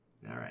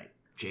right.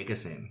 Jake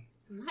us in.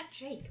 I'm not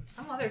Jake. I'm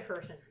some other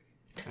person.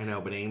 I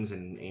know, but Ames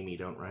and Amy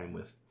don't rhyme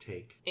with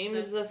take. Aim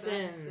us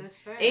in. That's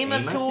fair. Aim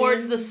us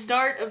towards the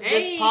start of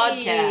this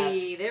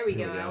podcast. There we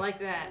go. I like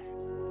that.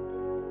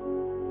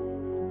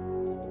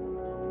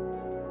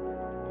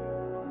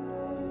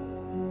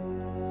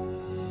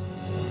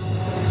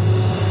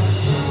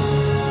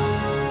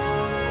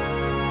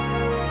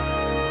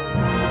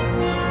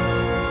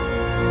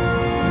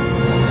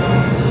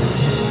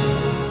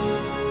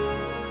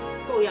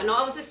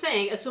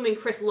 Assuming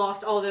Chris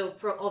lost all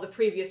the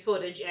previous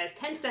footage, as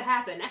tends to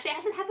happen. Actually, it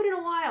hasn't happened in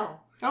a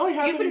while.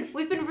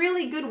 We've been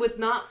really good with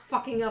not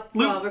fucking up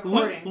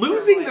recording.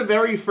 Losing the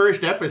very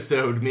first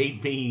episode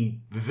made me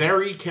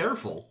very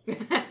careful.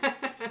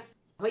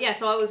 But yeah,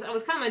 so I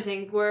was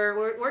commenting.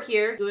 We're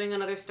here doing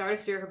another Star to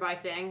Steer Her By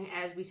thing,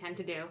 as we tend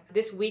to do.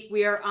 This week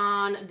we are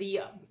on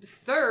the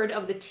third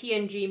of the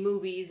TNG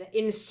movies,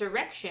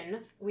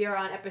 Insurrection. We are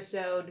on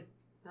episode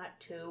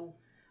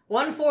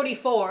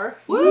 144.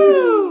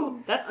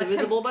 Woo! That's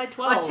divisible by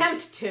 12.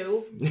 Attempt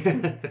 2.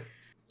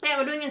 Yeah,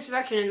 we're doing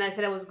Insurrection, and I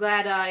said I was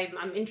glad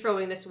I'm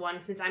introing this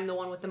one, since I'm the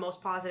one with the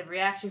most positive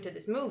reaction to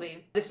this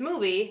movie. This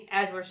movie,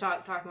 as we're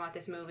talking about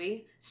this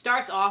movie,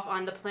 starts off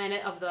on the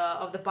planet of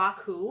the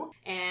Baku,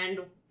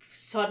 and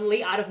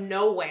suddenly, out of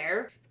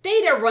nowhere,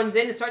 Data runs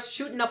in and starts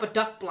shooting up a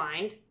duck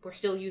blind. We're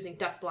still using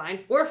duck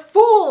blinds. We're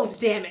fools,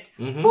 damn it!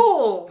 Mm-hmm.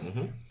 Fools!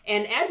 Mm-hmm.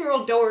 And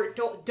Admiral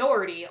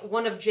Doherty,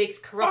 one of Jake's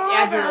corrupt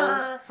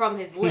admirals from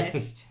his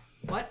list.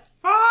 What?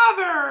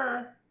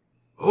 Father!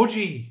 OG!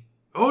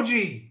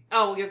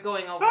 Oh, you're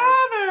going over.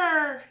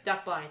 Father!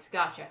 Duck blinds,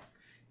 gotcha.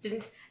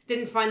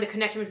 Didn't find the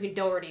connection between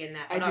Doherty and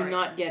that. I do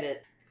not get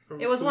it.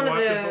 It was one of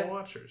the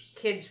Watchers.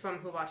 kids from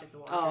Who Watches the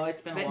Watchers. Oh,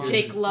 it's been a long that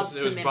Jake loves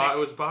to mimic. It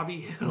was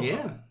Bobby Hill.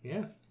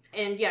 Yeah.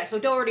 And yeah, so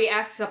Doherty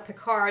asks up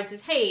Picard,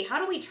 says, hey, how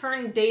do we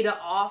turn Data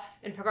off?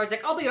 And Picard's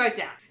like, I'll be right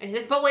down. And he's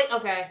like, but wait,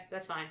 okay,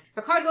 that's fine.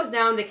 Picard goes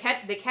down, they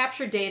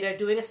capture Data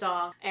doing a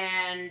song,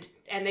 and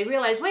they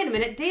realize, wait a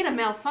minute, Data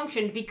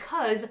malfunctioned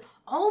because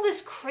all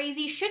this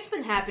crazy shit's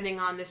been happening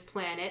on this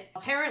planet.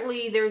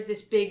 Apparently, there's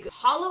this big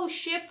hollow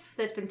ship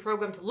that's been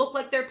programmed to look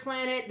like their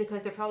planet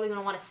because they're probably going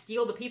to want to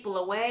steal the people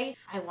away.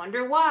 I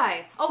wonder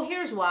why. Oh,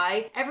 here's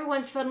why.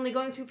 Everyone's suddenly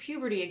going through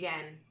puberty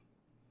again.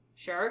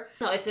 Sure.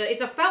 No, it's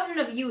a fountain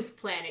of youth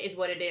planet is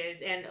what it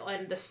is,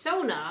 and the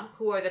Sona,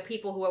 who are the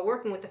people who are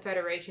working with the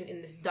Federation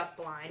in this duck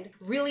blind,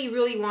 really,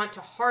 really want to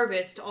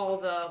harvest all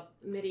the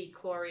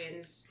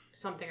midi-chlorians,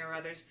 something or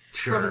others,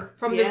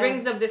 from the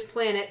rings of this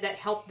planet that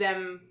help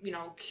them,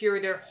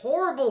 cure their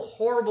horrible,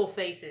 horrible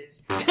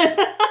faces.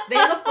 They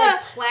look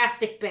like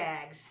plastic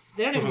bags.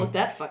 They don't even look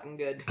that fucking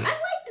good. I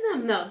liked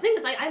them, though. The thing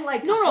is, I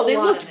liked No, they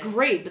looked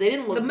great, but they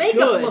didn't look good, The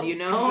makeup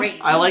looked great.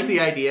 I like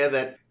the idea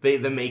that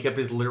the makeup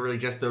is literally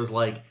just those,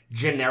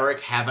 generic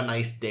have a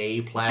nice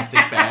day plastic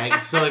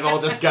bags. So they've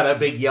all just got a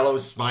big yellow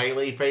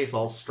smiley face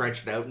all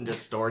stretched out and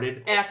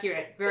distorted.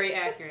 Accurate. Very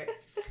accurate.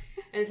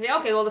 And say,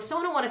 okay, well, the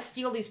Sona want to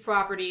steal these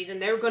properties,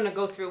 and they're going to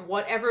go through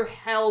whatever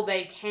hell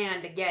they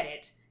can to get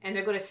it. And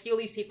they're going to steal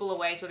these people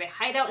away, so they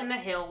hide out in the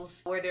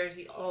hills, where there's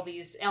all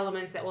these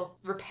elements that will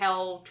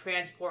repel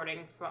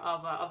transporting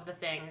of the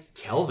things.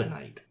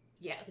 Kelvinite.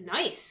 Yeah,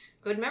 nice.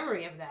 Good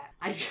memory of that.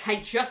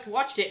 I just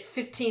watched it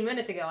 15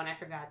 minutes ago, and I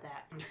forgot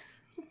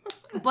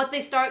that. But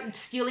they start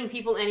stealing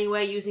people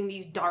anyway, using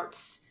these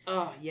darts.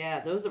 Oh,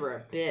 yeah, those were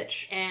a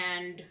bitch.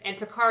 And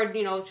Picard,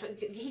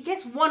 he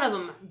gets one of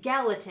them,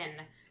 Gallatin,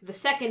 the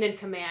second in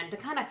command, to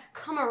kind of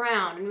come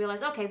around and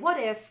realize, okay, what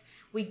if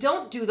we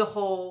don't do the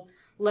whole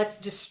let's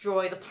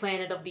destroy the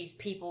planet of these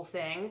people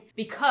thing,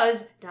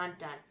 because, dun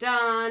dun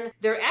dun,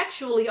 they're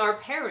actually our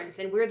parents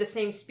and we're the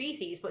same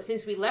species, but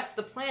since we left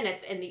the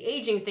planet and the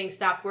aging thing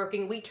stopped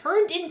working, we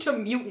turned into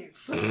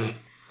mutants.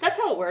 That's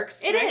how it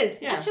works. It is.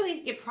 Yeah.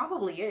 Actually, it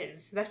probably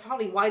is. That's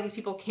probably why these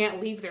people can't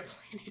leave their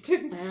planet.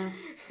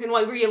 And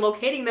why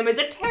relocating them is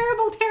a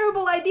terrible,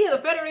 terrible idea. The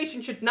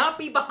Federation should not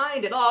be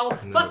behind it all.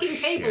 Fucking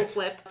table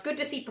flip. It's good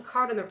to see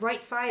Picard on the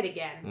right side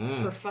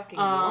again. For fucking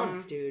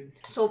once, dude.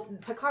 So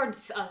Picard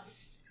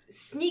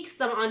sneaks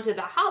them onto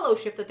the hollow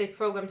ship that they've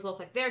programmed to look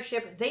like their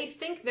ship. They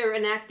think they're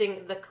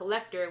enacting the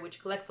collector,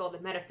 which collects all the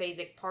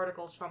metaphasic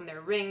particles from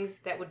their rings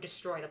that would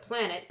destroy the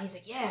planet. He's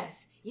like,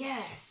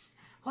 yes.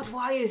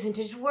 Why isn't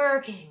it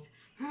working?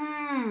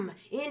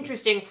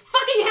 Interesting.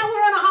 Fucking hell,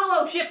 we're on a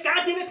hollow ship!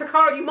 God damn it,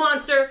 Picard, you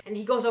monster! And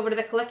he goes over to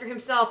the collector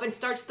himself and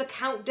starts the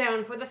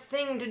countdown for the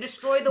thing to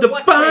destroy the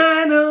what's-it. The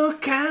final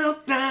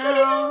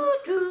countdown!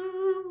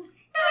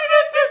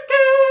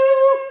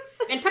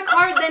 And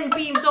Picard then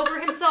beams over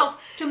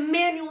himself to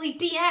manually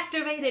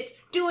deactivate it,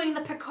 doing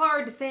the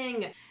Picard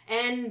thing.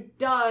 And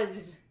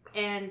does.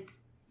 And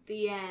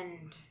the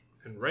end.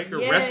 And Riker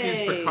rescues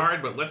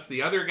Picard, but lets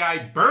the other guy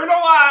burn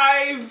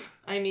alive!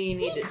 I mean,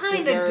 he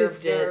kind of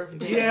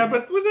deserved it. Yeah,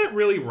 but was that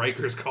really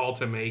Riker's call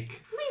to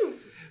make?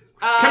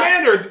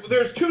 Commander,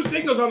 there's 2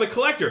 signals on the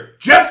collector.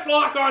 Just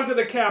lock onto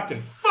the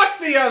captain. Fuck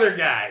the other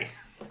guy.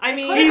 I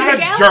mean, He's a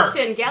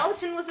Gallatin.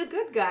 Gallatin was a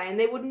good guy, and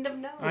they wouldn't have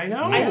known. I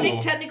know. I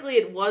think technically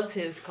it was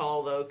his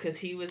call, though, because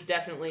he was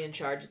definitely in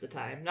charge at the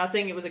time. Not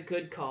saying it was a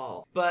good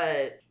call,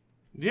 but...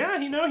 Yeah,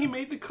 he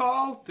made the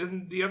call,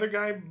 and the other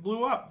guy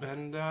blew up,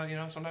 and,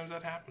 sometimes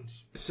that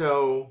happens.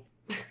 So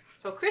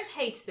Chris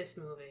hates this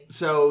movie.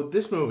 So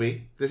this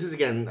movie, this is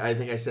again, I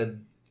think I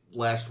said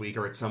last week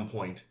or at some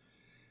point,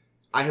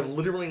 I have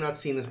literally not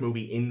seen this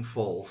movie in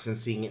full since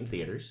seeing it in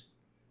theaters.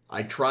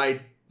 I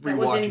tried rewatching That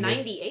was in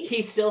 98?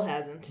 He still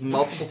hasn't.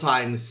 multiple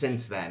times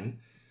since then.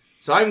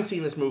 So I haven't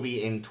seen this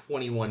movie in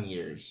 21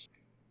 years.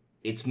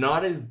 It's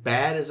not as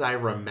bad as I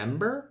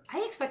remember.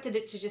 I expected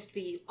it to just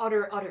be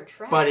utter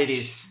trash. But it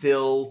is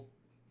still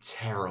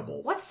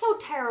terrible. What's so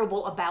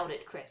terrible about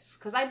it, Chris?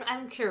 Because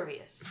I'm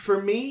curious. For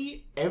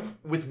me,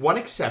 with one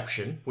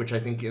exception, which I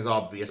think is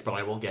obvious, but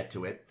I will get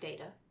to it.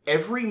 Data.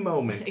 Every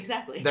moment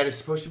Exactly. that is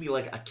supposed to be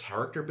like a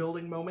character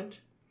building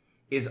moment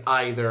is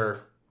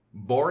either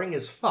boring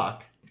as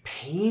fuck,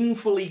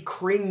 painfully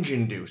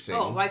cringe-inducing.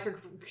 Oh, Riker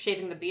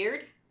shaving the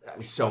beard? I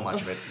mean, so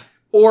much of it.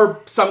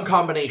 Or some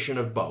combination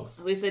of both.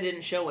 At least they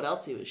didn't show what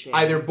else he was shaving.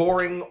 Either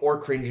boring or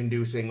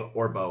cringe-inducing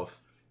or both.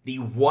 The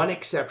one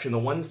exception, the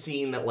one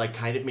scene that like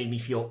kind of made me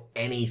feel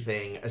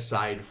anything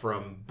aside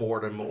from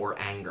boredom or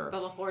anger. The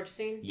LaForge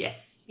scene?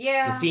 Yes.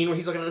 Yeah. The scene where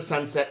he's looking at the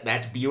sunset,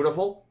 that's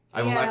beautiful.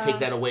 I will not take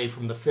that away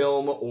from the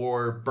film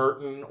or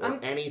Burton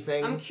or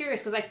anything. I'm curious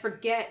because I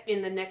forget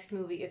in the next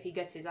movie if he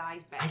gets his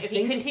eyes back. If he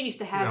think- continues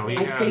to have I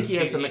think he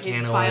has the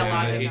mechanical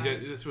biological Yeah,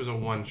 eyes. this was a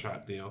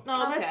one-shot deal.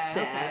 Oh, that's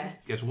Okay, sad. okay.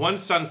 Gets one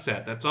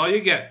sunset. That's all you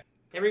get.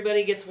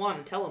 Everybody gets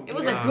one. Tell him. It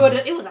was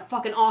a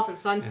fucking awesome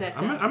sunset.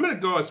 I'm though. going to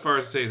go as far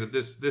as to say that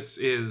this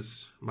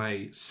is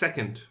my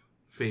second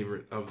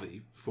favorite of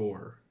the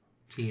 4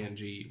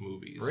 TNG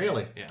movies.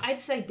 Really? Yeah. I'd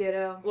say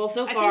ditto. Well,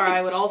 so I far think I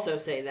it's- would also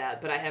say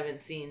that, but I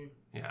haven't seen...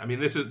 Yeah, I mean,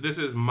 this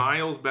is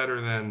miles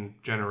better than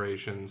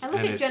Generations. I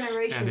look at it's,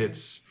 Generations. And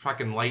it's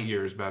fucking light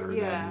years better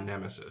Yeah. than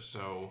Nemesis,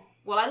 so...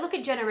 Well, I look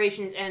at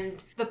Generations,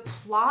 and the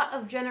plot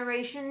of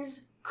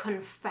Generations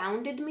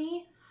confounded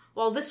me.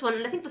 Well, this one,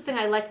 and I think the thing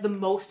I like the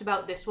most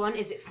about this one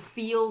is it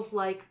feels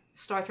like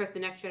Star Trek The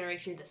Next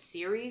Generation, the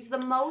series, the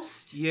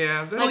most.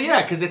 Yeah. Well,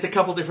 yeah, because it's a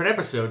couple different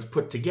episodes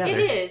put together. It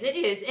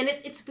is. And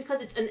it's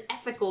because it's an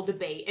ethical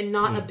debate and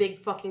not a big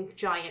fucking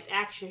giant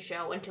action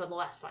show until the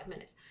last 5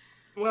 minutes.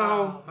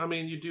 Well, I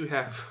mean, you do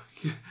have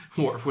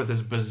Worf with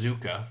his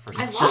bazooka for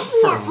love for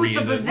Worf with the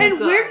reasons. bazooka. And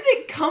where did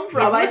it come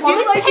from? I On feel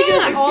his like he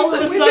just pants. all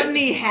of a Since sudden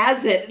he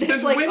has it. It's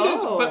Since like, when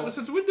oh.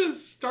 since when does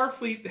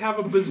Starfleet have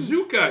a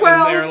bazooka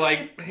Well, in their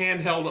like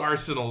handheld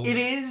arsenals? It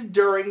is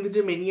during the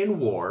Dominion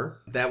War.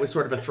 That was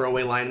sort of a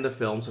throwaway line in the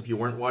film, so if you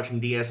weren't watching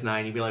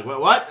DS9, you'd be like,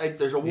 what?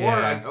 There's a war?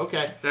 Yeah.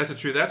 Okay. That's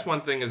true. That's one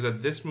thing is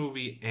that this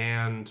movie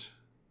and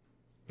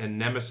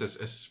Nemesis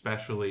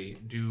especially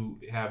do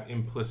have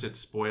implicit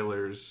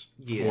spoilers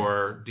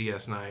for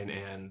DS9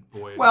 and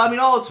Voyager. Well, I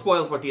mean, all it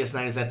spoils about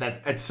DS9 is that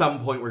at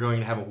some point we're going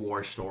to have a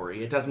war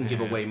story. It doesn't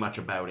give away much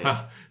about it.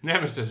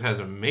 Nemesis has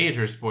a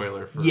major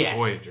spoiler for Yes.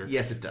 Voyager.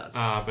 Yes, it does.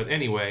 But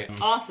anyway,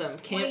 Awesome.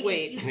 Can't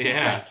wait.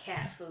 Yeah.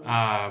 Cat food.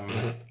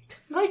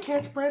 My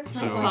cat spreads.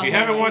 So Talk if you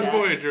haven't like watched that.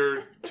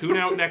 Voyager, tune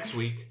out next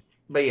week.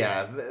 But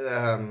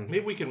yeah,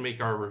 Maybe we can make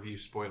our review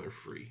spoiler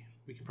free.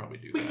 We can probably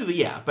do we that. can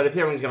do but if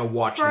everyone's going to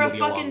watch For the a movie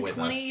along fucking with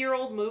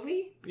 20-year-old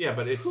movie? Yeah,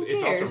 but it's Who also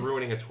cares?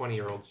 ruining a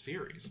 20-year-old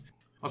series.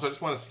 Also, I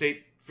just want to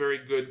state very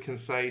good,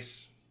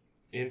 concise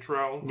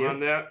intro on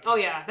that. Oh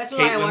yeah, that's why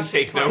I Caitlin, watched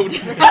take it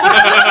twice.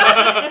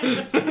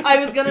 note. I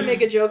was going to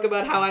make a joke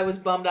about how I was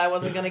bummed I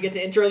wasn't going to get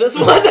to intro this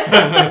one.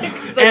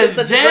 'Cause I And did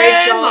such then, a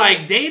great job.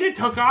 like, Data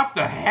took off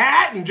the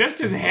hat, and just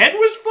his head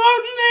was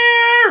floating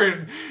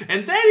there,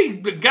 and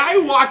then the guy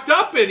walked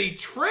up and he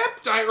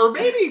tripped, or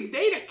maybe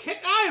Data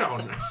kicked. I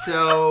don't know.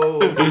 So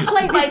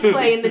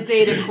Play-by-play in the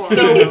data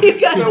corner. You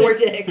guys So are we're-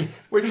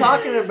 dicks. we're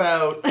talking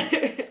about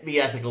the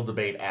ethical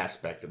debate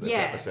aspect of this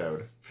Yes.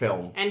 episode,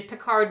 film. And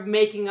Picard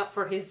making up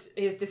for his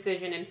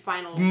decision in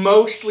final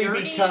Mostly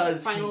Journey?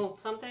 because final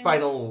something.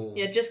 final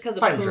Yeah, just because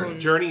of Final Poon. Journey.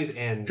 Journey's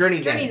End.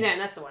 Journey's Journey's End.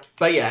 End. That's the one.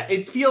 But yeah,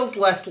 it feels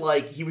less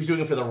like he was doing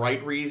it for the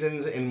right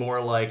reasons and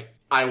more like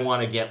I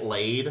want to get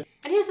laid. And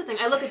here's the thing: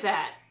 I look at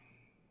that.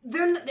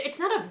 It's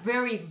not a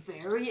very,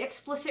 very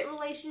explicit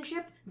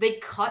relationship. They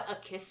cut a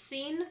kiss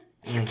scene,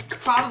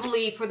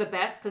 probably for the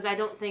best, because I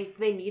don't think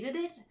they needed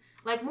it.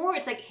 Like more,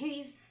 it's like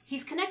he's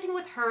connecting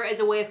with her as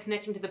a way of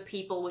connecting to the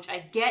people, which I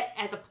get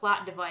as a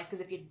plot device.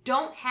 Because if you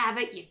don't have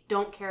it, you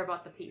don't care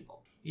about the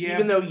people. Yeah.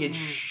 Even though you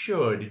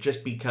should,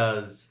 just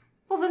because.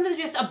 Well, then there's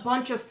just a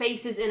bunch of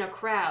faces in a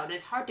crowd, and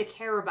it's hard to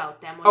care about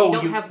them when you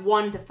don't have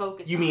one to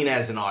focus on. You mean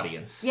as an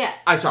audience?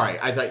 Yes. I'm sorry,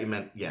 I thought you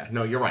meant,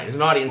 no, you're right. As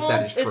an audience, Well,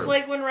 that is true. it's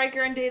like when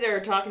Riker and Data are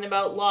talking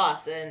about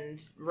loss,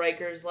 and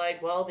Riker's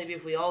like, well, maybe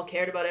if we all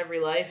cared about every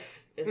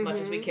life as much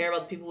as we care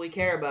about the people we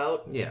care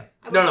about. Yeah.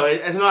 No,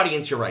 as an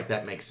audience, you're right.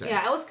 That makes sense.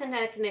 Yeah, I was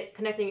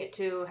connecting it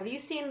to... Have you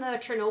seen the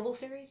Chernobyl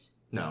series?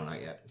 No, not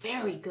yet.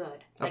 Very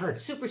good. I've heard.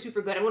 Super,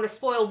 super good. I'm going to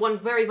spoil one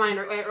very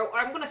minor... Or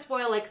I'm going to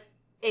spoil, like,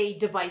 a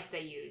device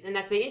they use. And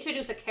that's they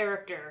introduce a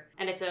character,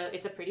 and it's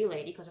a pretty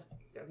lady, because of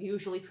They're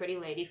usually pretty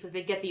ladies because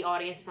they get the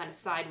audience to kind of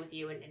side with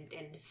you and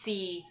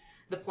see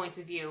the points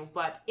of view.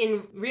 But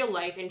in real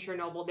life, in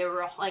Chernobyl, there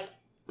were like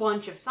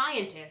bunch of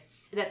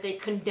scientists that they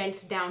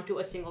condensed down to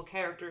a single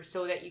character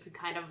so that you could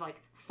kind of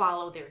like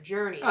follow their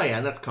journey. Oh yeah,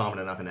 and that's common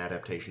enough in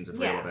adaptations of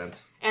real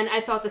events. And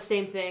I thought the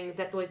same thing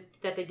that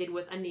they did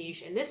with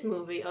Anish in this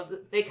movie.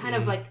 They kind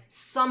of like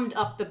summed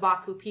up the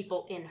Baku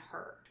people in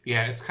her.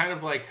 Yeah, it's kind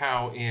of like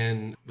how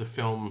in the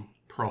film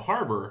Pearl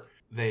Harbor,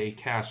 they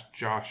cast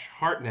Josh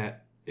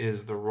Hartnett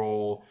as the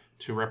role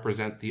to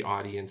represent the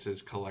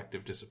audience's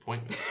collective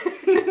disappointment.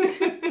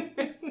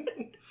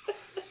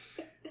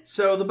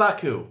 So, the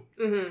Baku.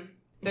 Mm-hmm.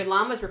 Their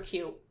llamas were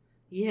cute.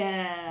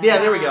 Yeah. Yeah,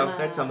 there we go.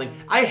 That's something.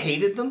 I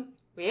hated them.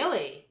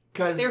 Really?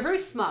 Because They're very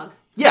smug.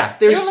 Yeah,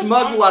 they're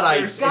smug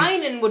Luddites.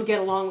 Guinan would get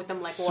along with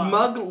them like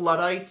smug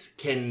Luddites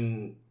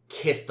can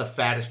kiss the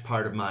fattest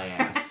part of my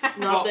ass.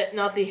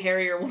 not the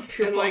hairier one of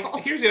your balls.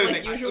 Like, here's the other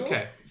like thing. Usual.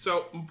 Okay,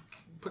 so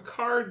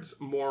Picard's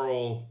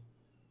moral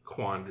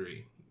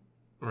quandary,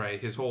 right?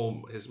 His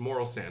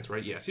moral stance,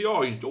 right? Yes,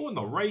 he's doing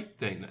the right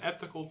thing, the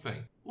ethical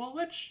thing. Well,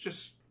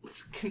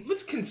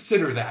 let's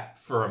consider that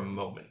for a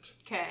moment.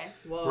 Okay.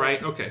 Whoa.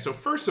 Right? Okay, so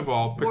first of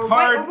all,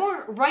 Picard...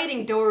 We're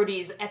righting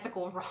Doherty's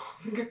ethical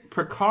wrong.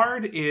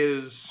 Picard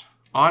is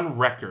on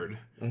record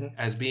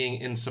as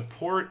being in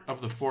support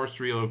of the forced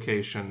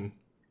relocation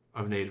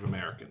of Native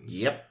Americans.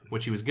 Yep.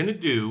 Which he was going to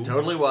do.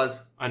 Totally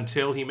was.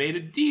 Until he made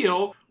a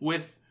deal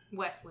with...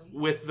 Wesley.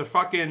 With the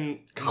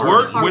fucking...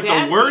 with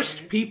the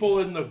worst people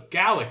in the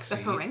galaxy.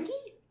 The Ferengi?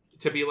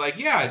 To be like,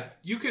 yeah,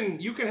 you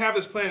can have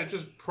this planet.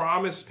 Just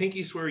promise,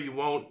 pinky swear you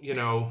won't,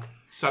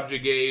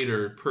 subjugate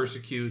or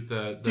persecute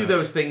the... Do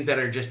those things that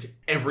are just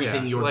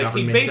everything your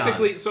government he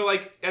basically, does. So,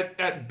 like,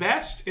 at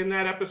best, in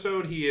that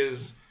episode, he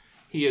is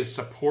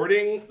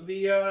supporting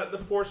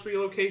the forced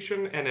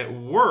relocation, and at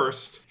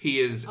worst, he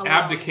is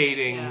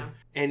abdicating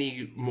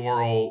any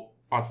moral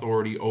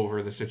authority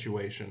over the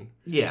situation.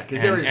 Yeah,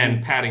 because there is...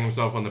 And patting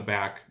himself on the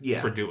back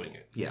for doing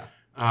it. Yeah.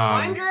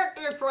 Prime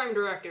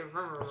directive.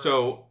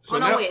 So no,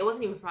 now, wait, it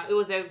wasn't even prime. It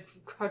was a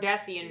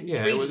Cardassian treaty.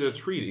 Yeah, it was a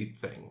treaty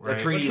thing, right? A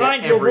treaty We're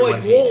trying to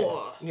avoid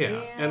war.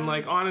 Yeah, and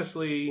like,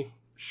 honestly,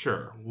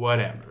 sure,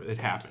 whatever. It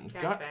happened.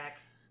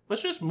 Back.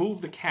 Let's just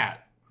move the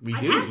cat. We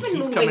I do. have He been keeps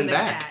moving coming the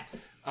back.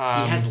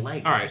 cat. He has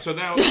legs. All right, so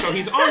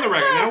he's on the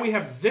record. Now we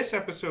have this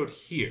episode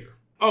here.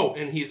 Oh,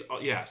 and he's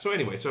So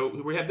anyway, so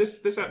we have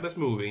this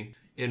movie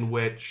in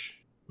which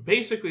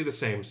basically the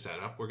same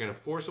setup. We're going to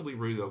forcibly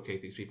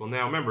relocate these people.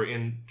 Now, remember,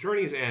 in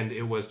Journey's End,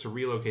 it was to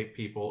relocate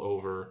people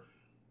over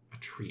a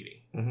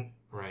treaty,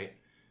 right?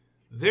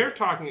 They're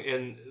talking,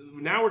 and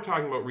now we're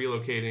talking about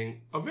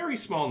relocating a very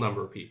small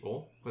number of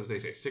people. What did they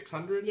say?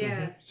 600?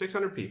 Yeah,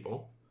 600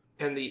 people.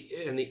 And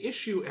the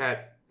issue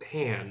at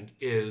hand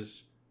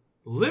is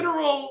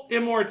literal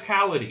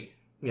immortality.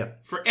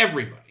 Yep. For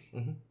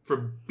everybody, for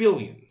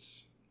billions.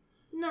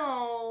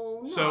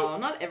 No, So-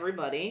 not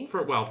everybody.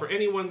 For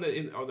anyone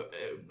that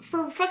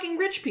For fucking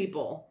rich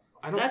people.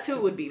 That's who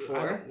it would be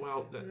for.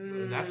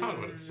 That's not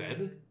what it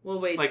said. Well,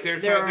 wait. Like they're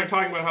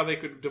talking about how they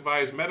could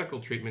devise medical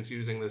treatments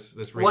using this.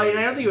 Well, I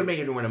don't think it would make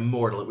anyone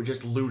immortal. It would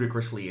just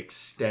ludicrously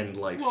extend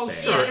lifespan. Well,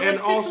 sure. Yeah, it And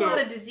would also, fix a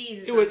lot of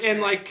diseases. It would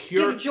and like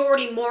cure. Give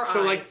Geordi more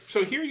eyes.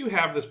 So here you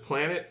have this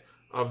planet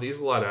of these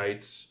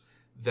Luddites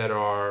that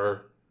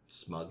are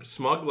smug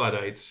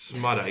Luddites,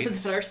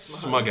 smuddites, That are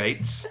smug.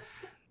 smugites.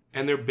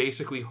 And they're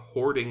basically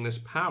hoarding this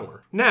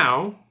power.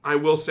 Now, I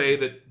will say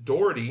that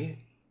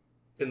Doherty,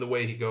 in the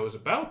way he goes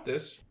about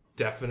this,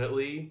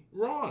 definitely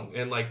wrong.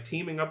 And like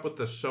teaming up with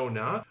the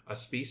Sona, a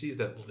species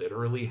that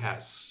literally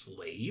has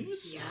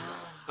slaves.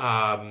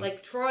 Yeah.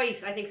 Like Troy,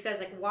 I think, says,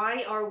 like,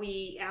 why are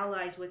we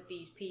allies with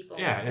these people?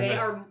 Yeah, they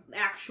are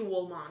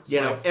actual monsters.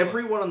 You know,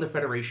 everyone on the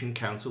Federation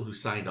Council who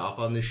signed off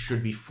on this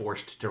should be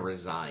forced to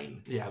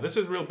resign. Yeah, this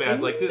is real bad.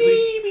 Like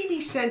maybe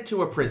be sent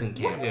to a prison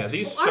camp. Yeah,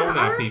 these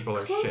Sona people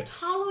are shit.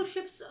 Hollow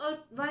ships a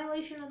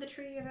violation of the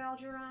Treaty of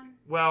Algeron?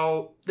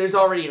 Well, there's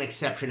already an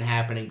exception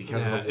happening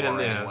because of the war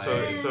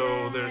anyway.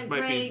 So there's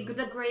might be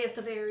the grayest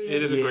of areas.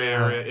 It is a gray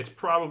area. It's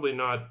probably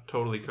not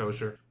totally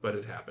kosher, but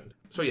it happened.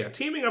 So yeah,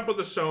 teaming up with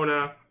the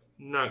Sona,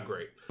 not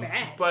great.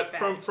 But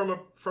from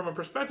a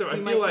perspective, I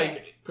feel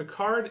like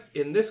Picard,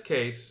 in this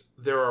case,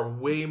 there are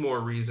way more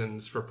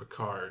reasons for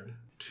Picard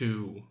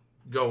to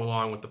go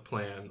along with the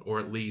plan, or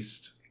at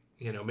least,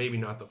 maybe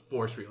not the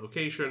forced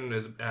relocation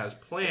as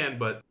planned,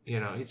 but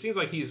it seems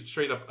like he's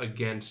straight up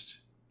against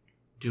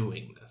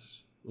doing this.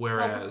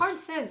 Whereas Picard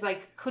says,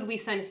 like, could we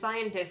send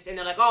scientists? And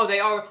they're like,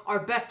 oh,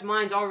 our best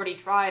minds already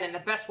tried, and the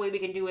best way we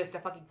can do is to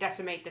fucking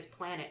decimate this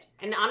planet.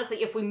 And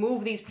honestly, if we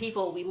move these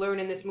people, we learn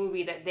in this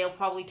movie that they'll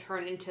probably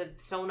turn into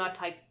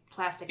Sona-type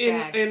plastic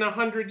bags. In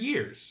 100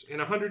 years. In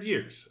 100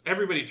 years.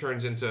 Everybody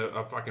turns into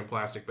a fucking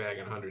plastic bag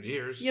in 100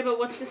 years. Yeah, but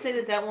what's to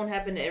say that won't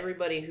happen to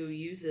everybody who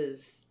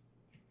uses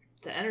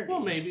the energy? Well,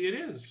 maybe it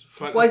is.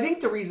 But I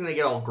think the reason they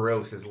get all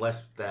gross is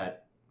less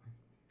that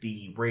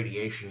the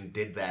radiation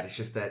did that. It's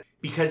just that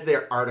because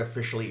they're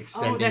artificially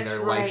extending their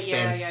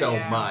lifespan so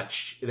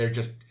much,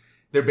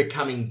 they're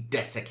becoming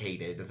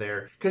desiccated.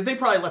 Because they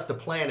probably left the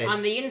planet...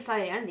 On the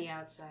inside and the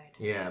outside.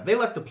 Yeah, they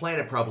left the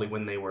planet probably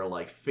when they were,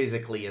 like,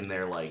 physically in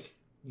their, like,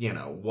 you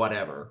know,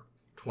 whatever,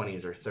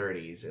 20s or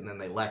 30s, and then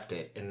they left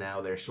it, and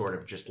now they're sort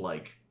of just,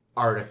 like,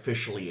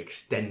 artificially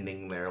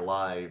extending their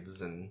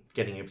lives and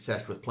getting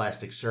obsessed with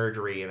plastic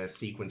surgery in a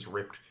sequence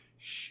ripped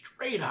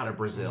straight out of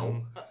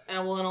Brazil. And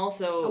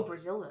also... Oh,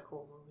 Brazil's a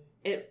cool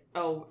movie.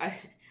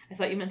 I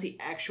thought you meant the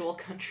actual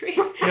country.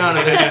 No.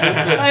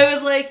 I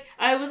was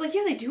like,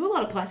 yeah, they do a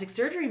lot of plastic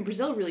surgery in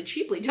Brazil really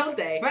cheaply, don't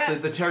they?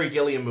 The Terry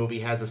Gilliam movie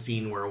has a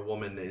scene where a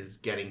woman is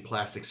getting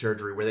plastic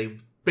surgery where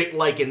they,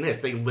 like in this,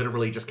 they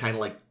literally just kind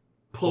of like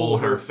pull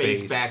her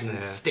face back and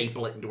then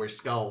staple it into her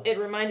skull. It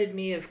reminded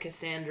me of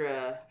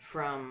Cassandra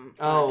from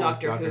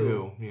Doctor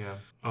Who. Yeah.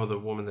 Oh, the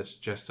woman that's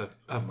just a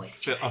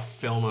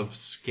film of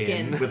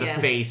skin. With a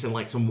face and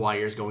like some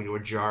wires going to a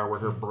jar where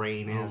her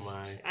brain is. Oh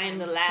my. I am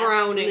the last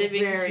Frowning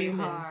living very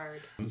human.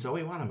 hard.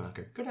 Zoe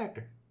Wanamaker. Good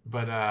actor.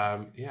 But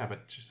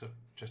but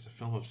just a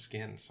film of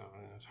skin, so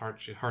it's hard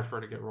for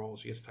her to get roles.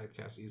 She gets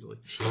typecast easily.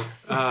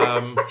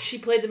 She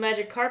played the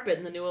magic carpet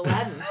in the new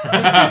Aladdin.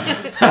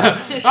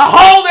 A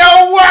whole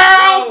new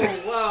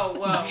world!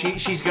 Whoa.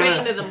 She's Straight gonna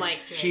into the mic,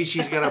 Jake.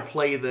 she's gonna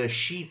play the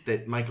sheet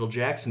that Michael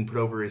Jackson put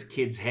over his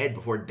kid's head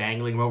before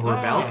dangling him over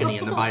a balcony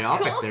in the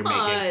biopic they're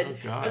making. Oh,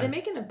 God. Are they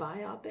making a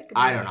biopic?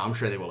 I don't know. I'm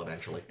sure they will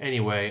eventually.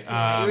 Anyway, We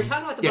were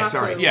talking about the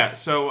sorry. Baku. Yeah,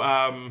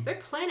 so Their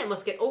planet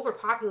must get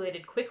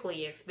overpopulated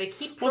quickly if they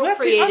keep well, that's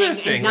the procreating other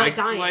thing. and not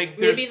dying. Like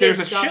Maybe there's a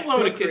they've stopped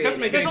shitload of kids. It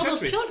doesn't make There's any all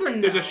sense those to me.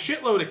 children, There's a though.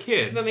 shitload of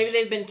kids. But maybe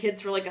they've been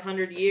kids for like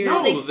 100 years.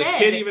 No, they the said-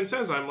 kid even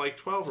says I'm like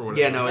 12 or whatever.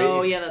 Yeah, no.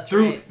 Oh, yeah, that's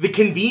through right. the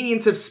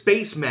convenience of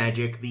space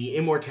magic, the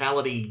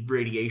immortality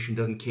radiation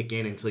doesn't kick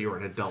in until you're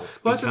an adult.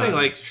 Well, that's the thing.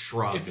 Like,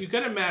 shrug. if you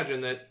can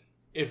imagine that,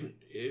 if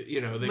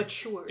you know,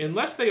 Mature.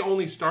 unless they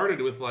only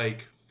started with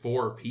like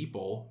 4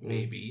 people,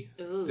 maybe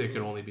Ooh. they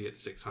could only be at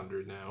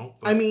 600 now.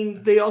 I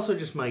mean, they also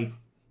just might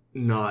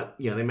not,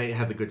 they might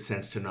have the good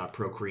sense to not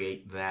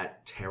procreate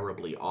that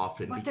terribly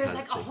often. But because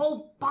there's like a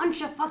whole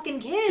bunch of fucking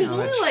kids. No,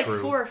 that's Only like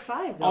true. 4 or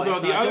 5, though. Although I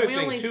the thought. other Don't we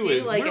thing, only too, see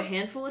is like we're- a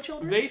handful of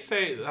children? They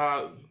say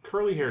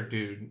curly haired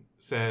dude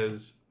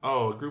says,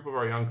 "Oh, a group of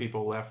our young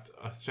people left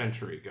a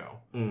century ago."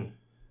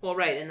 Well,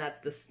 right, and that's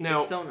the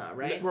Sona,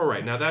 right? Well,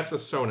 right. Now, that's the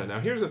Sona. Now,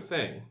 here's the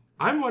thing.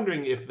 I'm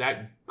wondering if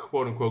that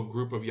quote-unquote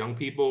group of young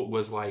people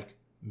was, like,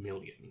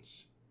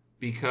 millions.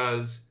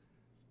 Because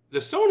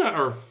the Sona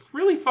are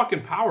really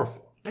fucking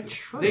powerful. That's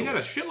true. They got a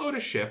shitload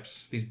of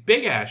ships, these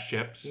big-ass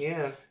ships.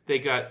 Yeah.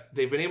 They've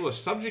been able to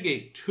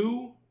subjugate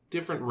 2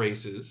 different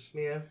races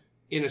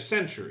in a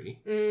century.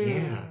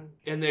 Yeah.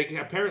 And they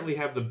apparently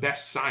have the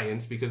best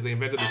science because they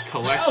invented this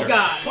collector. Oh,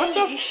 God. What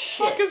the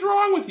fuck is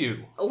wrong with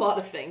you? A lot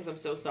of things, I'm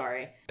so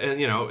sorry. And,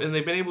 and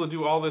they've been able to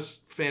do all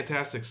this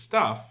fantastic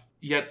stuff,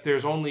 yet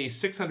there's only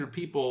 600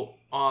 people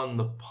on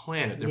the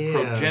planet. Their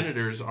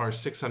progenitors are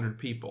 600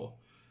 people.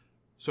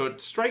 So it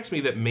strikes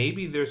me that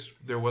maybe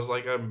there was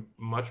like a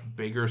much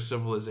bigger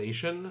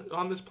civilization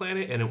on this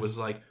planet, and it was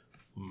like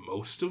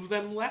most of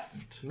them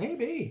left.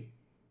 Maybe.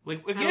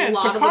 Like, And again, a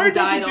lot of them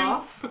died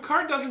off.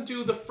 Picard doesn't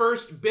do the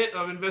first bit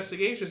of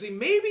investigation. See,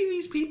 maybe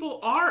these people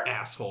are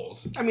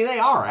assholes. I mean, they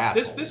are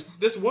assholes.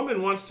 This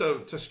woman wants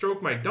to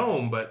stroke my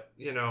dome, but,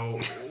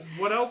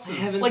 what else is... I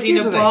haven't Like, seen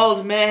here's a the thing.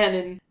 bald man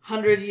in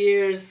 100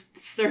 years,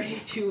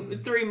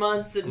 3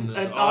 months, and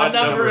an odd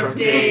number of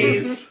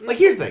days. Like,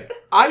 here's the thing.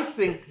 I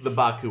think the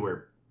Baku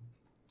are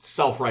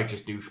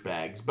self-righteous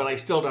douchebags, but I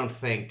still don't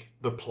think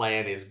the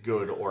plan is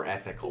good or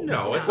ethical.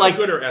 No, it's like not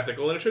good or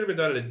ethical, and it should have been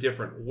done in a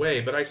different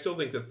way, but I still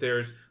think that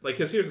there's...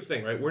 because here's the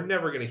thing, right? We're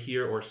never going to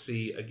hear or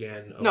see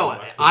again...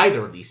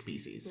 either of these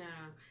species. No.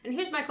 And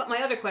here's my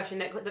other question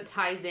that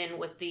ties in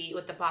with the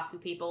Baku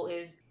people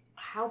is,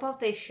 how about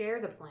they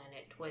share the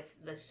planet with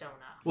the Sona?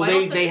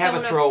 Well, they have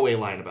a throwaway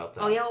line about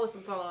that. Oh, yeah, what was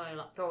the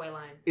throwaway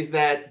line? Is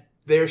that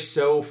they're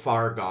so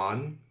far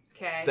gone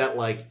Okay. that,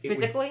 like...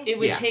 Physically? It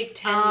would take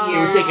 10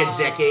 years. It would take a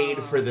decade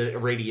for the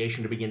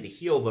radiation to begin to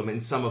heal them,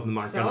 and some of them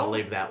aren't going to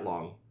live that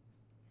long.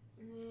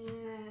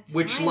 It's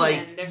Which, fine, like,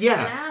 then. They're yeah.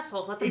 fucking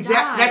assholes. Let them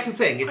Exactly. die. That's the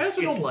thing. I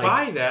also It's don't like...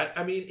 buy that.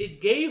 I mean,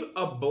 it gave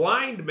a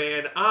blind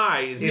man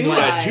eyes In in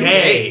like a 2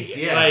 day. days.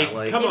 Yeah,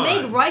 like- come It on.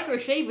 made Riker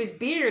shave his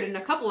beard in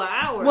a couple of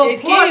hours. Well, It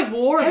plus, gave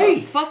Worf hey,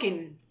 a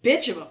fucking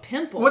bitch of a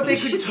pimple. what they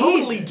could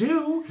totally Jesus.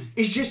 do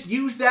is just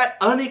use that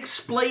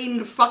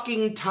unexplained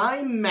fucking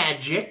time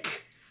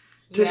magic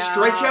to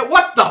stretch out.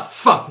 What the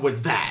fuck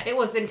was that? It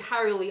was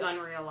entirely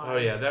unrealized. Oh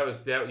yeah, that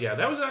was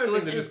another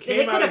thing that just they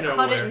came out could of have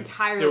cut nowhere. it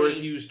entirely. There was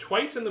used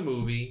twice in the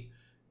movie,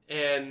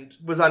 and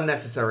Was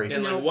unnecessary.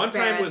 like No, one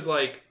time bad. was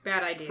like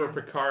Bad idea. for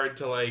Picard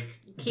to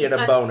like Get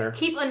a boner.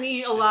 Keep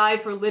Anish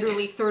alive for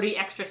literally 30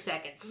 extra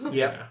seconds. Yep.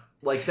 Yeah.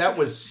 Like, that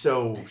was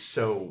so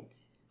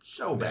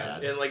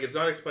bad. and like it's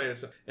not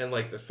explained, and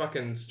like the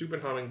fucking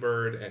stupid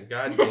hummingbird, and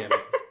goddamn it.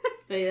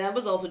 But yeah, that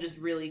was also just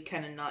really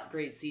kind of not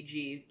great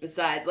CG.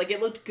 Besides, like, it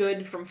looked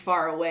good from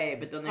far away,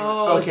 but then they were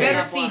Oh, closing better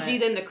up on CG it.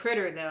 than the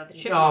critter, though. The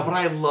chipmunk. Oh, but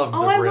I love the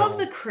Oh, I rill. love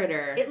the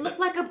critter. It looked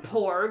like a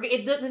porg.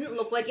 It didn't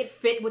look like it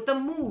fit with the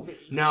movie.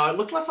 No, it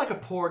looked less like a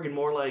porg and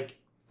more like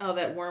Oh,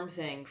 that worm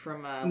thing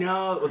from...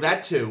 No,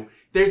 that too.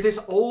 There's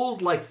this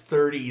old, like,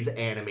 30s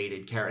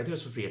animated character. I think it was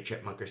supposed to be a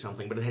chipmunk or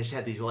something, but it just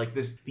had these, like,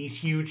 these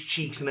huge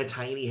cheeks and a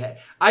tiny head.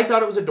 I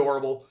thought it was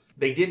adorable.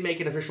 They did make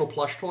an official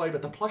plush toy,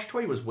 but the plush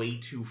toy was way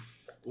too,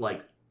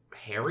 like,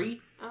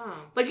 hairy. Oh.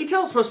 Like, you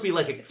tell it's supposed to be,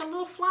 like, It's a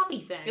little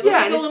floppy thing. It looks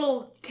like a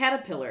little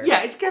caterpillar.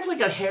 Yeah, it's definitely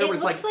got hair. It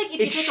looks like if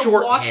you take a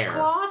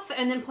washcloth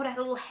and then put a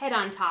little head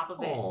on top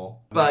of it. Aww.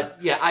 But,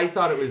 yeah, I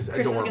thought it was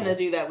Chris adorable. is going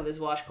to do that with his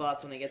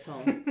washcloths when he gets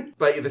home.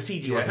 But the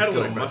CG Yeah, it wasn't had a good,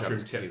 little but I thought it mushroom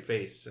was tip cute.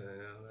 face.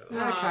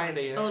 Kind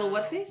of, yeah. A little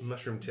what face?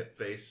 Mushroom tip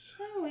face.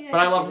 Oh, yeah. But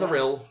I love the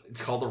Rill.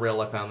 It's called the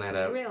Rill. I found that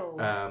out. Rill.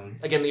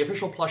 Again, the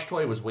official plush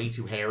toy was way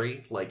too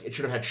hairy. Like, it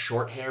should have had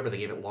short hair, but they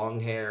gave it long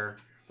hair.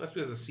 That's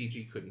because the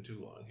CG couldn't do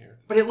long hair.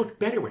 But it looked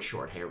better with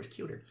short hair. It was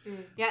cuter.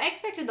 Yeah, I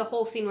expected the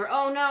whole scene where,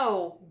 oh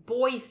no,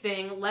 boy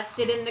thing left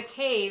it in the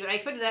cave. I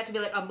expected that to be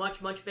like a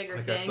much, much bigger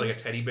thing. Like a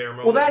teddy bear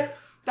moment. Well,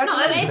 that's no,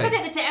 another I thing.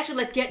 expected it to actually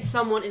like get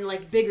someone in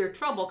like bigger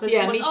trouble because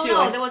Yeah, it was, me oh too.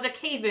 no, there was a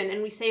cave-in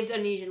and we saved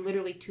Anisha in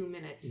literally 2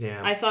 minutes.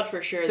 Yeah. I thought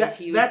for sure that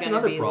he was that's going to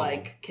another be problem.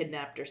 like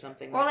kidnapped or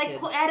something. Or that like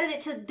kid. added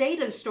it to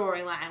Data's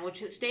storyline,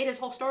 which is Data's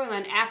whole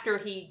storyline after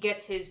he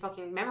gets his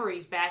fucking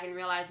memories back and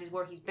realizes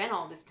where he's been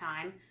all this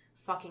time.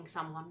 Fucking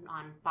someone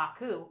on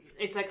Baku.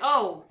 It's like,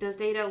 oh, does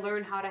Data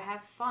learn how to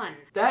have fun?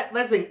 That's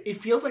the thing. It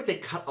feels like they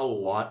cut a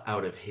lot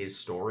out of his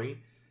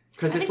story.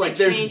 Because I it's think like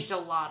they changed a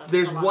lot of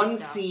there's a lot one of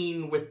stuff.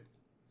 scene with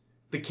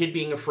the kid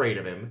being afraid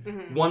of him,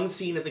 Mm-hmm. one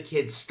scene of the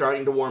kid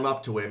starting to warm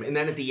up to him, and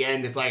then at the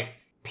end it's like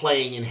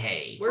playing in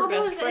hay. We're well, there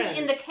best was friends.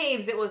 in the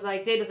caves. It was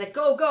like Data's like,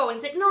 go, go, and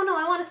he's like, no,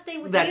 I want to stay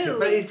with That you. too,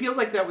 but it feels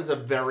like that was a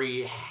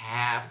very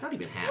not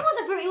even half. It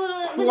was a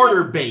very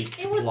quarter baked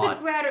It was plot.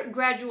 the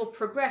gradual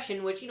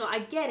progression, which I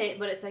get it,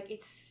 but it's like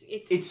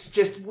it's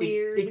just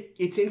weird.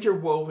 It's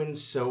interwoven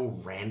so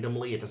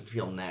randomly. It doesn't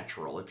feel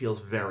natural. It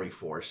feels very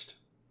forced.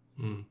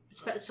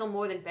 It's so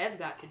more than Bev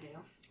got to do.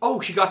 Oh,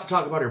 she got to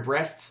talk about her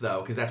breasts though,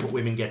 because that's what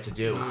women get to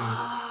do.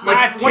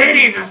 My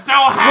titties are so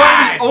One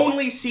hard! of the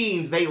only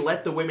scenes they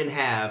let the women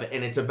have,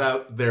 and it's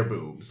about their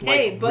boobs.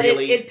 Hey, like, but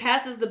really? it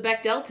passes the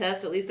Bechdel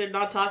test. At least they're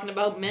not talking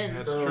about men.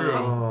 That's true.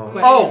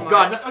 Question Oh mark.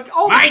 God!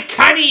 Oh, My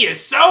cunny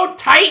is so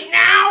tight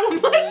now!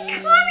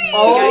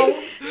 all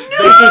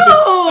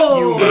No!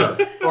 humor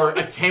or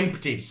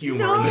attempted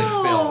humor in this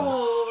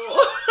film.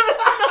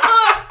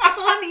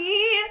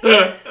 Honey.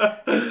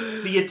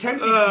 The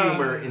attempted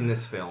humor in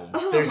this film.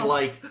 There's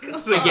like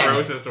That's the again.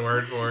 grossest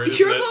word for it.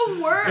 You're the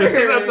worst.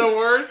 Isn't that the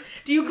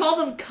worst? Do you call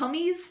them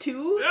cummies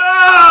too?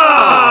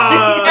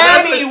 Ah!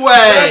 That's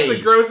Anyway,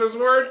 the grossest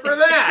word for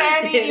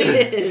that. It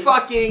any is.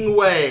 fucking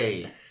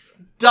way.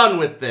 Done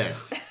with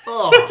this.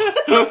 Ugh.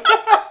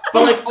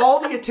 But like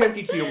all the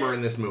attempted humor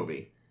in this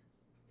movie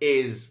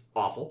is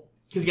awful.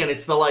 Because again,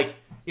 it's the like,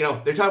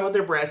 they're talking about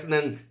their breasts, and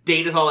then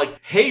Data's all like,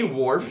 hey,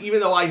 Worf, even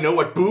though I know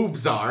what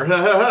boobs are.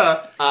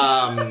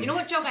 You know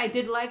what joke I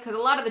did like? Because a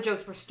lot of the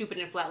jokes were stupid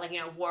and flat, like,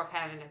 Worf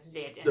having a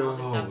zit and all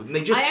this stuff. And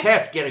they just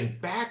kept getting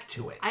back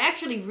to it. I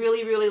actually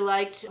really, really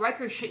liked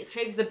Riker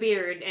shaves the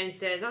beard and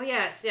says, oh,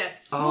 yes,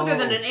 smoother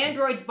than an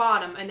android's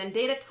bottom, and then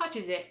Data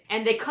touches it,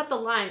 and they cut the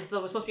lines.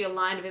 There was supposed to be a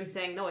line of him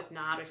saying, no, it's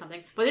not, or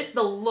something. But just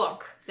the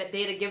look that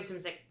Data gives him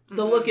is like,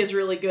 The look is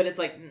really good. It's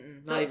like,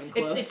 not even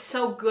close. It's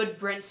so good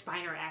Brent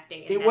Spiner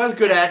acting. It was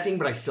good acting,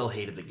 but I still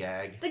hated the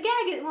gag. The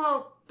gag is,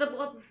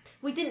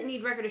 we didn't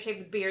need Riker to shave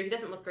the beard. He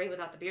doesn't look great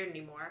without the beard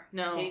anymore.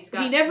 No,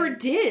 he never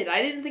did.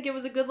 I didn't think it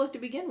was a good look to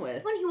begin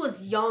with. When he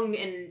was young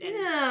and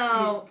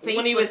no, his face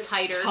when he was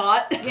tighter.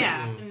 taut.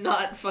 Yeah.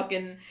 Not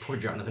fucking... Poor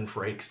Jonathan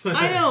Frakes.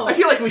 I know. I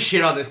feel like we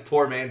shit on this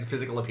poor man's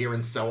physical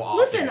appearance so often.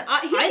 Listen,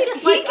 he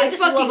can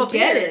fucking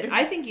get it.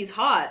 I think he's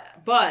hot,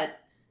 but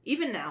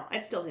even now,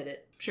 I'd still hit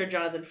it. I'm sure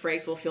Jonathan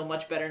Frakes will feel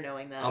much better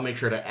knowing that. I'll make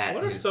sure to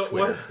add his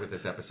Twitter with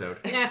this episode.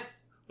 Yeah.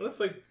 What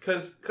if,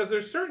 because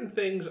there's certain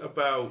things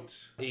about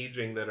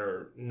aging that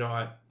are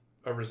not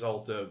a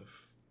result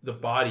of the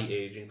body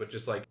aging, but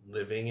just like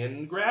living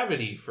in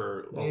gravity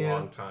for a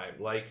long time.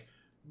 Like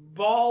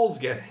balls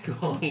getting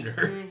longer.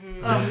 Mm-hmm.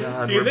 Oh,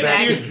 God. Do you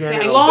think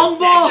saggy long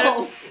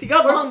balls. You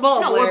got long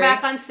balls. No, Larry. we're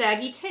back on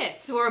saggy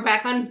tits. We're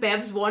back on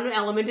Bev's one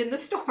element in the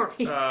story.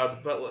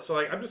 But so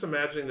like I'm just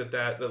imagining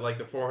that like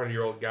the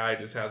 400-year-old guy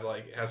just has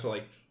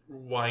to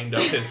wind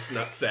up his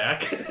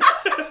nutsack.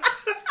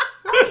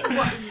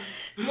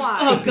 Why?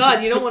 Oh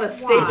God, you don't want to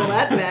staple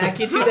that back.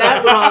 You do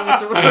that wrong,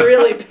 it's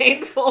really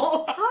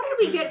painful. How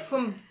did we get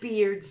from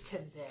beards to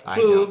this? I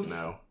Boobs. don't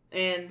know.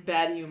 And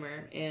bad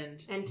humor and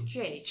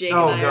Jake. Jake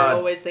Oh, and I God. are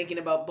always thinking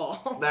about balls.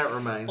 That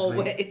reminds me.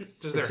 always.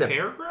 Does their Except-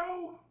 hair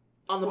grow?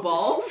 On the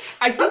balls?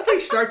 I think they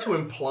start to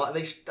imply.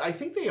 I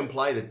think they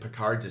imply that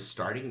Picard's is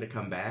starting to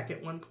come back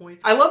at one point.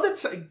 I love that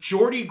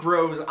Geordi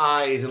grows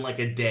eyes in like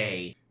a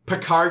day.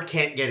 Picard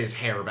can't get his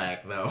hair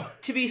back though.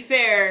 To be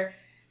fair,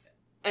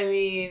 I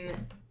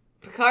mean,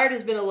 Picard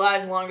has been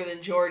alive longer than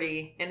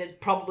Geordi and has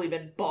probably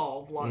been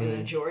bald longer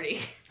than Geordi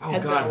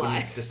has God, been when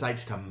alive. he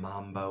decides to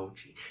mambo.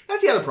 Gee.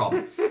 That's the other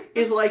problem.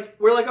 Is like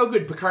we're like, oh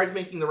good, Picard's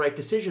making the right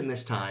decision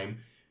this time.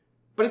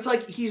 But it's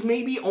like, he's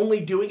maybe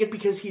only doing it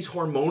because he's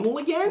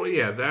hormonal again? Well,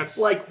 yeah, that's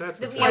we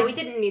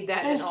didn't need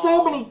that There's at all.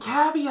 so many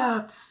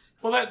caveats.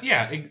 Well,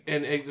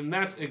 and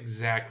that's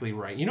exactly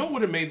right. You know what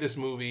would have made this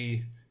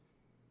movie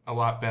a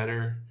lot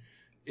better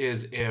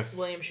is if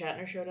William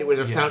Shatner showed up. It was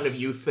a Fountain of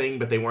Youth thing,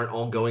 but they weren't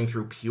all going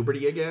through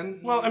puberty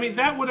again. Well, I mean,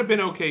 that would have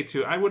been okay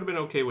too. I would have been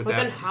okay with that.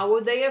 But then how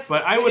would they have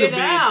But I would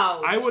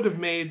have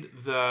made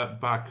the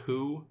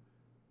Baku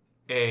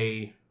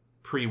a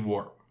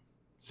pre-warp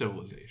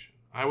civilization.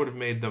 I would have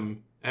made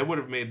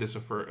this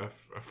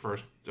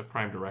a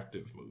Prime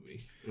Directive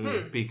movie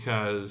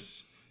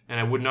because, and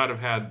I would not have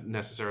had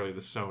necessarily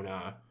the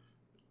Sona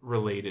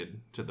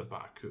related to the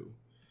Baku.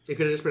 It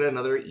could have just been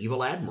another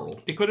evil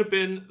admiral. It could have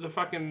been the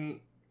fucking,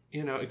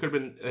 it could have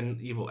been an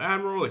evil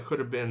admiral. It could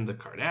have been the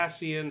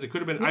Cardassians. It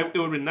could have been. It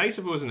would have been nice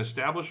if it was an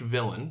established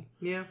villain.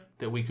 Yeah.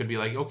 That we could be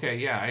like, okay,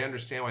 yeah, I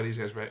understand why these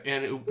guys are.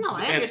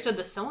 I understood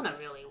the Sona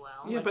really well.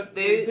 Yeah, like, but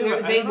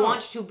they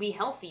want to be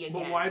healthy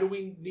again. But why do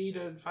we need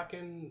a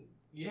fucking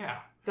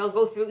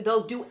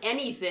They'll do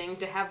anything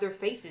to have their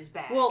faces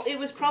back. Well, it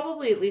was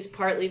probably at least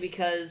partly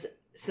because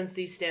since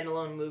these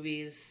standalone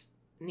movies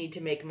need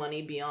to make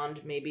money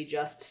beyond maybe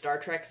just Star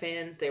Trek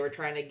fans, they were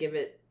trying to give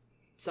it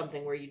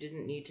something where you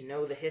didn't need to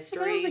know the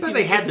history. But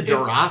they had the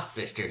Duras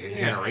sisters in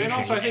Generation and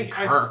also,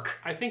 Kirk.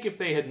 I think if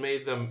they had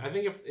made them,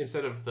 if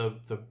instead of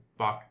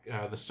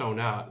the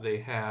Sona, they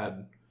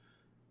had,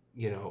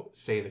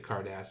 say the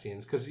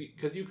Cardassians,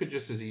 because you could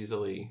just as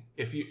easily,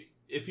 if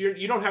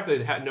you don't have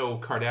to know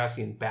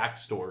Cardassian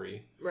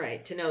backstory.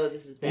 Right, to know that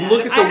this is bad.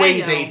 Look at the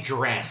way they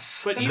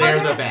dress. But they're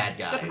the bad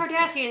guys. The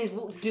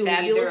Cardassians do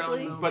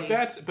fabulously. But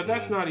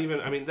that's not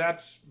even,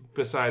 that's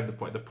beside the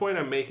point. The point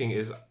I'm making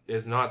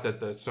is not that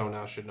the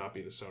Sona should not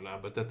be the Sona,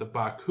 but that the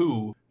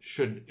Baku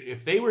should,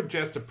 if they were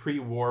just a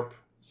pre-warp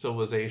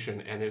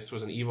civilization and this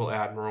was an evil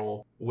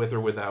admiral with or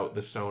without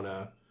the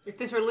Sona. If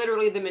this were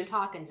literally the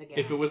Mintakans again.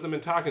 If it was the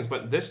Mintakans,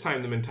 but this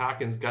time the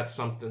Mintakans got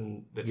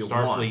something that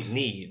Starfleet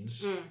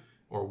needs.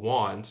 Or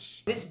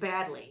wants this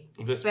badly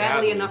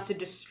enough to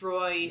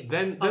destroy.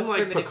 Then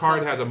like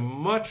Picard has a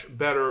much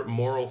better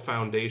moral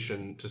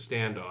foundation to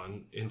stand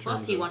on in terms.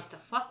 Plus, he wants to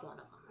fuck one of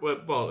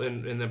them. Well,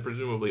 and then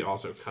presumably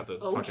also cut the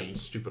fucking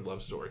stupid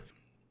love story.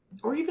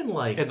 Or even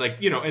like... And like,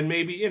 and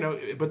maybe,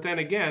 but then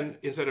again,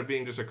 instead of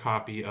being just a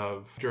copy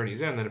of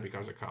Journey's End, then it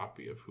becomes a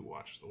copy of Who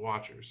Watches the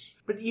Watchers.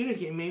 But even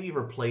if you maybe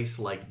replace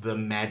like the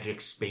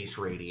magic space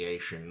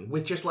radiation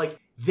with just like,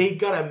 they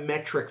got a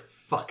metric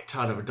fuck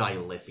ton of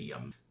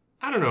dilithium.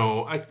 I don't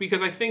know,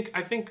 because I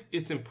think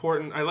it's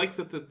important. I like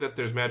that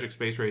there's magic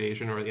space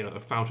radiation or a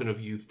fountain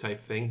of youth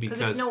type thing because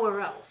it's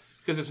nowhere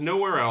else. Because it's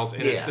nowhere else,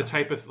 and it's the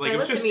type of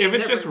if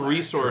it's just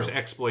resource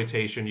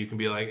exploitation, you can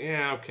be like,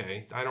 yeah,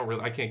 okay,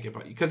 I can't get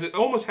by, because it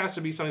almost has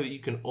to be something that you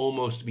can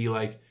almost be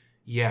like,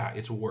 yeah,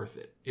 it's worth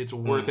it. It's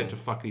worth it to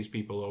fuck these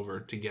people over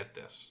to get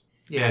this.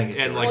 Yeah,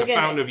 and like a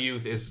fountain of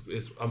youth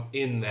is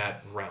in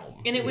that realm.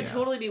 And it would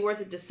totally be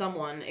worth it to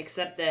someone,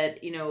 except that,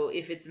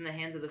 if it's in the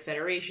hands of the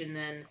Federation,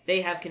 then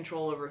they have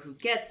control over who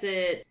gets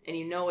it, and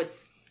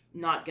it's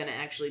not going to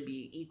actually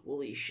be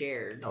equally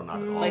shared. No,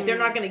 not at all. Like, they're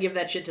not going to give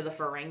that shit to the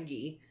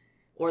Ferengi,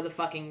 or the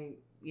fucking,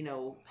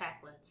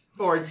 Packlets.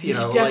 Or it's,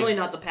 definitely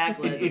not the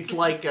Packlets. It's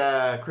like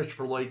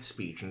Christopher Lloyd's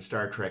speech in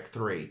Star Trek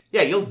 3.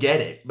 Yeah, you'll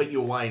get it, but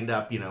you'll wind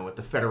up, with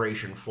the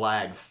Federation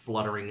flag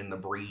fluttering in the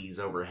breeze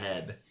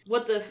overhead.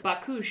 What the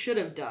Baku should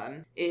have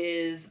done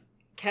is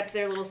kept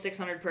their little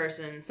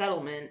 600-person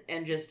settlement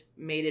and just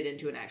made it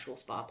into an actual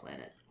spa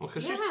planet. Well,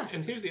 because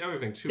here's the other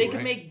thing, too, They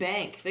could make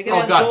bank. They could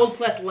have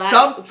gold-plated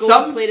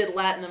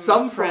platinum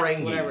some pressed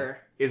Ferengi whatever.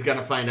 Is going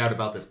to find out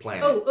about this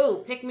planet.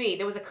 Oh, pick me.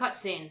 There was a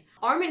cutscene.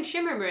 Armin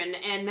Shimmerman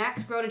and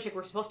Max Grodenchik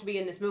were supposed to be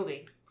in this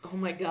movie. Oh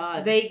my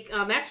god.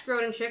 Max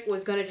Grodenchik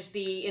was going to just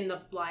be in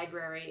the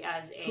library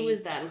as a... Who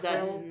is that? Is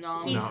that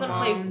Nom? He's going to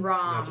play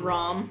Rom.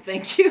 Rom,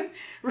 thank you.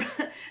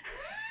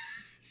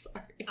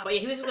 Sorry. But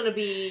yeah, he was going to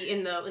be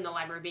in the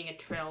library being a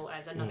Trill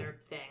as another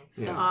thing.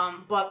 Yeah.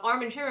 But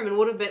Armin Shimmerman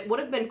would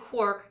have been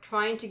Quark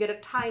trying to get a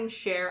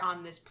timeshare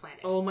on this planet.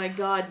 Oh my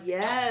god,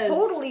 yes.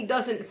 Totally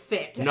doesn't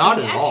fit. Not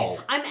at all.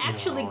 I'm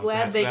actually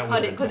glad they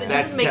cut it because it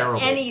doesn't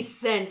make any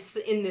sense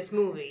in this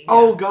movie.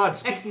 Oh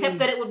god. Except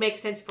that it would make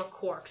sense for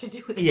Quark to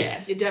do this.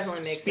 Yes. It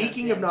definitely makes sense.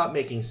 Speaking of not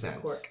making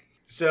sense. Quark.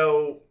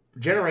 So,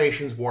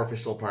 Generations, Worf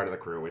is still part of the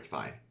crew. It's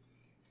fine.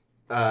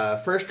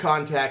 First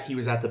Contact, he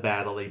was at the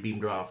battle. They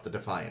beamed off the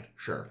Defiant.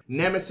 Sure.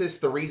 Nemesis,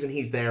 the reason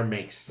he's there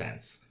makes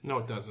sense. No,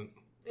 it doesn't.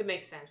 It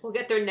makes sense. We'll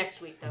get there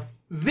next week, though.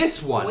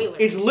 This one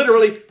is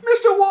literally,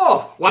 Mr.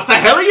 Wolf, what the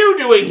hell are you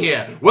doing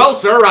here? Well,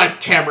 sir,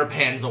 camera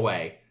pans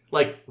away.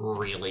 Like,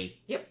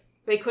 really? Yep.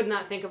 They could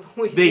not think of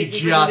a way to be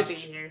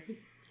here.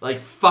 Like,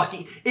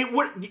 fucking... It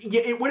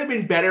would have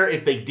been better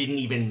if they didn't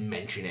even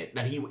mention it.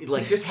 That he,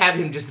 just have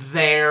him just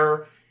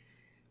there...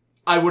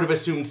 I would have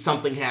assumed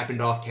something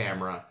happened off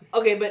camera.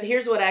 Okay, but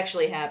here's what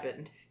actually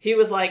happened. He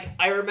was like,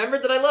 I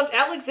remembered that I left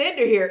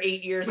Alexander here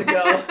 8 years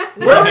ago.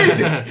 Where is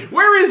he?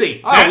 Where is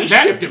he? Oh, we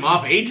shipped him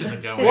off ages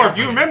ago. Or if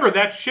you remember,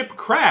 that ship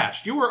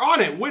crashed. You were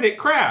on it when it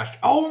crashed.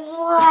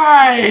 Oh,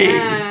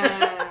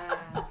 right!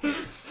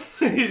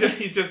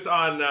 he's just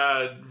on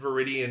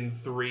Viridian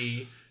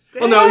 3.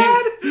 Well, no,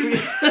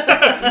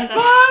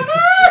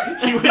 Father!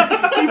 he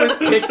was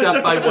picked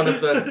up by one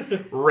of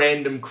the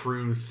random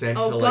crews sent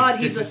to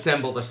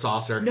disassemble the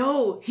saucer.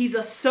 No, he's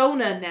a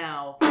Sona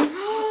now.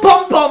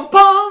 Bum bum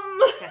bum.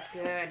 That's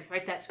good.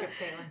 Write that script,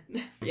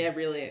 Caitlin. Yeah,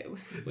 really.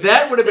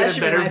 That would have been a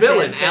better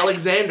villain.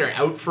 Alexander,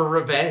 out for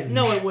revenge.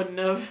 No, it wouldn't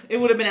have. It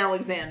would have been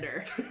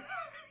Alexander.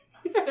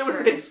 It would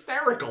have been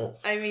hysterical.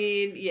 I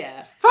mean,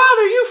 yeah.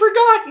 Father, you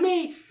forgot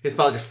me! His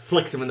father just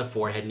flicks him in the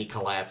forehead and he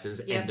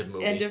collapses. Yeah. End of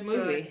movie. End of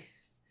movie.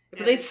 Good.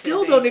 But they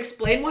still don't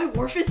explain why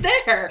Worf is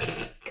there.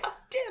 God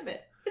damn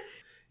it.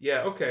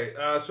 Yeah, okay.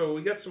 So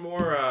we got some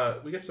more,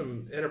 we got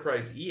some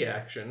Enterprise E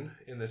action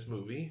in this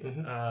movie.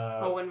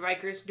 Mm-hmm. When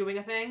Riker's doing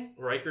a thing?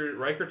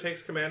 Riker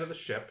takes command of the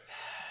ship.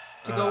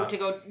 To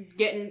go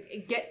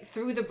get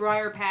through the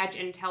briar patch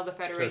and tell the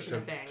Federation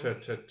a thing.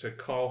 To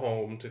call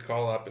home, to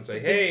call up and say,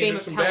 it's hey,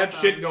 there's some bad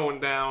shit going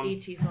down.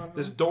 E.T. phone.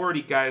 This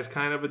Doherty guy is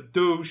kind of a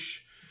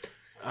douche.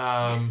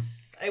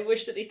 I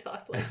wish that he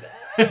talked like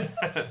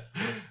that.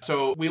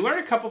 So we learn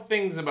a couple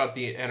things about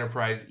the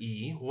Enterprise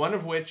E, one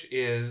of which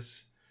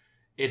is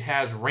it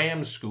has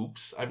ram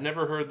scoops. I've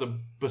never heard the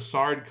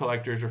Bassard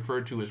collectors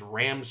referred to as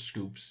ram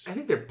scoops. I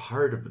think they're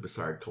part of the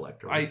Bassard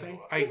collector, aren't they?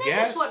 I Is that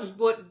guess. just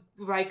what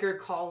Riker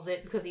calls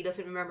it because he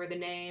doesn't remember the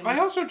name? I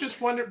also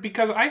just wonder,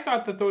 because I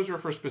thought that those were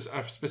for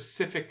a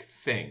specific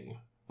thing.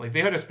 Like,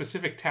 they had a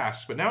specific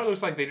task, but now it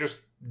looks like they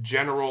just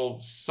general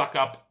suck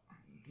up,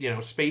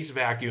 space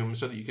vacuum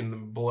so that you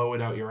can blow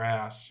it out your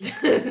ass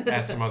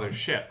at some other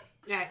ship.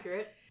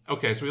 Accurate.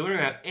 Okay, so we learned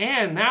that.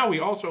 And now we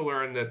also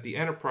learned that the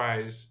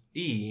Enterprise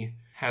E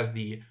has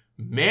the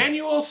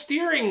manual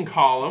steering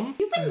column.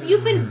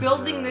 You've been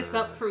building this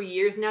up for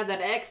years now that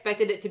I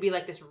expected it to be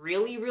like this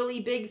really, really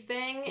big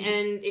thing,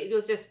 and it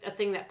was just a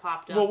thing that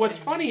popped up. Well, what's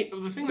funny,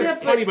 the thing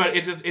that's funny about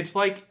it is it's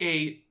like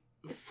a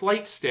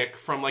flight stick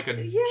from like a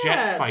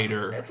jet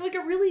fighter. It's like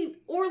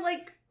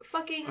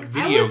fucking a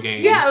video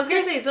game. Yeah, I was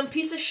gonna say some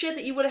piece of shit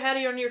that you would have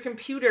had on your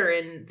computer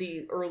in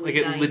the early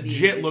 90s. Like it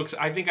legit looks.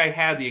 I think I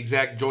had the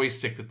exact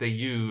joystick that they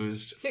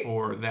used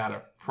for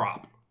that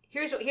prop.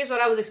 Here's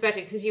what I was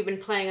expecting, since you've been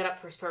playing it up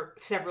for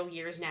several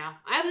years now.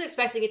 I was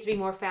expecting it to be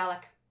more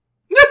phallic.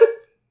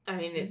 I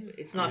mean,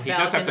 it's not He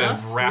phallic does have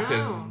enough. to wrap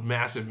his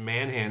massive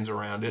man hands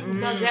around it. He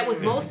does that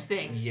with most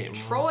things. Yeah,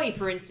 Troy,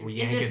 for instance, in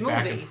yank this it movie.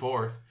 back and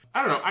forth.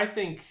 I don't know.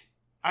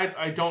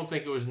 I don't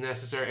think it was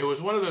necessary. It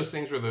was one of those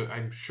things where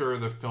I'm sure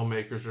the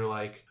filmmakers are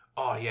like,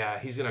 oh yeah,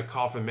 he's going to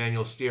call for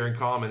manual steering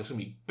column and it's going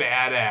to be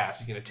badass.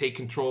 He's going to take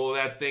control of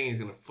that thing. He's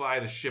going to fly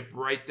the ship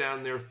right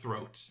down their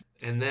throats.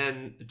 And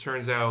then it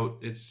turns out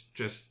it's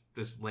just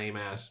this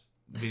lame-ass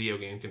video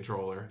game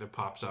controller that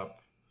pops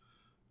up.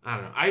 I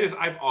don't know.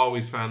 I've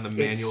always found the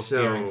manual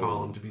steering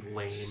column to be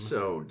lame.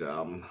 So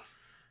dumb.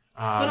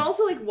 But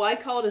also, why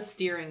call it a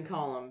steering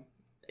column?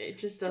 It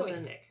just doesn't...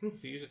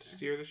 Joystick. To use it to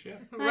steer the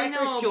ship. I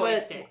know, Riker's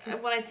joystick.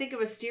 but when I think of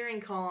a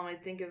steering column, I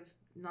think of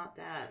not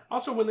that.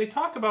 Also, when they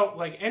talk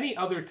about, any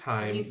other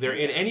time they're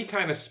in any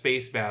kind of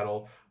space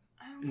battle,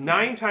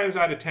 9 times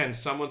out of 10,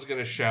 someone's going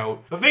to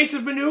shout,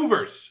 evasive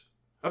maneuvers!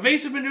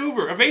 Evasive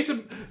maneuver!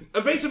 Evasive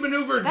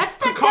maneuver! That's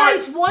that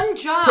guy's one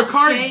job,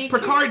 Jake.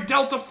 Picard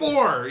Delta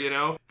 4,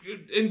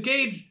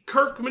 Engage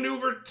Kirk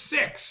Maneuver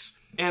 6.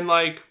 And,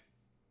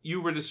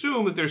 you would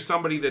assume that there's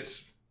somebody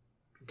that's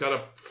got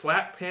a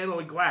flat panel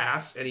of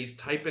glass and he's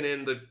typing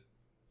in the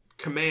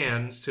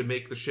commands to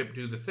make the ship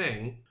do the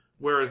thing.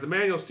 Whereas the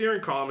manual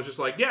steering column is just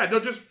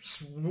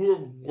just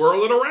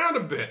whirl it around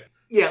a bit.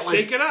 Yeah,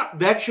 shake it up.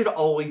 That should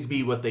always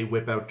be what they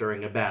whip out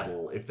during a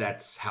battle, if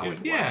that's how it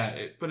works. Yeah,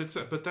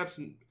 but that's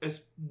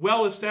as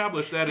well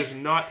established. That is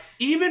not,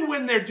 even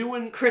when they're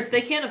doing. Chris,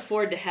 they can't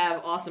afford to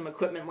have awesome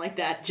equipment like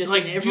that in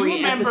every episode. Do you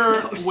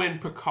remember when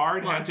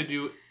Picard had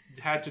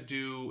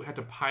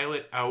to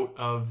pilot out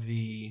of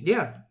the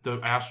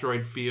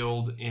asteroid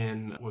field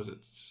in, was it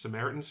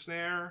Samaritan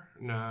Snare?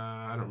 No,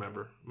 I don't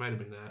remember. Might have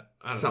been that.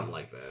 I don't know. Something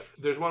like that.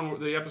 There's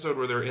the episode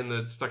where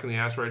they're stuck in the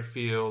asteroid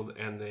field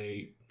and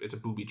it's a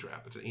booby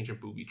trap. It's an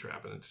ancient booby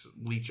trap and it's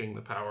leeching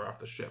the power off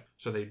the ship.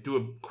 So they do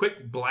a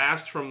quick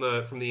blast from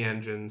the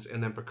engines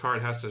and then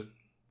Picard has to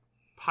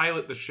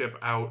pilot the ship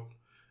out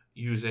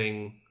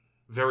using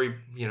very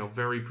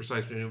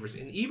precise maneuvers.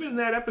 And even in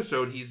that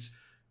episode, he's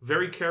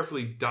very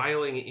carefully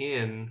dialing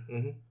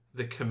in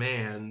the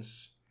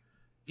commands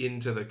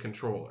into the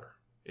controller,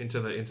 into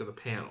the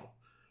panel.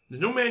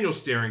 There's no manual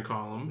steering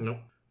column. Nope.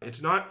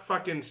 It's not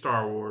fucking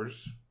Star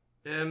Wars.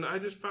 And I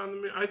just find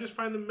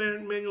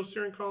the manual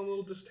steering column a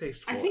little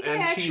distasteful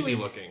cheesy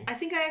looking. I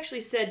think I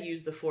actually said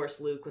use the Force,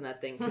 Luke, when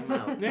that thing came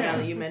out. Yeah. Now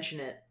that you mention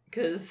it,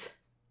 because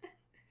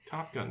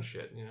Top Gun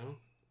shit,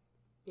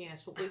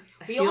 Yes, but we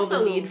feel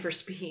also the need for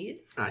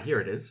speed.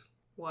 Here it is.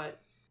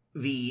 What?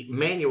 The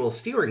manual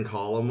steering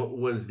column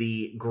was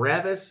the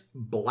Gravis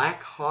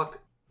Black Hawk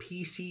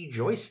PC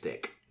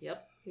joystick.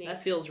 Yep, Neat.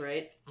 that feels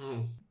right.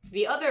 Mm.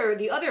 The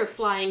other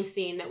flying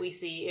scene that we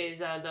see is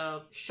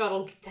the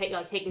shuttle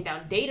taking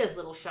down Data's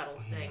little shuttle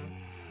thing.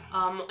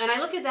 And I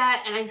look at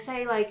that and I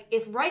say,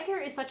 if Riker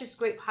is such a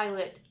great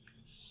pilot,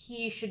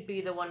 he should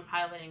be the one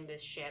piloting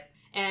this ship.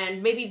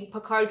 And maybe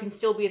Picard can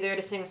still be there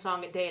to sing a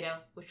song at Data,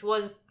 which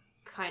was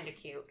kind of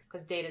cute,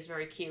 because Data's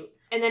very cute.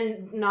 And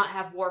then not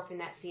have Worf in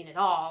that scene at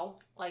all.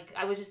 Like,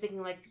 I was just thinking,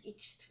 like,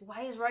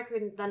 why is Riker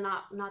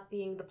not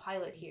being the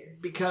pilot here?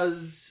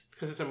 Because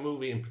it's a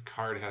movie and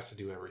Picard has to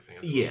do everything.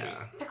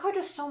 Yeah. Picard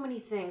does so many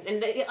things,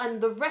 and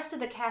the rest of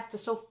the cast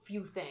does so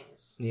few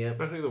things. Yeah.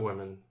 Especially the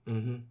women.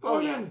 Mm-hmm. Oh,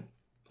 yeah.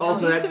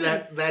 Also,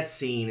 that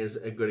scene is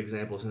a good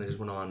example of something that just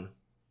went on.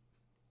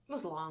 It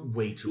was long.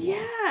 Way too long.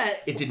 Yeah.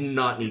 It did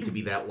not need to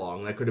be that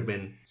long. That could have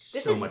been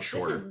so much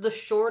shorter. This is the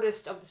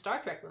shortest of the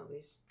Star Trek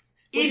movies.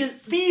 It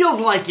feels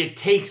like it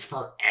takes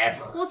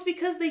forever. Well, it's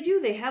because they do.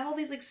 They have all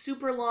these like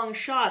super long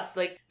shots,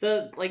 like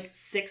the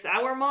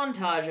 6-hour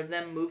montage of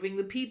them moving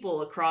the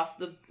people across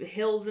the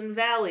hills and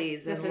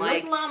valleys, and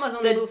like those llamas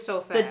only move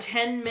so fast. The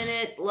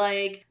 10-minute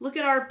like look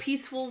at our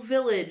peaceful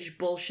village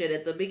bullshit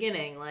at the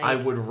beginning. Like I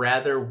would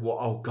rather.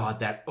 Oh God,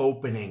 that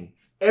opening.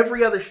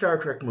 Every other Star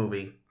Trek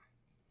movie,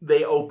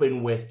 they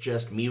open with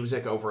just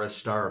music over a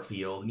star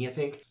field, and you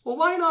think, well,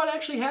 why not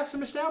actually have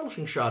some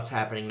establishing shots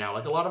happening now,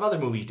 like a lot of other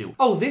movies do?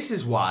 Oh, this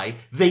is why.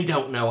 They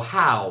don't know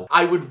how.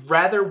 I would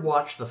rather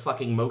watch the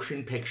fucking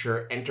motion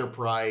picture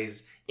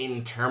Enterprise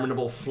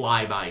interminable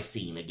flyby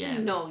scene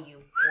again. No, you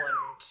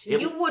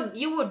wouldn't.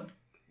 You would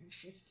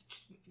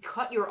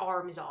cut your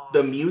arms off.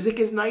 The music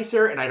is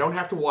nicer, and I don't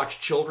have to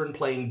watch children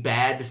playing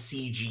bad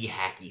CG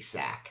hacky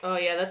sack. Oh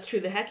yeah, that's true.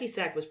 The hacky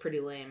sack was pretty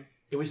lame.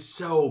 It was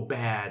so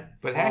bad.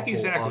 But hacky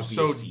sack was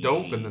so CG.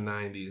 dope in the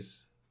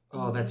 90s.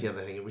 Oh, that's the other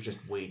thing. It was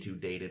just way too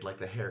dated, like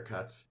the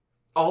haircuts.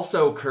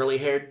 Also,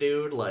 curly-haired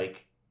dude,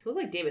 like... He looked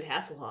like David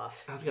Hasselhoff.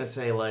 I was gonna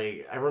say,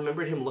 like, I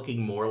remembered him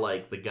looking more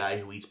like the guy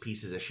who eats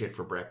pieces of shit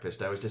for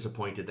breakfast. I was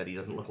disappointed that he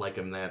doesn't look like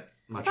him that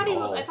much at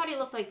all. I thought he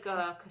looked like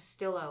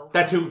Castillo.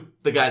 That's who,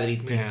 the guy that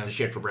eats pieces of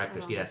shit for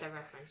breakfast, I don't yes. get that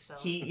reference, so.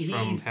 He's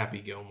from Happy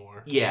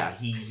Gilmore. Yeah,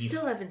 I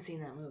still haven't seen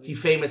that movie. He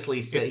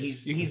famously said,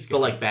 he's the,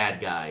 like,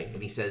 bad guy,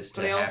 and he says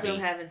to But I also Happy...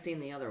 haven't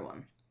seen the other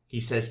one. He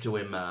says to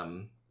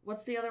him,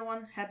 What's the other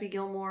one? Happy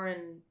Gilmore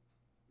and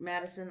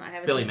Madison? I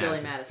haven't Billy seen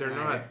Madison. Billy Madison. They're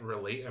either. not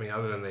related. I mean,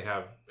 other than they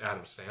have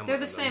Adam Sandler. They're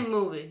the same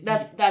movie.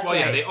 That's well, right.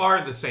 yeah, they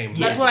are the same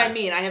movie. That's what I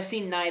mean. I have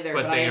seen neither,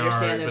 but I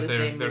understand they're the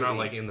same They're movie. not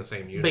like in the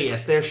same universe. But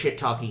yes, they're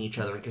shit-talking each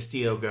other, and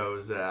Castillo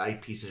goes, I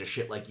eat pieces of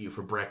shit like you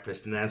for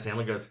breakfast, and Adam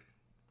Sandler goes,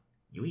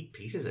 you eat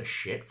pieces of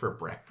shit for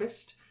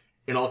breakfast?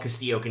 And all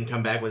Castillo can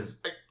come back with is,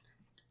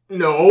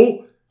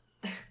 no!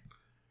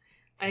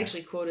 I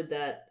actually quoted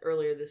that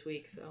earlier this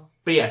week, so...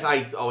 But yes,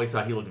 I always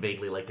thought he looked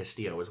vaguely like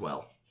Castillo as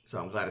well, so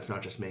I'm glad it's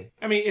not just me.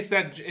 I mean, it's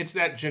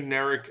that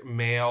generic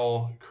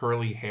male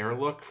curly hair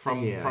look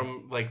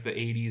from like the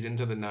 80s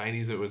into the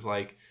 90s. It was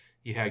like,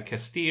 you had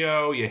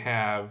Castillo, you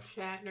have...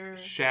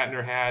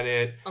 Shatner had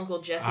it. Uncle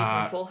Jesse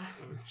from Full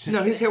House.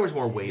 No, his hair was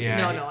more wavy.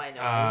 Yeah, no, I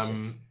know. It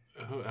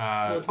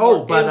was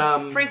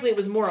just... frankly, it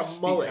was more a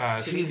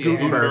mullet. Steve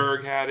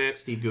Gutenberg had it.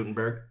 Steve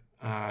Gutenberg.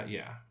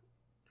 Yeah.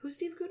 Who's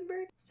Steve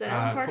Gutenberg? Is that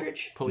Alan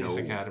Partridge? Police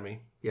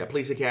Academy. Yeah,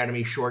 Police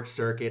Academy, Short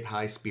Circuit,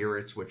 High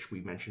Spirits, which we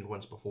mentioned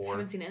once before. I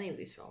haven't seen any of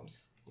these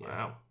films.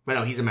 Wow. But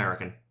no, he's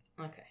American.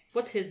 Okay.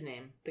 What's his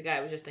name? The guy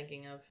I was just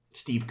thinking of.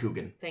 Steve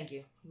Coogan. Thank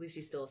you. At least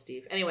he's still a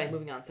Steve. Anyway,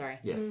 moving on, sorry.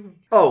 Yes. Mm-hmm.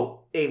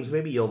 Oh, Ames,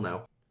 maybe you'll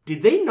know.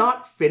 Did they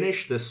not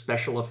finish the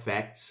special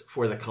effects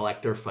for the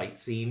Collector fight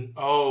scene?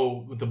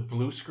 Oh, with the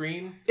blue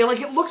screen? Yeah, like,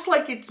 it looks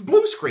like it's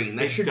blue screen.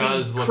 That should be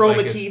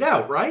chroma keyed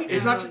out, right?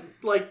 It's not just,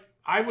 like...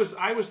 I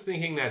was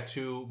thinking that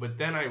too, but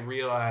then I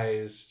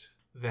realized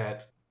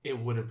that it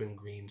would have been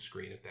green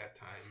screen at that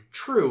time.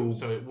 True.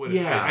 So it would.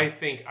 Yeah. I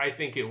think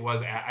it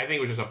was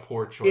just a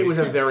poor choice. It was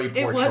a very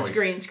poor choice. It was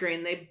green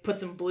screen. They put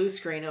some blue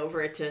screen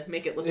over it to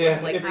make it look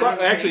less like green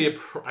screen. Actually,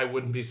 I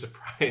wouldn't be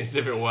surprised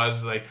if it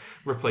was like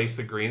replace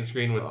the green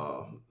screen with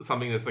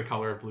something that's the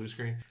color of blue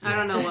screen. I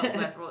don't know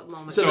what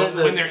moment. So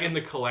when they're in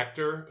the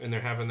Collector and they're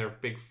having their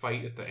big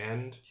fight at the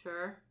end,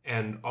 sure,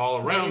 and all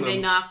around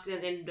them,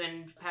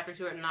 then Patrick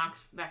Stewart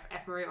knocks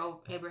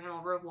Abraham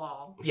over a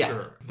wall. Yeah,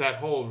 sure. That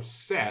whole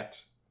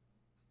set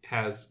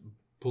has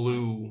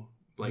blue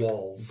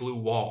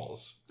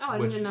walls. Oh, I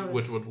didn't even notice.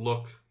 Which would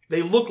look...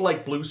 They look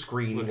like blue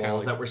screen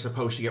walls that were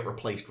supposed to get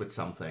replaced with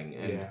something.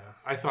 And yeah,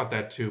 I thought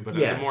that too, but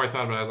the more I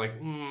thought about it, I was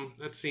like,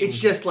 that seems It's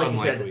just, like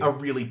unlikely. you said, a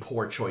really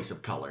poor choice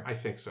of color. I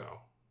think so.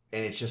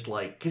 And it's just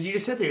like... Because you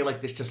just sit there, you're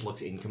like, this just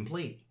looks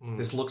incomplete.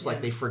 This looks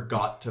like they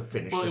forgot to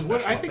finish the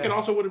special I think it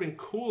also would have been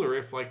cooler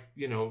if, like,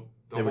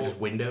 there were just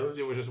windows?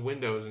 There were just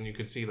windows and you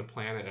could see the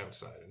planet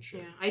outside and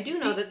shit. Yeah, I do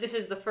know that this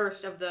is the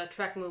first of the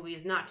Trek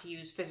movies not to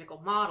use physical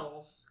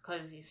models,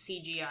 because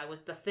CGI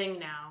was the thing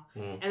now.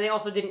 And they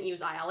also didn't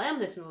use ILM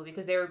this movie,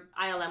 because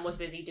ILM was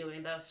busy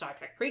doing the Star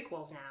Trek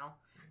prequels now,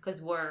 because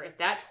we're at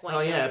that point. Oh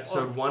yeah,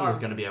 episode 1 was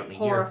going to be out in a year.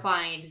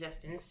 Horrifying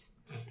existence.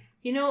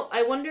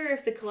 I wonder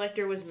if the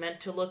Collector was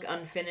meant to look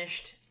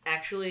unfinished,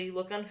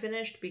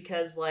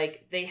 because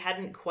like they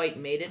hadn't quite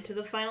made it to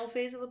the final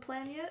phase of the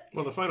plan yet.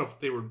 Well, the final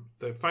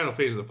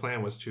phase of the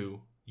plan was to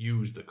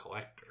use the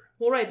Collector.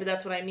 Well, right, but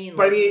that's what I mean.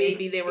 But like,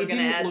 maybe they were going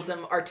to add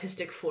some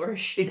artistic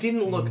flourish. It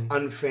didn't look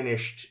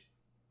unfinished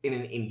in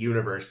an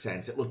in-universe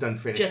sense. It looked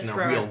unfinished Just in a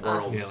for real-world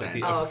us. Yeah, like sense.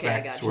 the Okay, I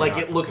effects got were you. Like,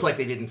 not it looks complete. like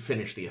they didn't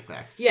finish the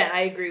effects. Yeah,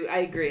 I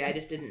agree. I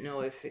just didn't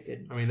know if it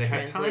could. I mean, they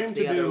had translate time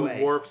the to other do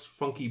way. Worf's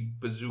funky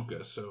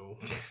bazooka, so...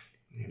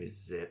 It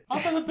is it.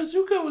 Also, the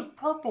bazooka was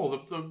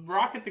purple. The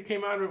rocket that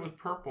came out of it was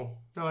purple.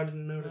 No, I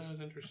didn't That notice. was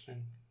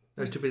interesting.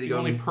 I was too busy The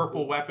only going...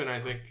 purple weapon,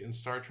 I think, in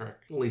Star Trek.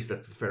 At least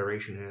that the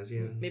Federation has,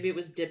 yeah. Maybe it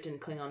was dipped in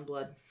Klingon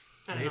blood.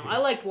 I don't know. Maybe. I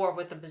liked Worf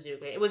with the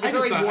bazooka. It was a I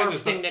just very thought- I Worf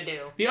just thing thought- to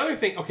do. The other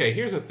thing... Okay,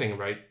 here's the thing,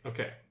 right?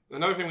 Okay.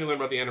 Another thing we learned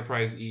about the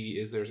Enterprise E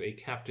is there's a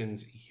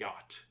captain's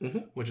yacht,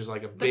 which is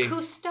like a The big...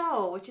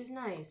 Cousteau, which is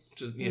nice.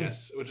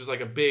 Yes, which is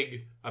like a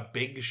big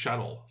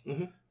shuttle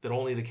that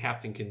only the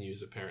captain can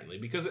use, apparently.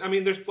 Because, I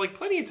mean, there's like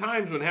plenty of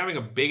times when having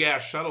a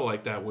big-ass shuttle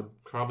like that would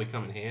probably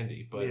come in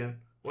handy, but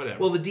whatever.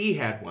 Well, the D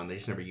had one. They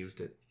just never used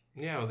it.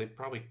 Yeah, well, they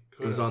probably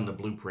could. It was on the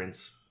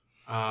blueprints.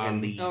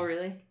 And the Oh,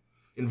 really?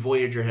 and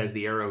Voyager has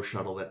the Arrow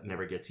shuttle that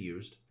never gets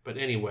used. But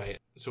anyway,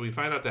 so we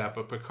find out that,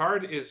 but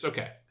Picard is...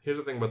 Okay, here's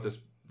the thing about this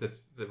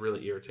that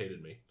really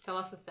irritated me. Tell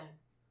us the thing.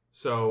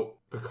 So,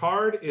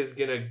 Picard is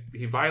gonna...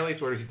 He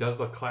violates orders. He does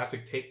the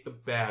classic take the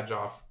badge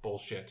off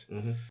bullshit.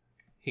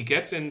 He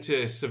gets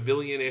into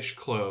civilian-ish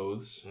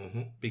clothes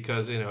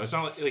because, you know, it's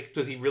not like,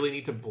 does he really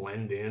need to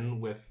blend in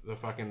with the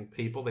fucking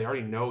people? They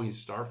already know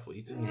he's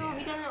Starfleet. No,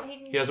 he doesn't.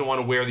 He doesn't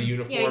want to wear the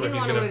uniform he if didn't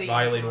he's wanna going wear to the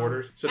violate uniform.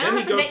 orders. So And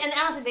then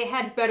honestly, they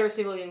had better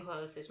civilian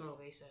clothes this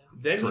movie. So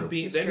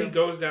he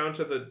goes down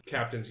to the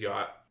captain's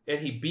yacht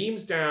and he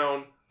beams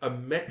down a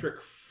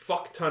metric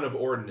fuck ton of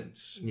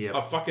ordnance. Yep.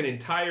 A fucking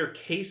entire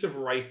case of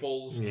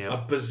rifles, Yep. a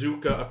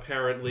bazooka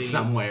apparently.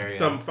 Somewhere, yeah.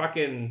 Some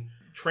fucking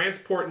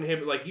transport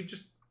inhibitor. Like,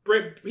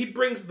 he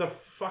brings the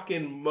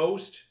fucking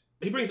most...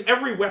 He brings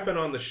every weapon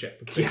on the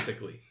ship,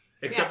 basically.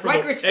 Except for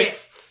Riker's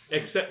fists.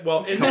 Except,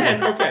 well, and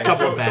then, okay,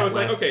 Couple so it's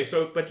like, batlets. okay,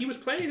 so, but he was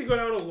planning to go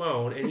down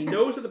alone, and he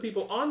knows that the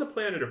people on the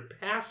planet are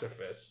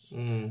pacifists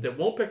that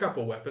won't pick up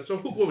a weapon. So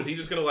what was he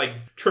just going to, like,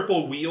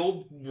 triple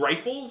wield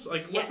rifles?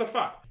 Like, what the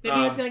fuck? Maybe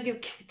he was going to give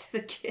kit to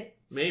the kids.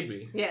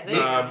 Maybe. Yeah, there you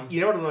go.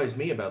 You know what annoys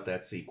me about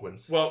that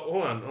sequence? Well,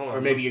 hold on.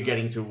 Or maybe you're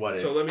getting to what it...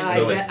 So let me...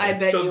 I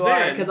bet you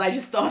are, because I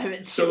just thought of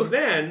it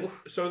too.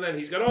 So then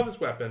he's got all these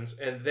weapons,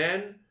 and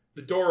then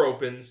the door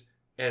opens,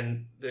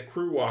 and the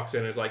crew walks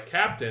in and is like,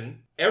 Captain,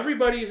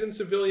 everybody's in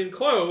civilian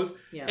clothes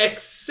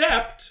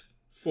except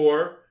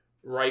for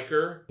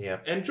Riker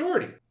and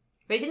Geordi.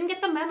 They didn't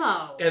get the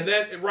memo. And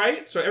then,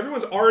 right? So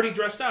everyone's already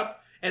dressed up.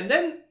 And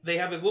then they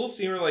have this little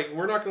scene where, like,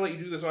 we're not going to let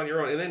you do this on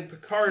your own. And then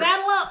Picard...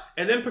 Saddle up!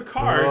 And then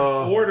Picard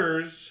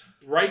orders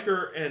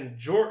Riker and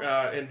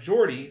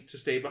Geordi to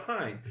stay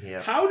behind.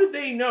 Yep. How did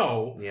they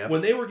know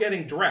when they were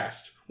getting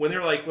dressed, when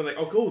they're like,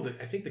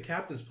 I think the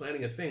captain's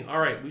planning a thing. All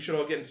right, we should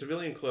all get in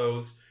civilian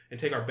clothes and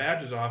take our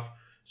badges off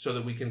so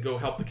that we can go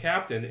help the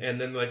captain.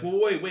 And then they're like,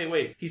 well,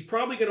 wait. He's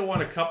probably going to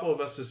want a couple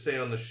of us to stay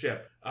on the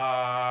ship.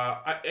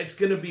 It's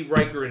going to be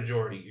Riker and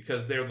Geordi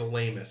because they're the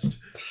lamest.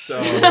 So,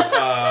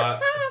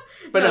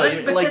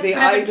 But they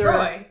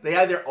Troy.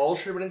 either all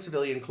should have been in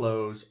civilian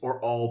clothes or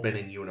all been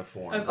in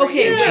uniform.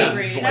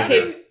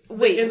 Okay,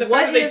 wait. and the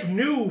fact that they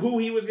knew who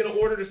he was going to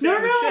order to stay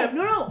on the ship.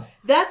 No.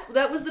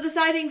 That was the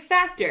deciding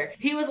factor.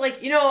 He was like,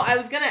 I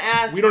was going to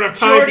ask... We don't have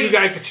time for you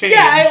guys to change.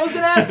 Yeah, I was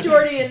going to ask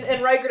Geordi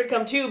and Riker to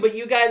come too, but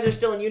you guys are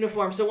still in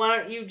uniform, so why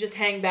don't you just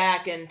hang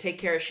back and take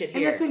care of shit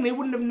here? And the thing, they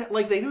wouldn't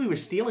have... they knew he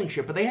was stealing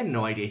shit, but they had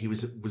no idea he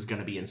was going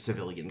to be in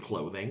civilian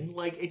clothing.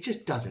 It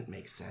just doesn't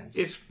make sense.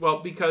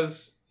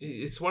 Because...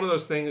 It's one of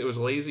those things, it was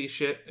lazy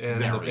shit, and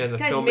the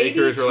Guys,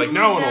 filmmakers were like,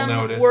 no one will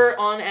notice. Were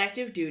on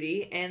active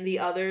duty, and the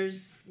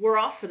others were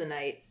off for the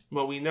night.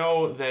 Well, we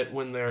know that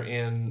when they're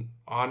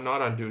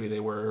not on duty, they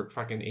wear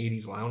fucking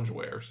 80s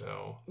loungewear,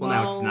 so... Well,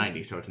 now it's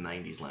 90s, so it's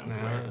 90s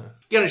loungewear.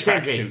 You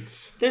understand, Jake?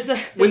 Suits. There's a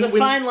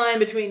fine line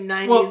between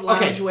 90s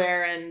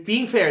loungewear and...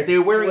 Being fair, they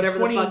were wearing whatever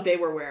the fuck they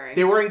were wearing.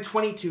 They were wearing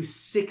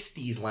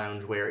 2260s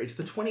loungewear. It's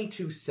the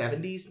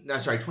 2270s. No,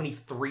 sorry,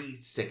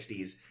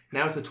 2360s.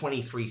 Now it's the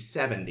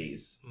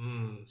 2370s.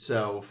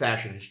 So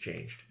fashion has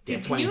changed.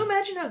 Dude, can you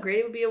imagine how great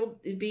it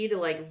would be to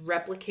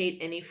replicate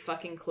any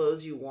fucking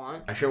clothes you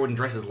want? I sure wouldn't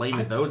dress as lame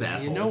as those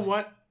assholes. You know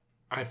what?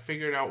 I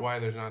figured out why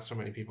there's not so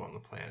many people on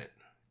the planet.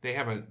 They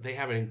have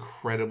an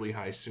incredibly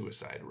high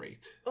suicide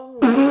rate. Oh,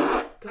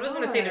 I was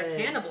going to say they're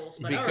cannibals,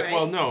 but all right.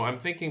 Well, no, I'm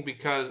thinking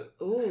because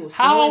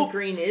how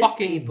green is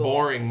fucking people?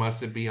 Boring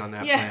must it be on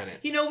that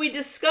planet? We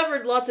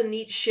discovered lots of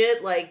neat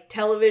shit like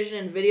television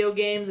and video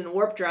games and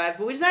warp drive,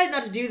 but we decided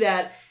not to do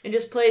that and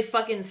just play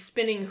fucking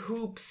spinning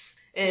hoops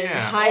and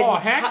hide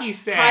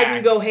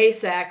and go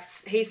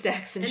haystacks and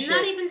shit. And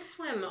not even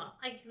swim.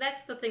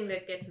 That's the thing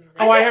that gets me.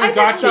 I haven't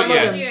got to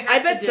it yet. I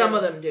bet some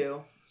of them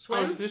do.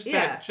 Swim?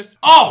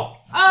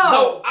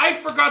 I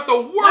forgot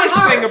the worst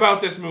thing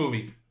about this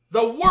movie.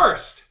 The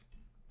worst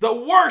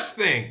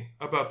thing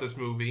about this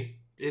movie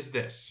is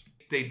this.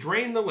 They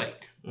drain the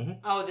lake. Mm-hmm.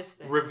 Oh, this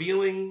thing.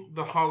 Revealing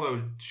the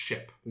hollow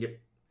ship. Yep.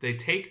 They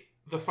take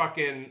the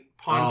fucking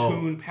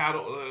pontoon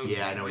paddle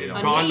I know what you're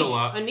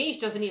gondola. Anish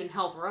doesn't even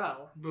help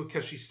row.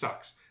 Because she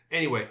sucks.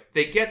 Anyway,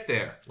 they get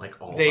there.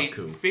 Like all They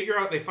Baku. figure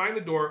out, they find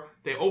the door,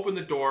 they open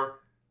the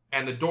door,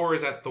 and the door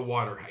is at the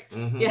water height.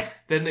 Mm-hmm. Yeah.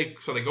 Then they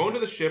go into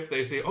the ship.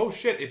 They say, "Oh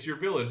shit, it's your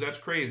village. That's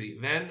crazy."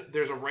 Then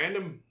there's a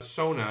random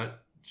Sona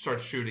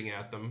starts shooting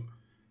at them.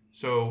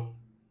 So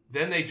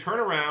then they turn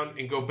around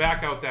and go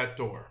back out that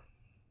door.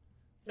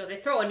 No, they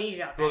throw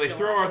Anisha out. Well, they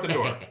throw her out the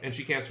door, and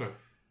she can't swim.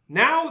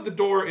 Now the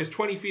door is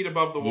 20 feet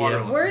above the water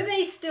line. Were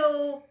they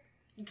still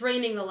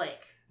draining the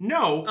lake?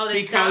 No,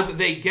 they because stopped?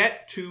 they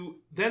get to...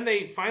 Then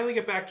they finally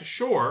get back to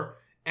shore,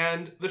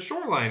 and the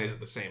shoreline is at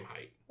the same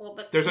height. Well,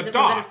 but There's a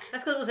dock.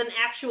 That's because it was an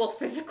actual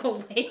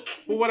physical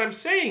lake. Well, what I'm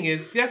saying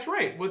is, that's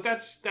right. Well,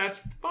 that's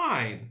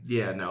fine.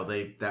 Yeah, no,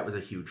 that was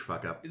a huge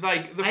fuck up.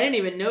 Like I didn't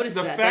even notice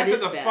the that. fact that that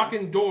is the bad.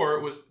 fucking door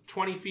was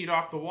 20 feet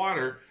off the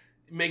water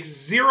makes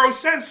zero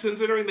sense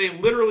considering they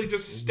literally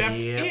just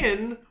stepped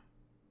in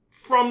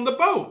from the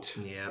boat.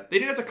 Yep. They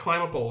didn't have to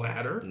climb up a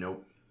ladder.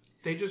 Nope.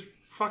 They just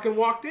fucking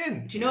walked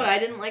in. Do you know what I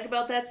didn't like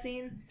about that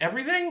scene?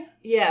 Everything?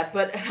 Yeah,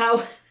 but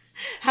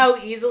how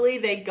easily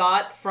they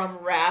got from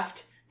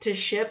raft to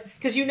ship.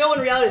 Because in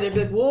reality they'd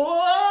be like,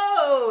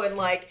 whoa! And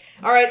like,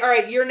 all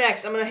right, you're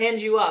next. I'm going to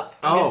hand you up.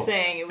 I'm just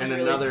saying, it was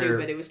and really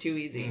stupid. It was too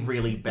easy.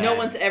 Really bad. No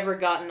one's ever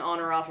gotten on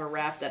or off a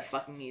raft that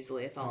fucking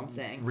easily. That's all I'm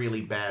saying.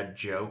 Really bad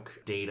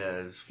joke.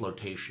 Data's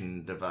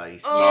flotation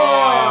device.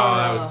 Oh,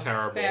 that was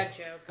terrible. Bad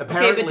joke.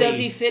 Apparently, Okay, but does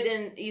he fit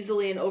in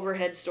easily in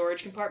overhead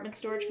storage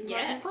compartments?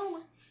 Yes.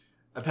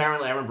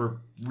 Apparently, I remember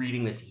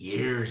reading this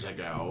years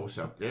ago,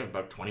 so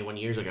about 21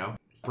 years ago.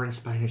 Brent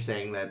Spiner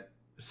saying that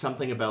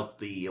something about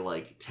the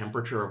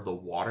temperature of the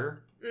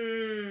water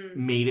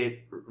made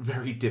it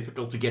very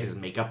difficult to get his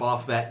makeup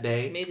off that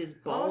day. Made his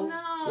balls.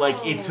 Oh, no.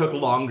 Like it took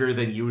longer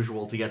than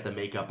usual to get the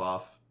makeup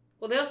off.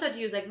 Well, they also had to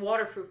use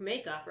waterproof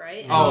makeup,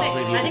 right?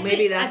 Oh,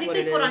 maybe that's I think what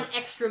they it put is. on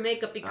extra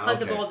makeup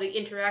because Okay. of all the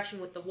interaction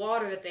with the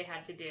water that they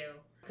had to do.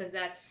 Because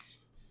that's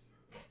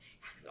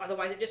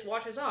otherwise it just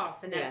washes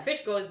off, and that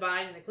fish goes by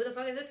and it's like, who the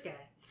fuck is this guy?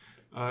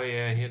 Oh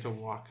yeah, he had to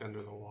walk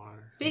under the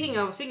water. Speaking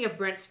of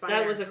Brent Spiner,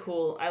 That was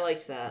I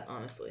liked that,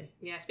 honestly.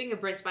 Yeah, speaking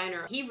of Brent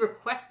Spiner, he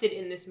requested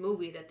in this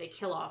movie that they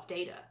kill off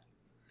Data.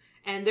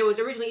 And there was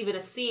originally even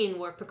a scene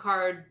where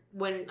Picard,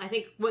 when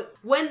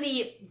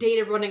the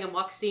Data running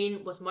amok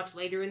scene was much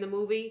later in the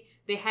movie,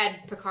 they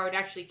had Picard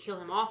actually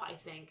kill him off, I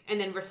think, and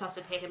then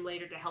resuscitate him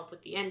later to help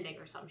with the ending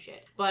or some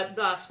shit. But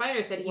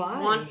Spiner said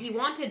he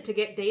wanted to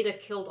get Data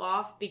killed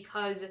off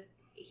because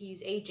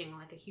he's aging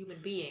like a human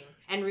being,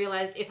 and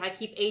realized if I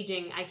keep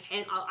aging,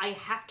 I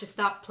have to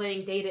stop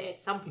playing Data at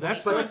some point.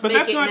 But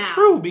that's not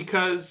true,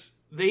 because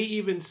they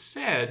even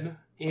said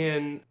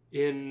in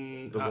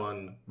the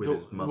one with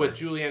his mother, with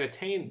Juliana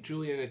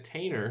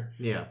Tainer,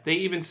 yeah, they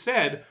even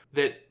said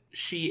that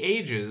she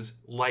ages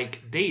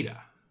like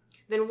Data.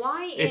 Then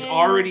why it's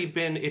already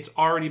been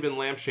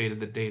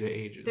lampshaded that Data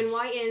ages. Then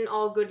why in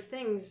All Good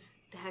Things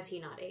has he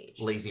not aged?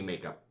 Lazy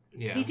makeup.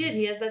 Yeah, he did.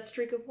 He has that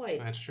streak of white.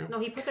 That's true. No,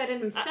 he put that in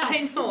himself.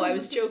 I know. I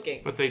was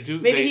joking. But they do.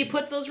 Maybe he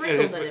puts those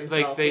wrinkles in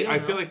himself. I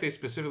feel like they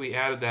specifically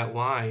added that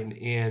line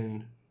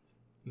in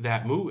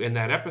that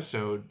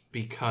episode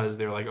because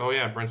they're like, oh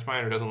yeah, Brent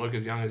Spiner doesn't look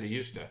as young as he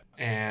used to.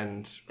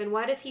 And then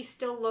why does he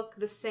still look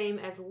the same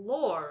as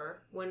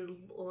Lore when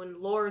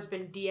Lore has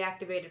been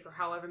deactivated for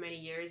however many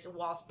years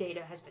whilst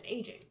Data has been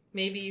aging?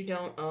 Maybe you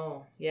don't.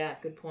 Oh, yeah,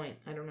 good point.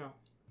 I don't know.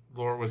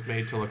 Lore was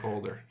made to look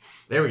older.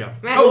 There we go.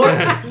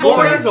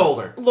 Lore is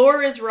older.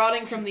 Lore is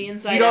rotting from the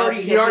inside out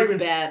because he's been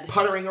bad.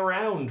 Puttering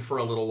around for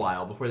a little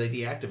while before they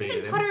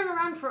deactivated him. Puttering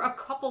around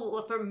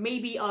for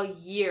maybe a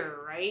year,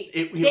 right?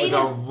 It was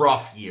a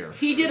rough year.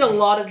 He did a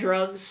lot of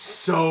drugs.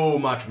 So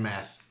much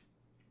meth.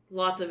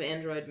 Lots of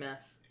android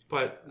meth.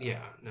 But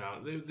yeah,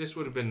 no, this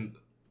would have been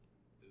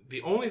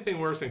the only thing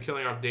worse than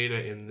killing off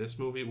Data in this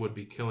movie would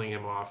be killing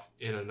him off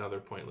in another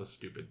pointless,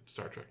 stupid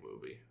Star Trek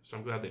movie. So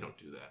I'm glad they don't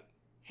do that.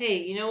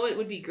 Hey, you know what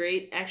would be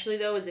great, actually,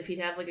 though, is if he'd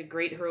have, a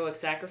great heroic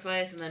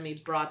sacrifice and then be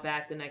brought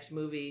back the next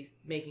movie,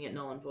 making it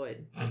null and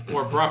void.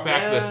 Or brought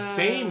back the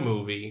same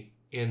movie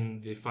in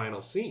the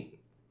final scene,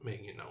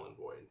 making it null and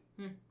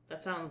void.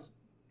 That sounds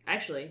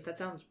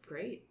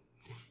great.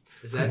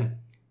 Is that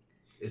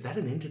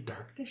an Into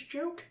Darkness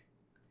joke?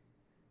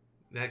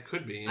 That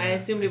could be. Yeah. I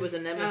assumed it was a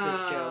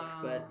Nemesis joke,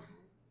 but...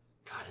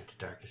 God, Into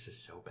Darkness is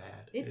so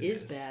bad. It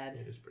is bad.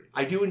 It is pretty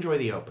bad. I do enjoy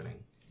the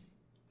opening.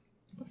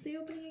 What's the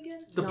opening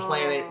again? The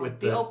planet with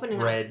the opening.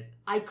 red.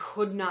 I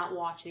could not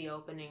watch the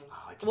opening.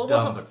 Oh, it's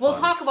dumb, but we'll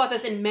fun. talk about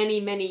this in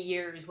many, many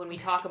years when we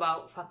talk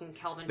about fucking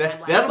Kelvin.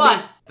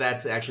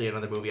 That's actually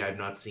another movie I've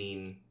not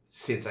seen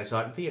since I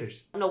saw it in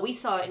theaters. No, we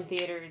saw it in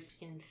theaters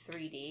in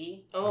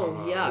 3D.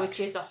 Oh, yeah. Which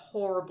is a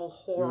horrible,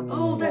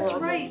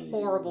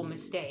 horrible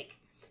mistake.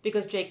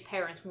 Because Jake's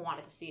parents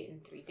wanted to see it in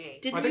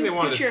 3D. Didn't I think you they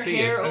wanted put to your see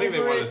hair it. I think they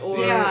over wanted it? to see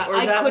Or, it. Yeah, or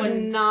is I that could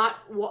when... not...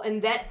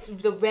 And that's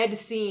the red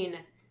scene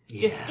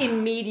just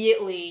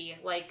immediately,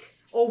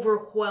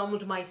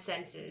 overwhelmed my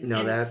senses. No,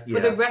 and that... Yeah.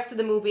 For the rest of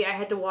the movie, I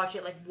had to watch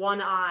it,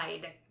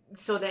 one-eyed,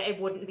 so that it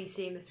wouldn't be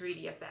seeing the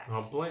 3D effect.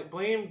 Well,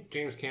 blame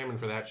James Cameron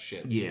for that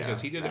shit. Yeah.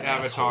 Because he did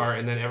Avatar,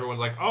 and then everyone's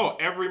like, oh,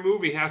 every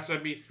movie has to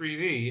be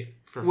 3D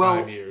for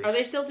 5 years. Are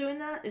they still doing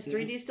that? Is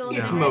 3D still a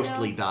It's thing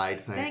mostly right now?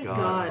 died, thank God.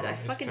 God. I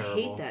It's fucking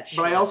terrible. hate that shit.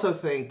 But I also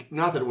think,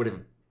 not that it would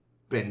have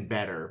been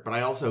better, but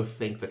I also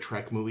think the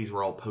Trek movies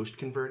were all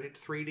post-converted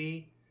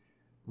 3D,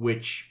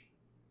 which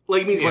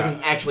means it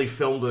wasn't actually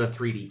filmed with a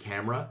 3D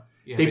camera.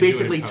 Yeah, they do it in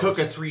basically took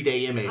a post.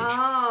 3D image,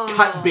 Oh,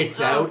 cut bits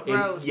out,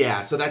 gross.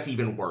 and so that's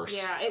even worse.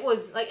 Yeah, it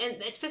was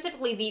and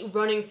specifically the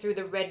running through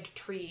the red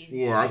trees.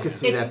 Yeah, I could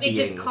see that being... It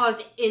just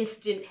caused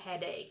instant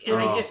headache, and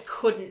I just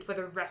couldn't for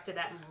the rest of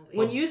that movie.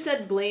 When you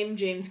said blame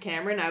James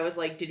Cameron, I was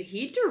like, did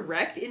he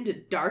direct Into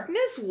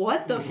Darkness?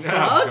 What the Oh,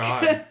 fuck?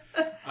 God.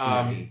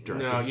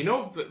 No, you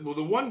know,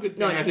 the one good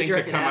thing I think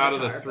to come out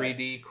of the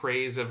 3D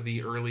craze of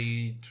the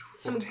early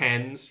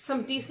 10s.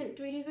 Some decent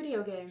 3D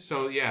video games.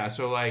 So, yeah,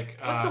 so like...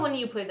 What's the one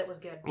you played that was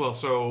good? Well,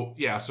 so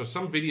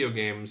some video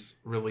games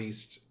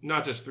released,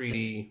 not just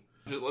 3D...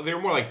 they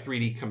were more like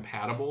 3D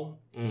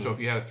compatible. So if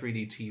you had a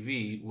 3D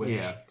TV, which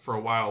for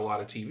a while a lot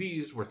of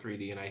TVs were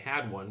 3D, and I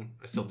had one.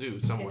 I still do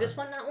somewhere. Is this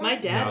one not one? My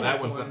dad No, that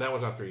has one's one. that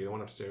one's not 3D. The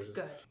one upstairs is.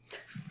 Good.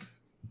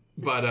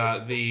 But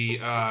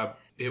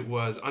it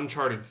was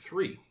Uncharted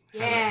 3.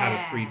 Had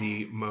a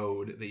 3D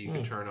mode that you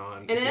could turn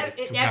on. And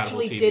it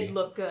actually did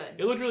look good.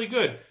 It looked really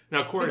good.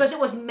 Now, of course... Because it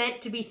was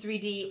meant to be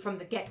 3D from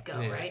the get-go,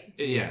 right?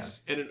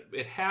 Yes. And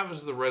it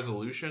halves the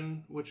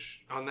resolution,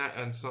 which on that,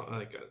 and so,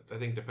 I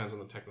think depends on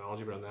the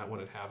technology, but on that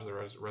one it halves the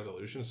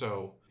resolution,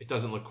 so it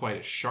doesn't look quite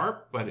as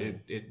sharp, but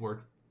it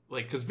worked...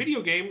 because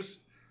video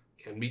games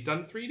can be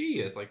done 3D.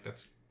 It's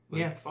that's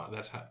fun.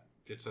 That's how...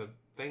 It's a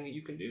thing that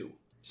you can do.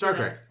 Star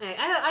Trek.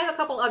 I have a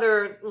couple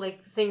other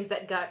things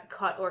that got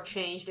cut or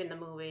changed in the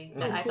movie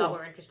that I thought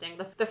were interesting.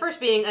 The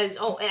first being and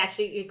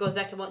actually it goes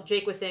back to what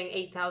Jake was saying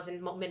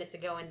 8,000 minutes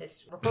ago in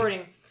this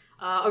recording.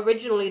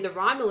 Originally, the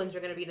Romulans were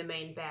going to be the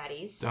main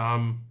baddies.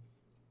 Dumb.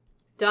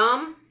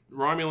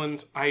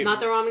 Romulans. Not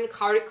the Romulans.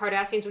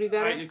 Cardassians would be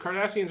better.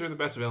 Cardassians are the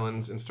best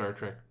villains in Star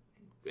Trek.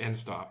 And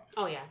stop.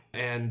 Oh yeah.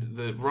 And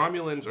the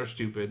Romulans are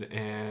stupid,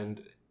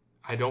 and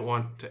I don't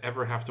want to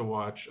ever have to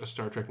watch a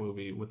Star Trek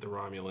movie with the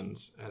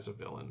Romulans as a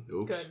villain.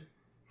 Oops.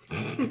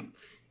 Good.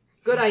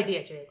 Good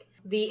idea, Jake.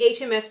 The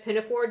HMS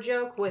Pinafore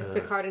joke with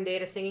Picard and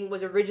Data singing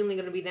was originally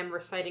going to be them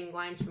reciting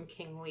lines from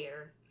King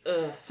Lear.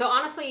 So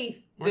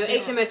honestly, the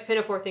HMS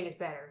Pinafore thing is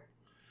better.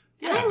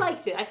 Yeah. And I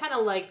liked it. I kind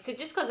of liked it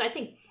just because I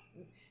think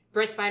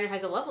Brent Spiner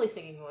has a lovely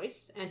singing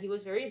voice, and he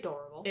was very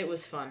adorable. It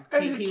was fun.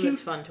 He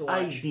was fun to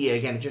watch. Idea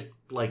again, just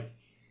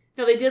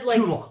No, they did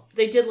too long.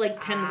 They did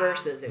 10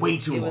 verses. Way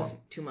too long. It was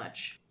too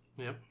much.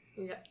 Yep.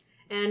 Yeah.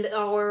 And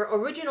our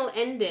original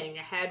ending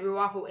had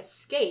Ruafu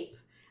escape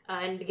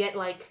and get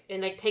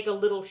take a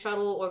little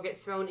shuttle or get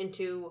thrown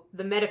into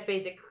the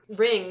metaphasic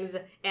rings,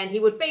 and he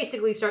would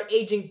basically start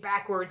aging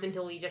backwards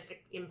until he just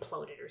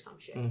imploded or some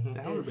shit. Mm-hmm.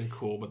 That would have been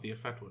cool, but the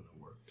effect wouldn't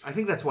have worked. I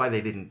think that's why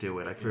they didn't do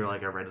it. I feel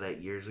like I read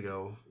that years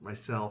ago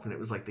myself, and it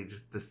was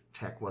this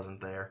tech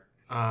wasn't there.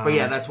 But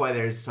yeah, that's why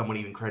there's someone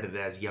even credited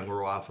as young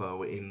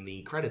Ruafo in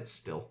the credits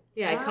still.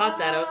 Yeah, I caught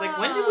that. I was like,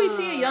 when did we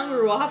see a young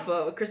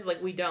Ruafo? Chris is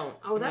like, we don't.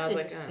 Oh, and that's I was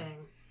interesting. Like,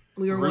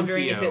 we were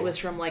wondering if it was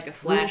from a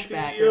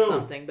flashback or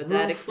something, but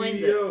that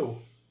explains it.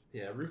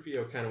 Yeah,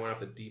 Rufio kind of went off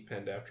the deep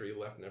end after he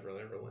left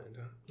Neverland,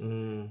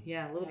 huh?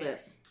 Yeah, a little bit.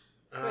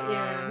 But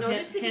yeah, no,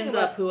 just thinking hands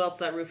up, who else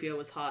thought Rufio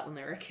was hot when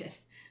they were a kid?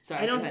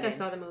 Sorry, I don't think I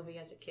saw the movie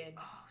as a kid.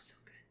 Oh, so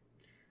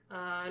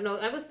good. No,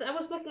 I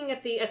was looking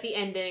at the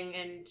ending,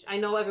 and I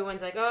know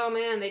everyone's like, oh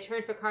man, they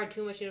turned Picard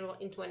too much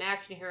into an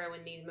action hero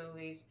in these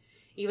movies.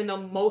 Even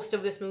though most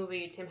of this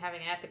movie, it's him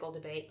having an ethical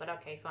debate, but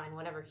okay, fine,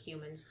 whatever,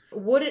 humans.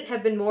 Would it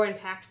have been more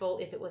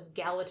impactful if it was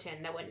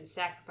Gallatin that went and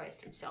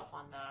sacrificed himself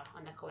on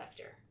the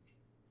Collector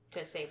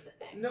to save the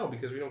thing? No,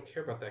 because we don't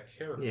care about that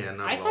character. Yeah,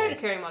 not I started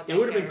caring about that. It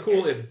would have been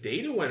cool if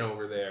Data went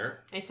over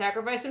there and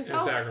sacrificed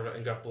himself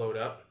and got blowed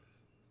up.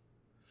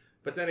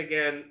 But then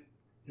again,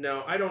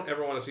 no, I don't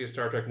ever want to see a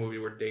Star Trek movie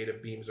where Data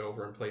beams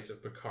over in place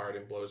of Picard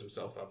and blows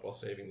himself up while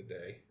saving the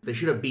day. They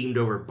should have beamed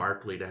over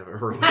Barclay to have a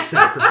heroic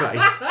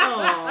sacrifice.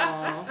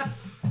 Aww.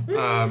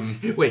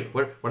 Wait,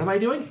 what am I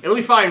doing? It'll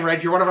be fine,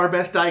 Reg. You're one of our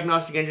best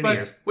diagnostic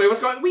engineers. Wait, what's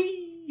going on?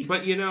 Whee!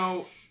 But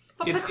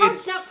But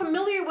Picard's not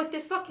familiar with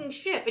this fucking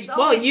ship. It's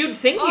well, always, you'd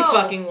think he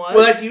fucking was.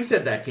 Well, as you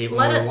said that, Kate,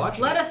 when we were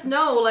watching let us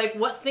know,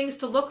 what things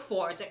to look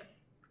for. It's like,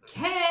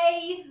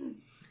 okay.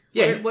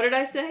 Yeah, what did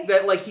I say?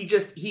 That,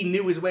 he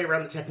knew his way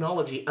around the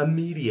technology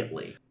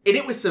immediately. And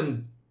it was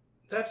some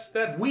that's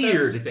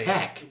weird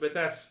tech. But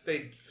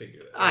they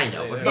figured it out. I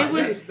know, but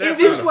that's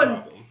this not a one...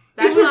 problem.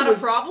 That's not a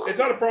problem? It's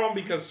not a problem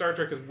because Star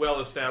Trek is well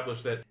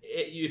established that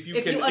if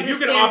you can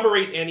understand,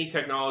 operate any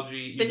technology,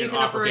 you can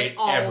operate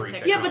all every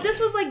technology. Yeah, but this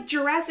was like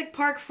Jurassic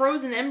Park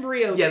frozen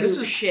embryo tube this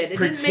was shit. It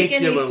didn't make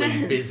any sense.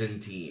 Particularly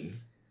Byzantine.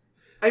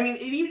 I mean,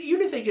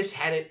 even if they just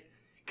had it...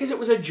 Because it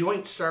was a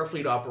joint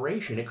Starfleet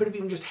operation. It could have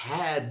even just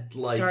had, it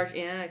could have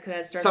had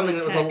Starfleet something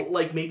that tech.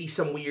 was maybe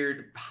some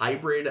weird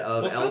hybrid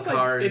of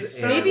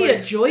LCARs. Maybe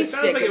a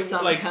joystick of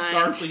some kind.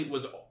 kind. Starfleet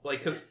was,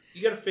 because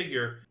you got to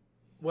figure...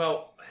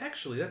 Well,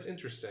 actually, that's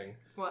interesting.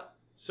 What?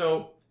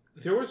 So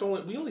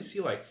we only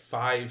see like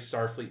 5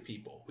 Starfleet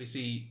people. We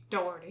see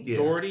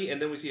Doherty, and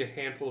then we see a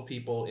handful of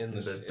people in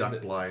the duck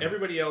blind.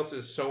 Everybody else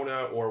is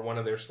Sona or one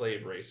of their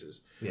slave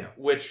races. Yeah.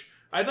 Which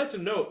I'd like to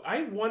note.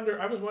 I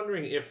was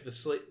wondering if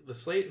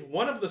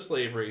one of the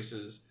slave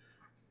races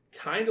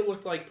kind of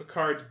looked like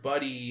Picard's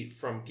buddy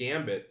from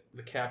Gambit,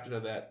 the captain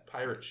of that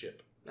pirate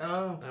ship.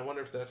 Oh. I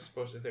wonder if they're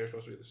supposed to be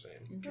the same.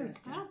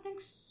 Interesting. I don't think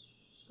so.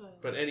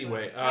 But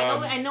anyway,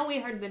 I know we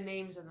heard the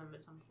names of them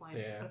at some point.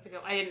 Yeah.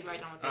 I didn't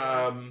write down what they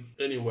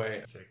were.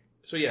 Anyway,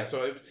 so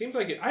it seems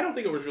like I don't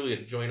think it was really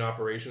a joint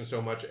operation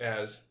so much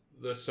as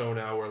the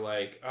Sona were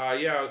like,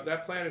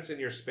 that planet's in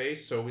your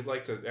space, so we'd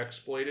like to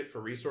exploit it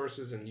for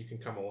resources, and you can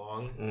come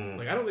along.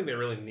 Like, I don't think they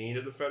really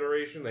needed the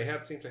Federation. They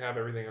seemed to have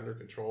everything under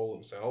control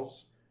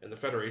themselves, and the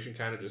Federation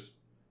kind of just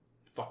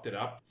fucked it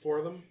up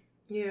for them.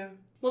 Yeah.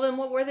 Well, then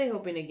what were they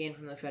hoping to gain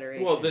from the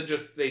Federation? Well,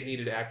 they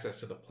needed access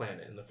to the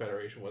planet, and the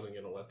Federation wasn't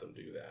going to let them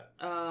do that.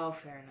 Oh,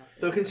 fair enough.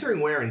 Though, considering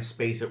where in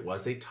space it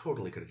was, they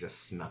totally could have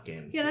just snuck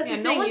in. Yeah, that's the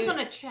thing. No one's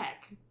going to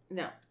check.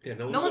 No. Yeah,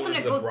 no one's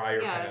going to go... Briar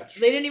Patch.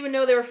 They didn't even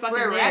know they were fucking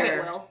Brer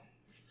there. Rabbit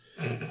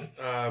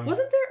will. Was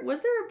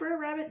there a Brer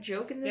Rabbit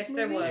joke in this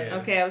movie? Yes, there was.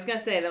 Yes. Okay, I was going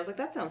to say,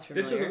 that sounds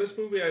familiar. This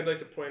movie, I'd like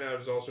to point out,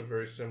 is also a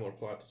very similar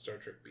plot to Star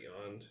Trek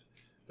Beyond,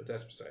 but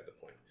that's beside the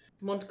point.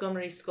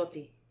 Montgomery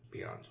Scotty.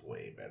 Beyond's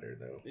way better,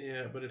 though.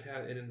 Yeah, but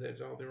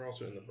they're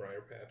also in the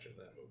Briar Patch in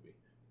that movie.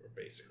 Or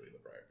basically the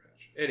Briar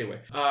Patch. Anyway.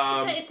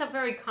 It's a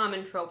very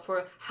common trope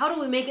for how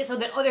do we make it so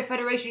that other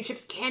Federation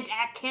ships can't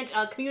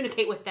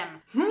communicate with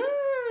them?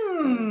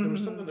 There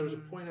was a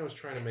point I was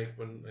trying to make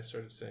when I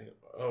started saying it.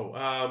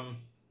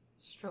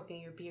 Stroking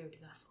your beard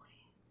thusly.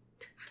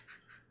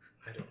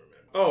 I don't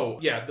remember. Oh,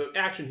 yeah, the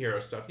action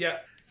hero stuff. Yeah,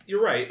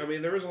 you're right. I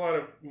mean, there is a lot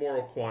of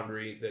moral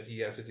quandary that he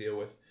has to deal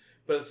with.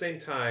 But at the same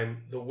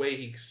time, the way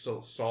he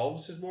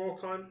solves his moral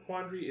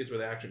quandary is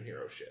with action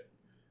hero shit.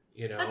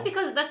 You know, that's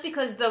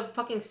because the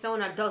fucking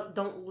Sona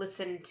don't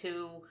listen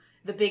to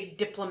the big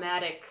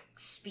diplomatic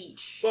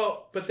speech.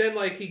 Well, but then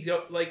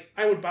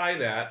I would buy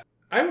that.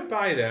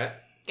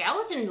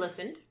 Gallatin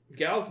listened.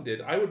 Gallatin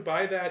did. I would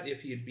buy that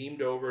if he had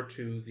beamed over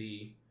to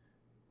the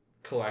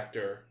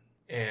collector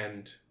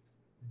and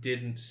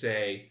didn't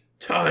say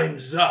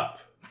 "Time's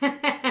up."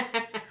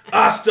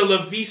 Hasta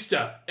la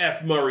vista,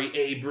 F. Murray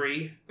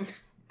Avery.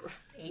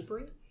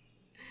 Avery?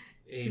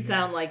 Does it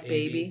sound like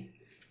baby?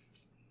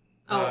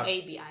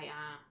 A-B-I,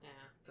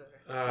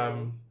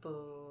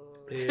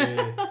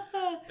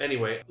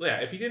 Anyway,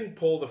 yeah, if he didn't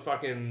pull the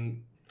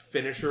fucking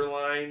finisher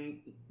line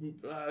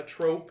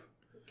trope.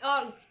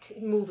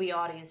 Movie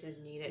audiences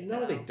need it.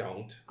 No, they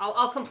don't.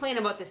 I'll complain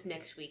about this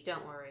next week.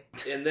 Don't worry.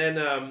 And then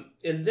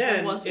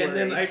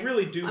I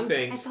really do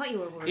think I thought you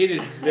were worried.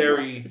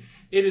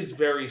 It is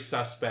very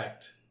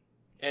suspect,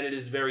 and it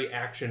is very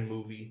action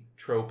movie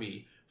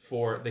tropey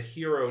for the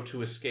hero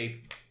to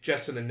escape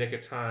just in the nick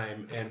of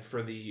time, and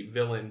for the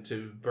villain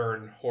to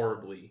burn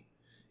horribly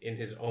in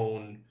his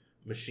own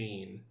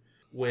machine.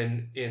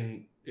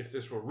 If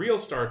this were real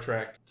Star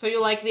Trek... So you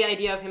like the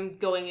idea of him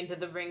going into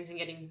the rings and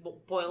getting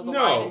boiled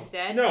alive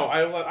instead? No,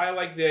 I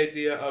like the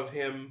idea of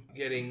him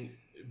getting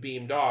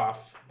beamed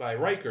off by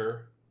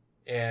Riker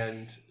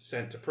and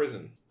sent to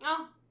prison.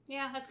 Oh,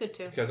 yeah, that's good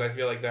too. Because I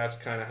feel like that's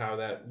kind of how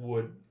that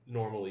would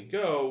normally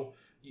go.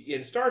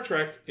 In Star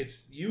Trek,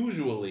 it's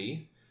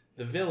usually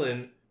the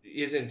villain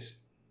isn't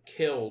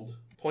killed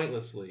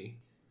pointlessly.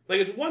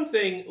 Like, it's one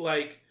thing,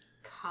 like,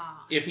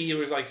 if he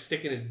was, like,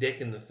 sticking his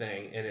dick in the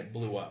thing and it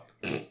blew up.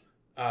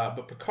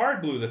 But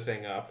Picard blew the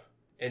thing up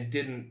and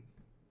didn't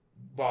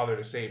bother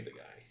to save the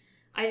guy.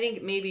 I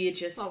think maybe it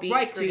just speaks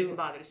Riker to... didn't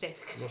bother to save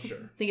the guy. Well, sure.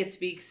 I think it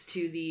speaks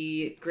to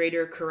the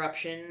greater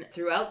corruption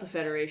throughout the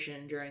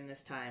Federation during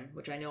this time,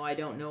 which I know I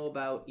don't know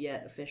about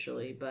yet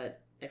officially,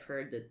 but I've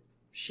heard that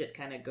shit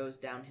kind of goes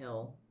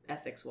downhill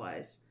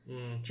ethics-wise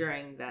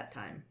during that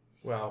time.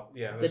 Well,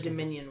 yeah. The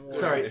Dominion War.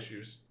 Sorry.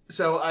 Issues.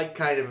 So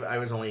I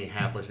was only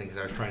half listening because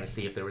I was trying to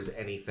see if there was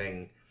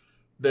anything...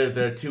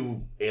 The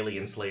two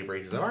alien slave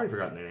races, I've already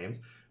forgotten their names,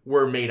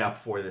 were made up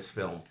for this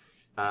film.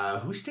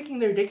 Who's sticking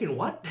their dick in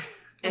what?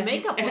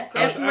 Makeup looked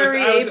F.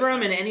 Murray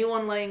Abram and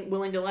anyone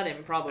willing to let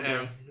him, probably.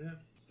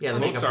 Yeah, the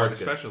makeup was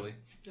especially.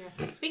 Yeah.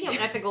 Speaking of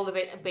ethical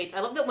debates, I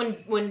love that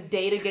when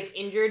Data gets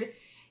injured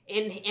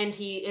and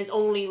he is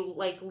only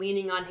like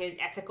leaning on his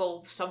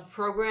ethical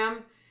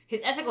sub-program.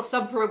 His ethical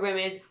sub-program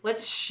is,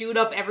 let's shoot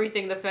up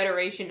everything the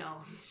Federation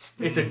owns.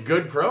 It's a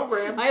good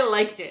program. I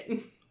liked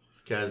it.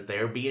 Because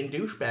they're being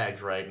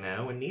douchebags right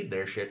now and need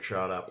their shit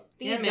shot up.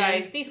 These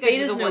guys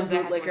Data's are the ones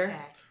that had to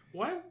attack.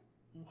 Why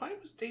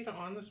was Data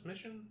on this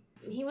mission?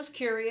 He was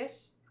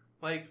curious.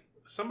 Like,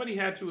 somebody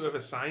had to have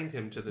assigned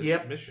him to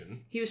this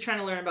mission. He was trying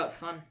to learn about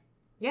fun.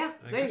 Yeah,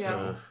 there you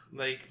go.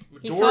 Like,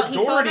 he saw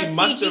Doherty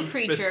must CG have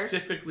creature.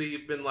 specifically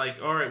been like,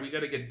 all right, we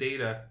got to get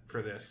Data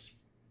for this.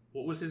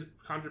 What was his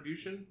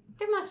contribution?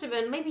 There must have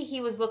been. Maybe he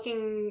was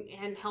looking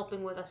and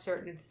helping with a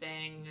certain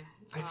thing.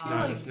 I feel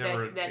like it's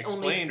never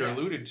explained or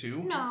alluded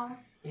to. No.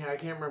 Yeah, I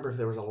can't remember if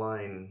there was a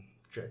line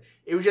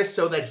It was just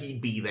so that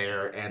he'd be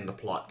there and the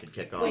plot could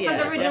kick off. Because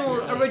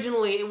Yeah,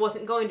 originally it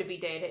wasn't going to be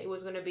Data. It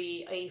was going to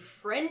be a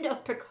friend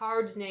of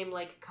Picard's named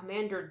like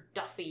Commander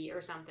Duffy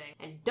or something.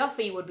 And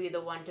Duffy would be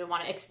the one to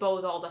want to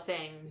expose all the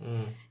things.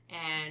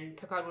 And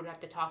Picard would have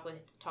to talk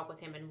with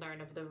him and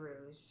learn of the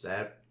ruse.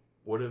 That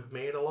would have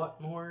made a lot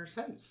more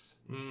sense.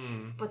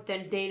 But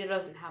then Data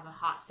doesn't have a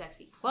hot,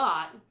 sexy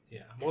plot.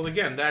 Yeah. Well,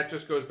 again, that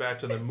just goes back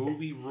to the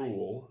movie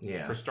rule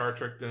for Star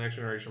Trek The Next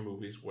Generation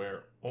movies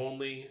where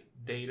only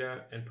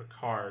Data and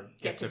Picard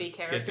get to be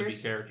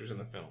characters in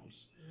the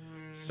films.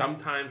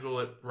 Sometimes we'll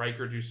let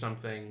Riker do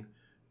something.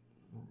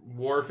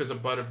 Worf is a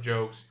butt of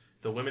jokes.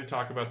 The women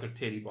talk about their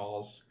titty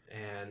balls.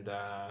 And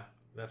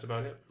that's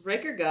about it.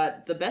 Riker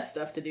got the best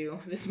stuff to do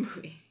this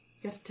movie.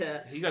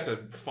 He got to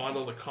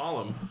fondle the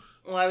column.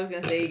 Well, I was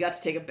going to say he got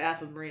to take a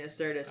bath with Marina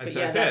Sirtis, but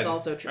that's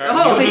also true. Yeah.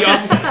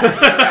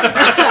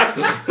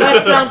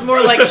 That sounds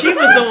more like she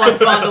was the one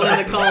fondling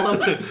the column.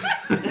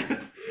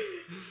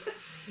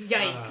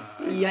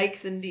 Yikes.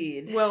 Yikes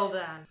indeed. Well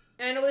done.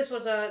 And I know this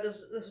was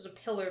a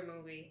pillar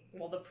movie.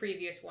 Well, the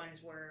previous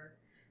ones were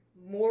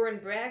Moore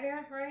and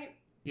Braga, right?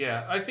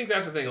 Yeah, I think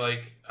that's the thing.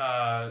 Like,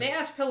 they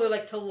asked Pillar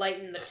to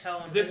lighten the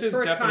tone. This is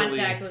First definitely,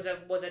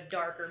 Contact was a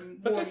darker,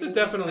 but this is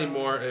definitely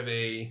more of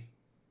a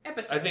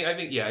episode. I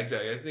think, yeah,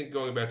 exactly. I think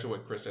going back to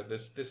what Chris said,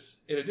 this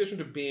in addition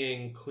to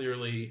being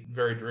clearly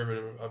very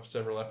derivative of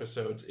several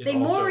episodes, they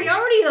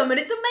Moriarty them, and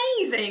it's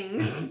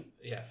amazing.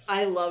 Yes,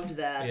 I loved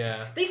that.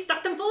 Yeah, they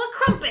stuffed them full of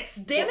crumpets.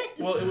 Damn it!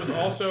 Well, it was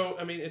also.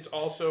 I mean, it's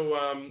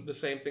also the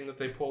same thing that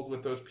they pulled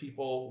with those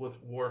people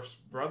with Worf's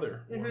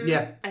brother. Mm-hmm.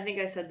 Yeah, I think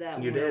I said that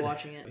when we were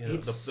watching it. You know,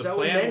 it's the so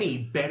many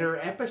better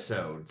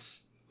episodes.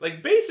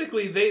 Like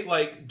basically, they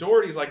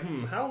Doherty's like,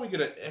 how are we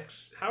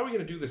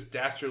gonna do this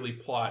dastardly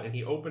plot? And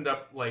he opened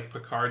up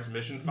Picard's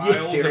mission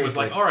files and was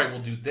like, all right, we'll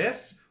do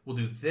this.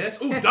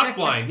 Ooh, duck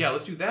blind. Yeah,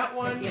 let's do that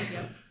one.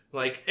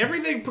 Like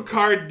everything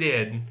Picard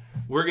did,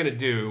 we're gonna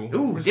do.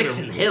 Ooh,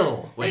 Dixon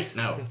Hill. Wait,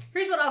 no.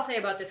 Here's what I'll say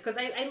about this, because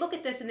I look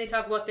at this and they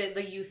talk about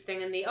the youth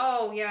thing and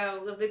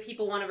the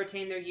people want to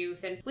retain their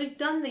youth, and we've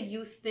done the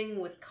youth thing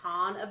with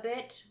Khan a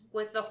bit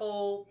with the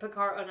whole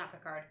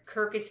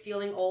Kirk is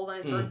feeling old on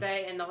his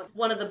birthday, and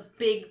one of the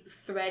big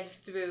threads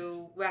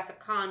through Wrath of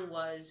Khan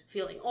was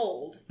feeling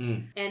old.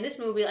 And this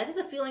movie, I think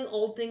the feeling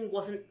old thing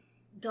wasn't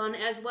done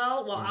as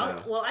well.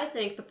 I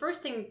think the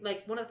first thing,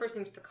 one of the first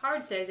things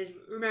Picard says is,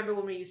 remember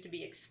when we used to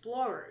be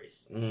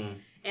explorers.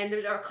 And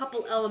there's a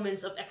couple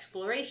elements of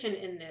exploration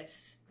in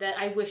this that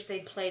I wish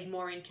they'd played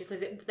more into,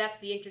 because that's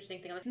the interesting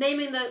thing. Like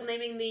naming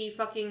the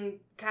fucking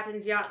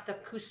captain's yacht the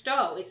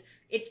Cousteau.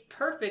 It's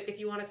perfect if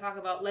you want to talk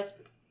about let's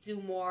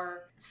do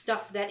more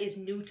stuff that is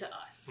new to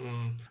us.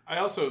 I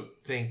also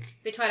think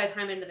they try to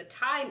time into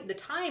the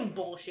time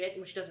bullshit,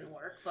 which doesn't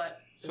work.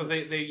 But so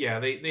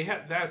they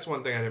had, that's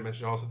one thing I didn't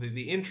mention. Also,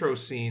 the intro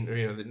scene,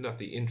 or not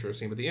the intro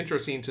scene, but the intro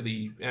scene to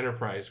the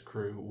Enterprise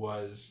crew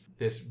was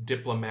this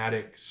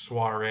diplomatic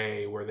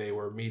soiree where they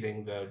were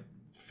meeting the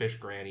fish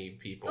granny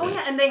people. Oh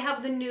yeah, and they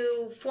have the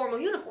new formal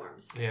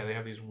uniforms. Yeah, they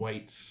have these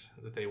whites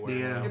that they wear.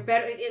 Yeah. They're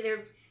better.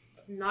 They're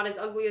not as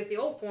ugly as the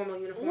old formal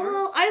uniforms.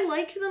 Well, I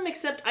liked them,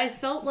 except I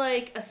felt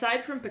like,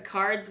 aside from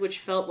Picard's, which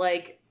felt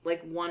like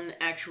one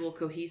actual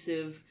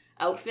cohesive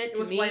outfit, it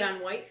was to me, white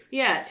on white.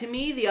 Yeah, to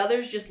me, the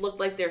others just looked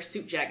like their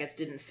suit jackets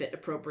didn't fit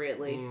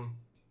appropriately.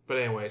 But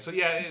anyway, so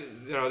yeah,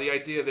 the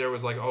idea there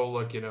was like, oh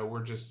look,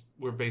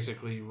 we're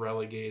basically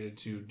relegated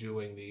to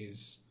doing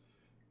these,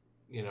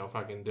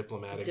 fucking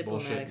diplomatic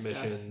bullshit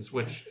stuff. Missions,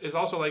 which is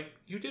also like,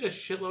 you did a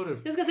shitload of.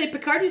 I was gonna say,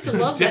 Picard used to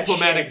love that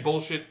diplomatic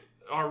bullshit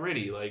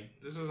already. Like,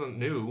 this isn't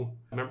new.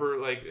 Remember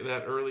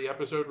that early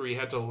episode where he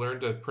had to learn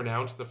to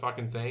pronounce the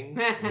fucking thing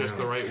just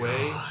the right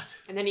way?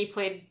 And then he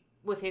played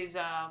with his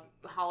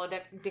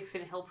holodeck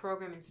Dixon Hill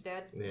program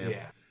instead.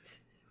 Yeah.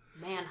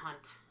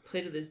 Manhunt.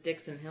 Played with his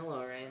Dixon Hill,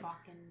 alright.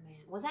 Fucking man.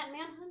 Was that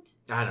Manhunt?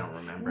 I don't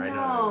remember.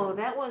 No,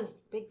 that was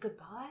Big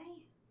Goodbye?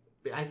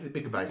 I think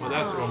Big Goodbye. Well,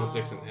 that's the one with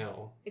Dixon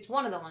Hill. It's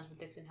one of the ones with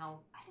Dixon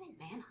Hill. I think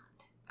Manhunt.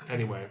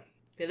 Anyway.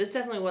 Yeah, this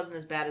definitely wasn't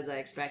as bad as I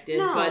expected.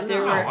 No, but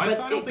there no, were.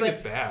 I don't think it's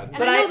bad.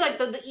 And I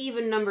know the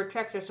even numbered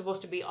Treks are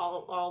supposed to be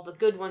all the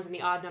good ones, and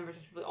the odd numbers are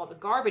supposed to be all the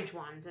garbage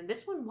ones. And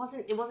this one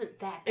wasn't. It wasn't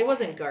that bad. It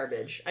wasn't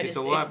garbage. It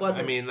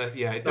wasn't. I mean,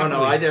 It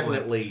I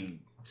definitely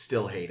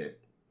still hate it.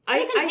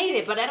 I can hate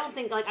it, but I don't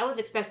think I was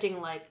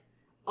expecting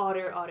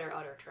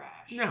utter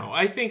trash. No,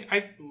 I think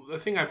the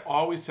thing I've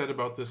always said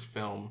about this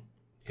film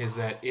is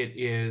that it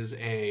is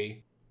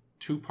a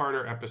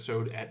two-parter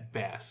episode at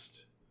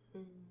best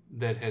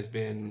that has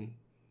been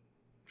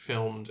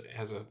filmed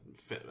as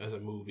a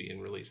movie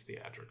and released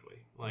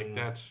theatrically.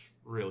 That's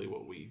really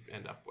what we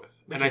end up with.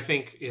 I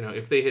think,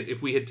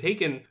 if we had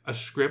taken a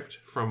script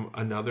from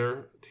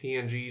another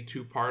TNG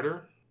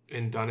two-parter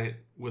and done it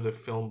with a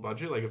film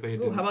budget, if they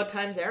had how about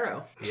Time's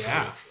Arrow?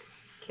 Yeah.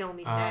 Kill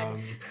me dead.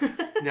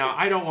 Now,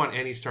 I don't want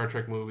any Star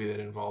Trek movie that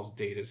involves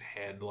Data's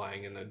head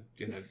lying in the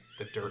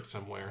dirt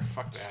somewhere.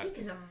 Fuck that. Jake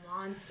is a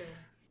monster.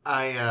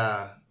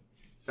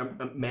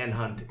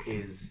 Manhunt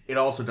it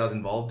also does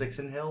involve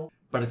Dixon Hill,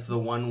 But it's the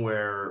one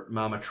where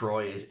Mama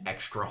Troy is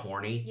extra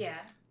horny. Yeah.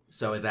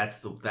 So that's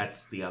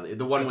the other.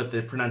 The one with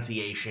the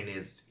pronunciation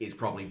is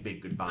probably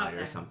Big Goodbye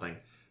or something.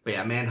 But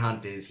yeah,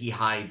 Manhunt is he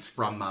hides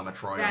from Mama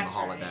Troy on the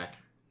holodeck. Right.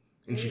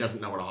 And she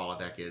doesn't know what a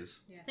holodeck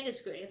is. Yeah, I think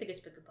it's good. I think it's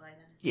Big Goodbye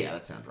then. Yeah,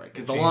 that sounds right.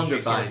 Because the long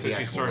goodbye is the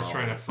she starts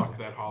trying to fuck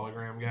that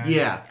hologram guy.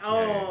 Yeah.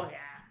 Oh, yeah.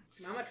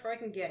 Mama Troy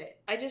can get it.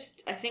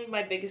 I think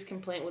my biggest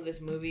complaint with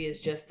this movie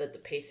is just that the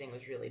pacing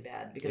was really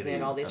bad because they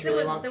had all these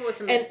really long. There was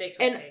some mistakes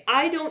with pacing.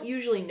 I don't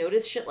usually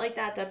notice shit like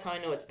that. That's how I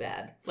know it's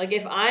bad. Like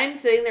if I'm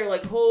sitting there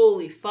like,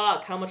 holy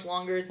fuck, how much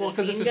longer is this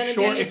scene gonna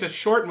be? It's a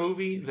short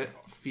movie that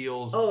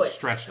feels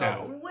stretched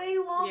out. Way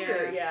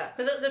longer. Yeah.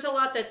 Because there's a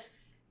lot that's.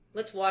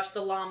 Let's watch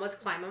the llamas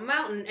climb a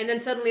mountain, and then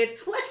suddenly it's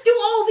let's do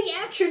all the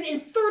action in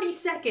 30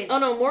 seconds. Oh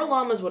no, more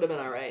llamas would have been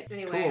all right.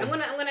 Anyway, cool. I'm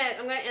gonna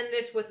end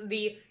this with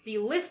the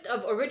list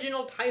of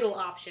original title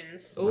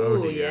options.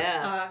 Oh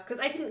yeah, because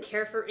I didn't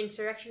care for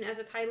Insurrection as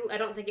a title. I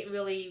don't think it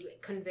really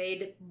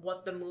conveyed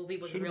what the movie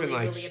was really been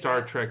like really Star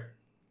about. Trek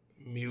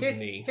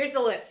Mutiny. Here's the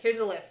list.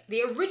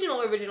 The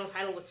original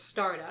title was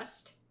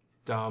Stardust.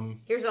 Dumb.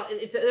 There's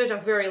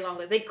a very long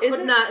list. They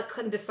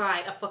couldn't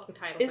decide a fucking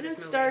title. Isn't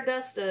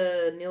Stardust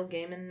a Neil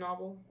Gaiman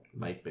novel?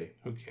 Might be.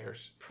 Who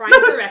cares? Prime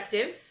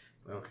Directive.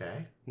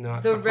 Okay.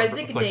 Not The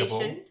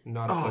Resignation.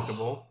 Not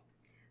applicable.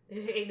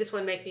 This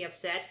one makes me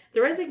upset.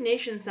 The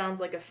Resignation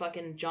sounds like a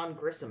fucking John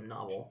Grisham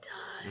novel.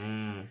 It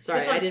does.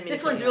 Sorry, I didn't mean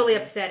this one's really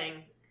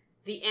upsetting.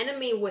 The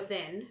Enemy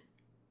Within.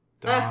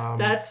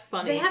 That's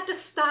funny. They have to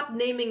stop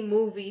naming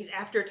movies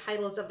after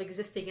titles of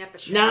existing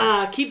episodes.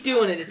 Nah, keep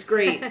doing it. It's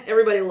great.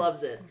 Everybody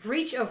loves it.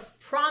 Breach of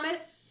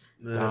Promise.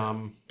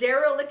 Dumb.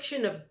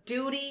 Dereliction of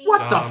Duty.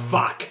 What the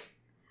fuck?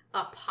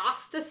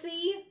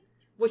 Apostasy.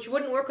 Which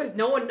wouldn't work because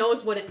no one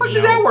knows what it means. What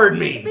does that word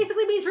mean? It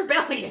basically means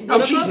rebellion.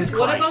 Jesus Christ.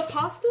 What about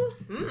pasta?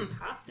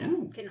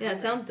 Pasta. Yeah, it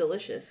sounds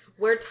delicious.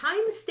 Where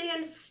Time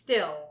Stands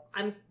Still.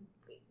 I'm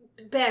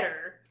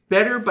better.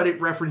 Better, but it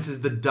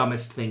references the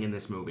dumbest thing in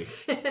this movie.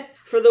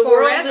 For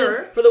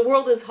the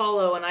world is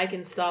hollow, and I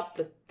can stop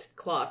the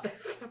clock.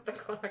 Stop the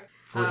clock.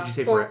 Did you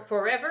say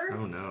Forever?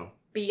 Oh no.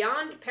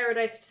 Beyond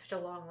Paradise. It's such a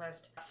long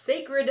list.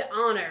 Sacred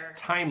Honor.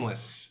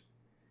 Timeless.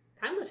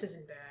 Timeless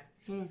isn't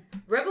bad.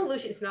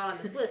 Revolution. It's not on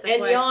this list. That's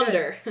and why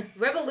Yonder.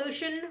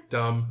 Revolution.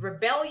 Dumb.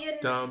 Rebellion.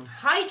 Dumb.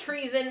 High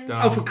Treason.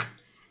 Dumb.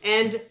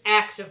 And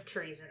Act of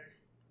Treason.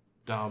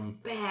 Dumb.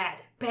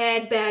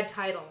 Bad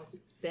titles.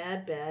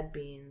 Bad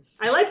beans.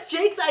 I like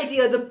Jake's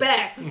idea the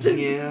best.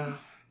 Yeah.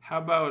 How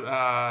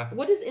about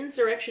what does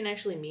insurrection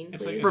actually mean,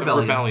 please? It's a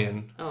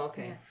rebellion. Oh,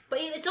 okay. Yeah. But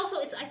it's also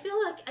I feel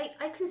like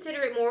I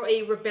consider it more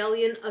a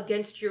rebellion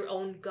against your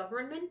own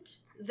government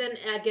than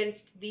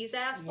against these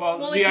assholes.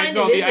 Well, the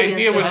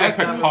idea was that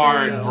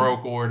Picard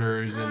broke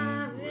orders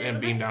and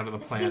beamed down to the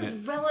planet. It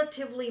seems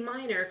relatively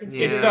minor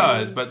considering it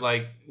does, but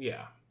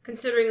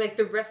considering like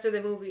the rest of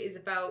the movie is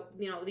about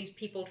these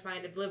people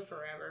trying to live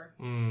forever.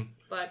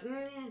 But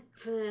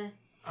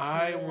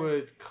I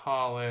would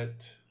call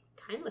it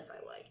Timeless.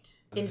 I liked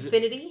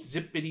Infinity.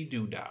 Zippity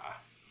doo dah.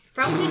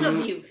 Fountain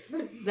of Youth.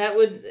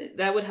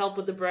 That would help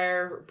with the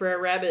Brer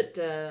Rabbit.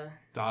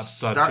 That's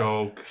the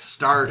joke.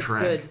 Star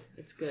Trek.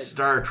 It's good.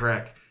 Star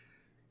Trek.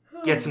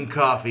 Get some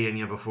coffee in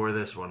you before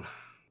this one.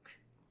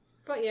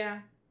 But yeah.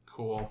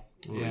 Cool.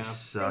 We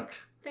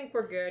sucked. I think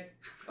we're good.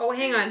 Oh,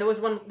 hang on. There was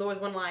one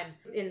line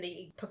in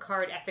the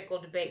Picard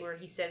ethical debate where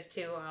he says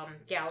to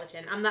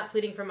Gallatin, "I'm not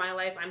pleading for my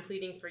life. I'm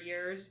pleading for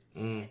yours."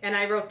 And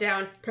I wrote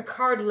down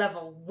Picard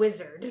level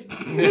wizard.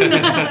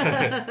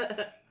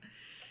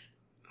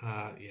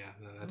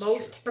 That's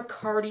most true.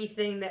 Picardy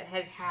thing that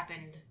has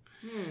happened.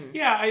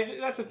 Yeah,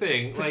 that's the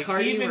thing. Picardy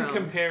like even realm.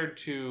 compared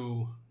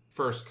to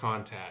First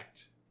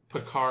Contact,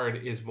 Picard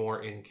is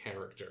more in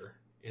character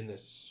in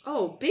this.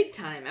 Oh, big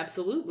time!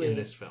 Absolutely. In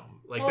this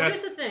film,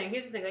 here's the thing.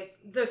 Like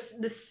the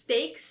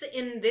stakes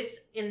in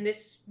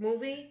this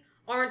movie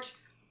aren't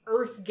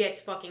Earth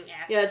gets fucking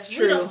F. Yeah, it's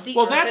true. We don't see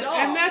Earth at all.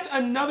 And that's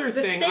another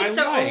thing.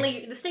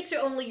 The stakes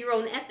are only your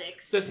own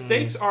ethics. The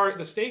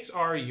stakes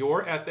are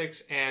your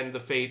ethics and the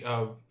fate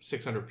of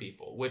 600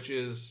 people, which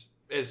is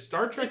as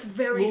Star Trek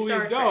movies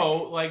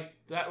go, like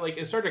that. Like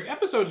as Star Trek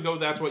episodes go,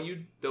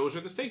 those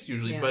are the stakes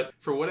usually. Yeah. But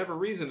for whatever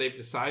reason, they've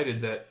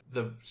decided that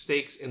the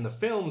stakes in the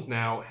films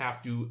now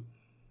have to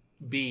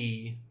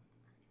be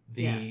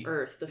the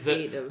Earth, the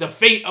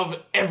fate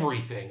of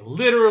everything,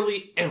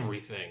 literally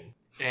everything.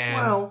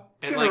 And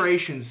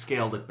Generations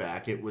scaled it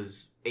back. It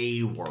was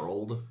a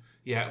world.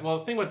 Yeah, well,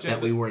 the thing about that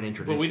we weren't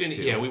introduced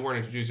to. Yeah, we weren't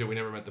introduced to it. We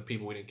never met the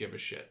people. We didn't give a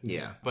shit.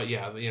 Yeah. But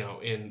yeah,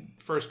 in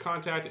First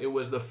Contact, it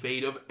was the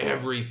fate of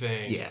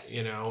everything. Yes.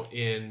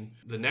 In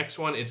the next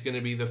one, it's going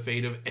to be the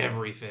fate of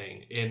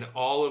everything. In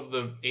all of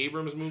the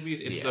Abrams movies,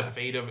 it's the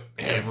fate of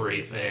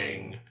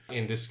everything.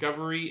 In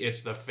Discovery,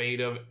 it's the fate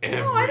of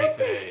everything. No, I don't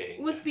think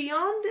was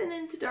Beyond and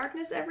Into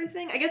Darkness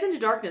everything. I guess Into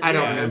Darkness. I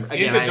don't remember.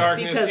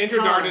 Into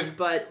Darkness,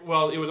 but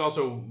well, it was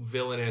also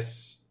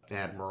villainous.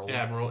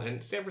 Admiral,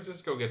 and San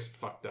Francisco gets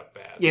fucked up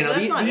bad. Yeah, no,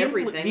 that's not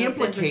everything. The that's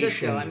implication, San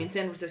Francisco. I mean,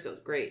 San Francisco's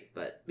great,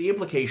 but... The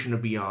implication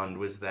of Beyond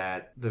was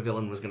that the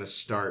villain was going to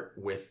start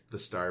with the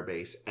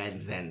starbase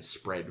and then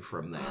spread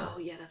from there. Oh,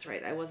 yeah, that's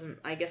right.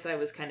 I guess I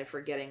was kind of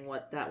forgetting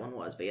what that one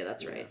was, but yeah,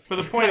 that's right. But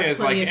the point is,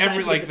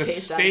 like, the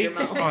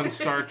stakes on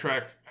Star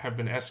Trek have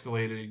been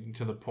escalating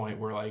to the point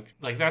where, like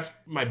that's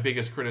my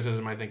biggest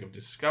criticism, I think, of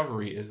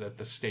Discovery, is that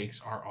the stakes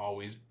are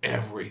always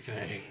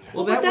everything.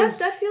 Well,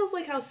 that feels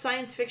like how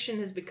science fiction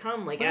has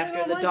become, like,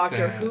 after the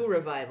Doctor Who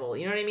revival.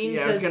 You know what I mean?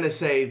 Yeah, I was going to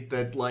say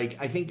that, like,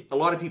 I think a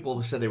lot of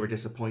people said they were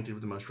disappointed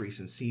with the most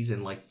recent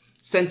season, like,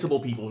 sensible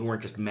people who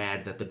weren't just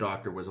mad that the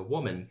Doctor was a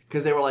woman,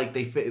 because they were like,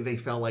 they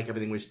felt like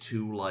everything was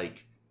too,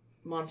 like...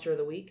 Monster of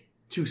the Week?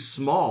 Too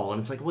small, and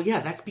it's like, well,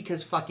 yeah, that's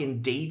because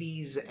fucking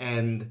Davies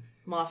and...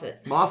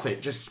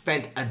 Moffat just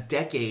spent a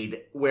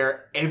decade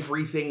where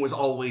everything was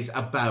always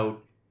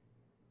about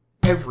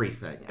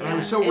everything. And I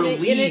was so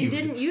relieved. And it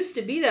didn't used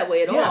to be that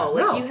way at all.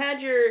 Like, you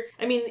had your...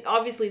 I mean,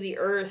 obviously the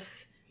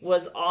Earth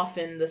was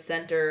often the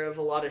center of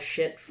a lot of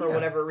shit for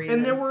whatever reason.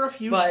 And there were a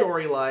few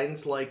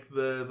storylines, like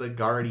the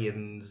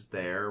Guardians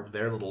their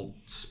little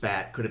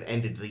spat could have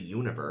ended the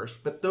universe,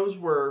 but those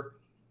were...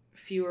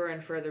 fewer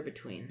and further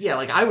between. Yeah,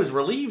 like, I was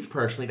relieved,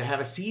 personally, to have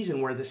a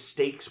season where the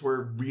stakes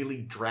were really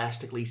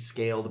drastically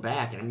scaled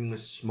back and everything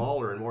was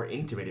smaller and more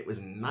intimate. It was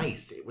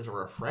nice. It was a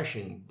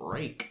refreshing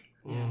break.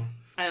 Yeah.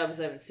 I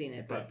obviously haven't seen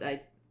it, but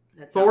But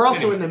we're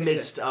also in the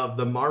midst of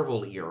the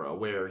Marvel era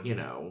where, you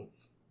know,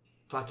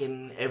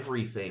 fucking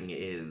everything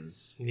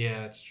is...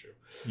 Yeah, that's true.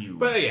 Huge.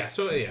 But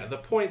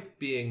the point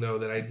being, though,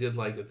 that I did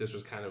like that this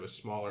was kind of a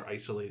smaller,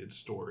 isolated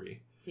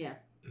story. Yeah.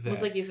 Well,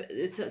 it's like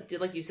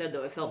you said,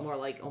 though, it felt more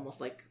like,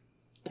 almost like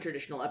a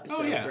traditional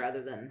episode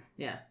rather than,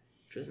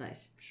 which was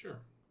nice. Sure.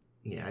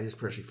 Yeah, I just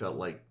personally felt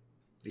like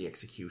the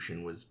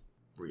execution was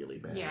really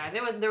bad. Yeah,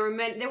 there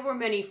were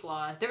many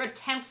flaws. Their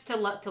attempts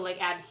to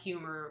add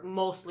humor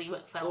mostly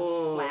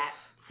fell flat,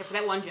 except for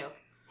that one joke.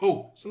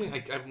 Oh, something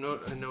I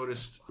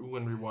noticed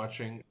when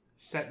rewatching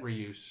set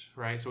reuse,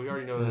 right? So we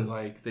already know that,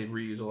 like, they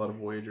reuse a lot of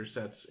Voyager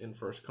sets in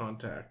First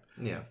Contact.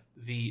 Yeah.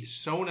 The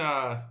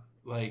Sona,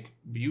 like,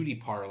 beauty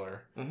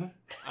parlor. Mm-hmm.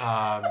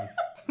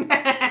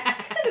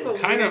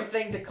 It's kind of a weird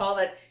thing to call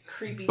that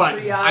creepy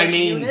triage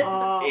unit.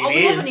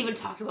 We haven't even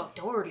talked about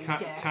Doherty's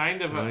death.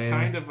 Kind of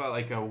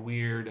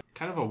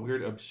a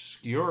weird,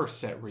 obscure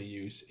set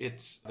reuse.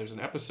 There's an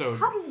episode.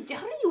 How do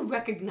you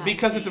recognize?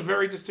 Because these? It's a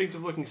very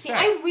distinctive looking set.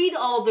 I read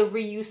all the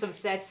reuse of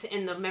sets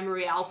in the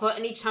Memory Alpha,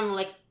 and each time I'm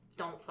like,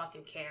 don't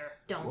fucking care.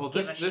 Don't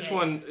give a shit. This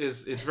one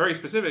it's very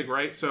specific,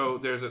 right? So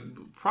there's a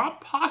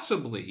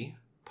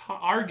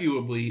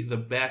arguably the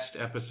best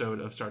episode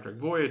of Star Trek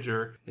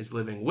Voyager is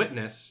Living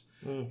Witness,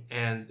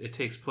 and it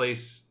takes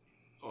place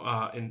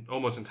in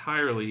almost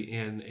entirely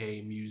in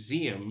a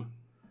museum,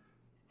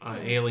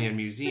 alien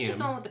museum. It's just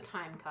the one with the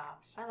time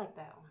cops. I like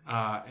that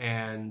one.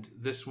 And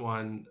this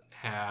one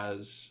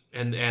has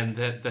and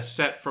the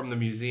set from the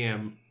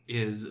museum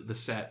is the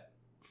set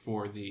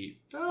for the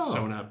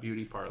Sona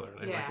beauty parlor.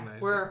 And I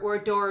recognize where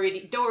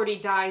Doherty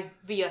dies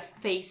via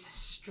face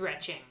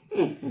stretching.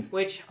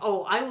 Which,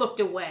 I looked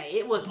away.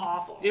 It was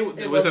awful.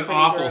 It was an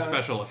awful gross.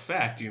 Special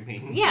effect, you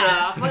mean?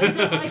 Yeah, but it's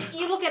like,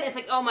 you look at it, it's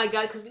like, oh my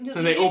god, because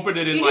they opened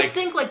it in, you like, just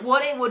think, like,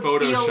 what it would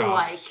Photoshop feel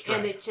like, stretch.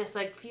 and it just,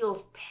 like,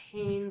 feels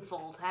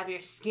painful to have your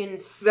skin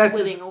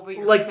splitting over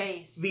your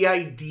face. The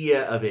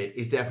idea of it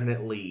is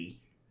definitely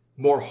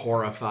more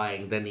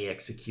horrifying than the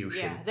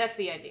execution. Yeah, that's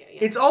the idea. Yeah.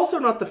 It's also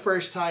not the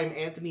first time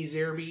Anthony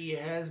Zerbe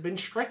has been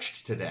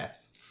stretched to death.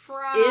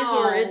 Is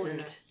or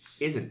isn't?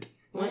 Isn't.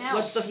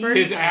 What's the first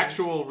His time?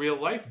 actual real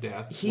life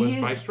death was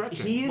by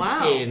stretching. He is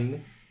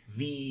in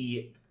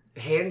the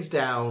hands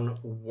down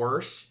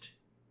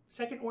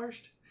second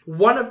worst,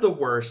 one of the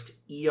worst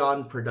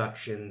Eon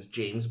Productions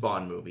James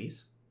Bond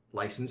movies,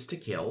 License to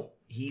Kill.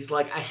 He's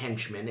like a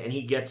henchman, and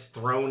he gets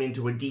thrown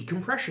into a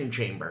decompression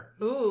chamber.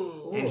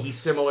 Ooh. And he's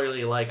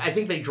similarly like, I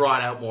think they draw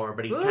it out more,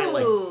 but he kind of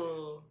like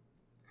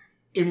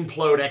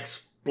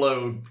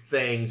explode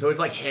thing. So his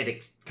like head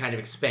kind of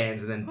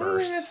expands and then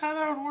bursts. That's how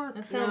that would work.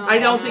 That sounds I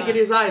don't think it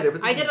is either.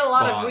 But I did a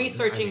lot of Bond.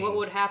 researching what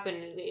would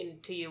happen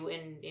to you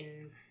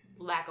in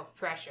lack of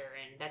pressure,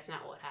 and that's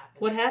not what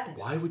happens. What happens?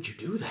 Why would you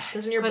do that?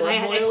 Doesn't your Because blood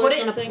I boil put or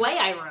it in a something? play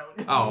I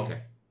wrote. Oh,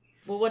 okay.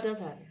 Well, what does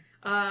happen?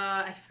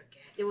 I forget.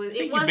 It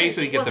You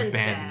basically get the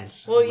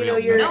bends. Well, you know,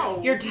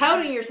 No. you're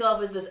touting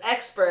yourself as this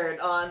expert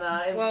on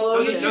Well,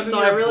 implosion, Doesn't so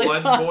I your really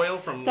blood thought boil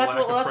from that's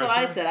lack of what I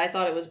pressure? said. I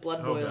thought it was blood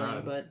Oh, boiling,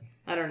 God. but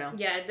I don't know.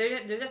 Yeah,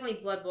 there's definitely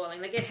blood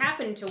boiling. Like, it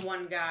happened to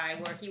one guy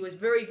where he was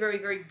very, very,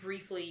 very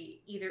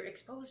briefly either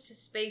exposed to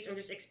space or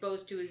just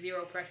exposed to a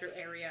zero pressure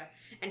area.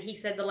 And he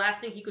said the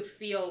last thing he could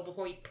feel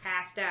before he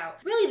passed out.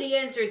 Really, the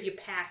answer is you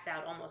pass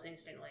out almost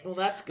instantly. Well,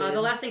 that's good.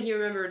 The last thing he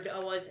remembered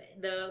was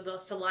the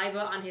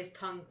saliva on his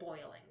tongue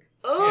boiling.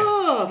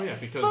 Oh, yeah,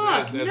 because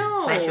fuck,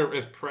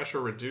 as pressure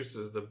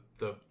reduces the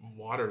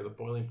water, the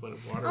boiling point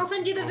of water. I'll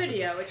send you the also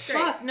video. It's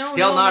great. Fuck, no,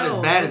 Still not as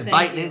bad as thank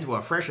biting you. into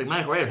a freshly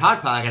microwaved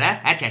Hot Pocket,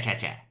 huh?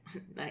 Cha-cha-cha-cha.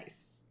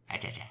 Nice.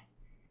 Cha-cha-cha.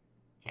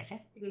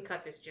 You can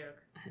cut this joke.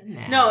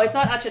 No, it's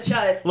not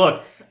cha-cha. It's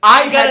Look,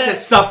 I had to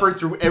suffer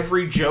through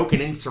every joke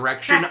in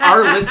Insurrection.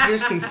 Our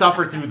listeners can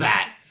suffer through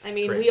that. I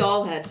mean, we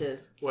all had to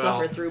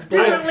suffer through.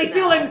 Definitely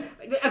feeling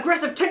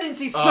aggressive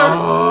tendencies, sir.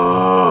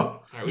 Oh.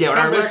 Right, Yeah, but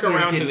our listeners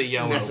around to didn't the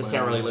yellow,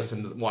 necessarily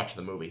watch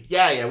the movie.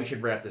 Yeah, we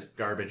should wrap this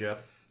garbage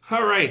up.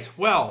 All right,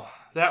 well,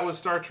 that was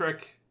Star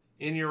Trek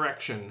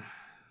Insurrection.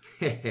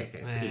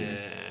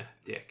 Penis.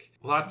 Dick.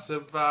 Lots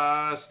of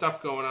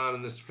stuff going on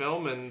in this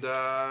film, and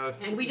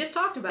we just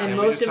talked about and it.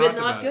 most of it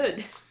not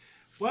good.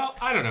 Well,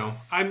 I don't know.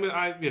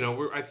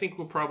 I think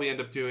we'll probably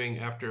end up doing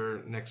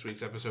after next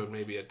week's episode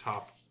maybe a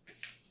top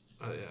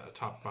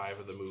 5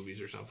 of the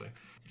movies or something.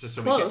 Just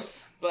so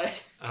close,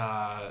 but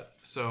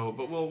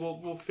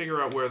we'll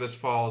figure out where this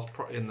falls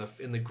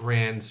in the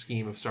grand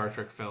scheme of Star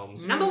Trek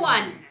films. Number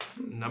one.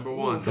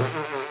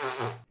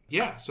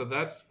 Yeah, so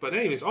that's... But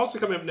anyways, also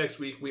coming up next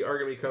week, we are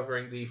going to be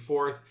covering the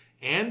 4th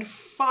and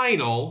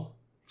final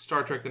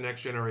Star Trek The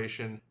Next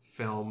Generation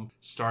film,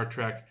 Star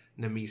Trek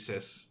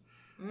Nemesis,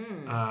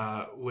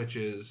 which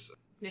is,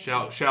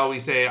 shall we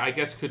say, I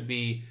guess could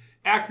be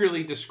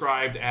accurately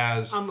described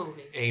as... A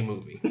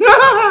movie.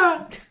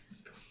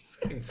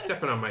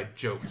 Stepping on my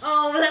jokes.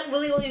 Oh, was that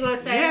really what you were going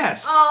to say?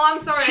 Yes. Oh,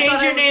 I'm sorry.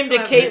 Change your name to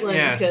Caitlin.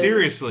 Yeah,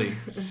 seriously.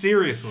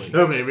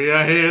 Oh, maybe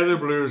I hear the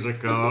blues are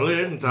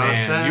calling.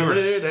 Man, you were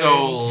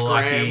so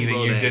lucky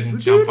that you didn't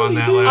jump on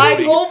that last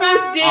week. I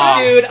almost did,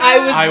 dude.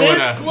 I was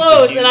this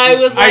close, and I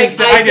was like,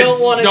 I don't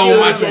want to do so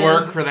much again.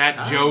 work for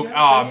that joke.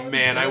 Oh,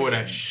 man, I would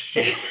have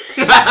shit.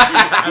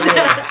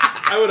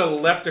 I would have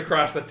leapt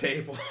across the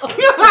table.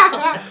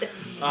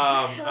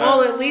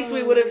 Well, at least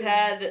we would have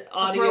had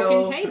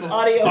audio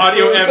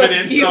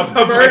evidence of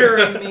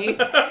murdering me.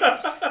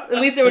 At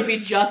least there would be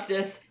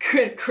justice.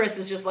 Chris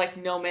is just like,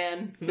 no,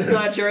 man. There's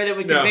not a jury that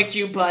would convict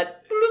you,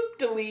 but bloop,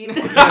 delete.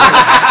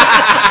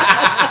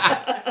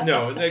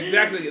 No,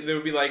 exactly. It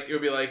would be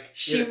like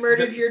she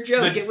murdered your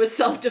joke. It was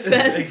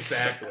self-defense.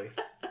 Exactly.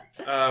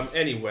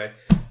 Anyway,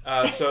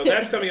 so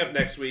that's coming up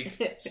next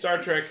week. Star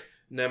Trek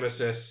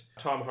Nemesis,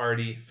 Tom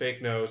Hardy,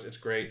 Fake Nose. It's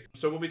great.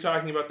 So we'll be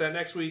talking about that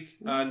next week.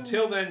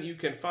 Until then, you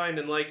can find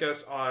and like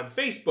us on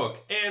Facebook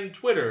and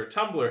Twitter,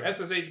 Tumblr,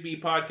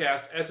 SSHB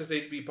Podcast,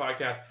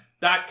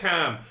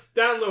 SSHBpodcast.com.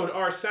 Download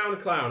our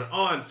SoundCloud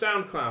on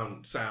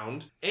SoundCloud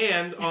Sound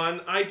and on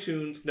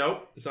iTunes.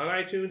 Nope, it's not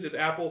iTunes. It's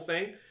Apple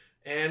thing.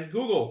 And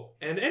Google,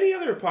 and any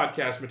other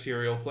podcast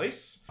material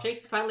place.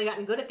 Jake's finally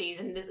gotten good at these,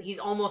 and he's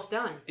almost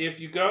done. If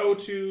you go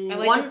to... I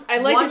like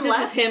that this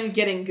is him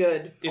getting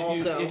good,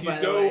 If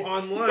you go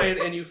online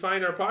and you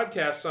find our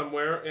podcast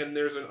somewhere, and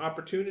there's an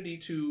opportunity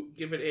to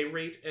give it a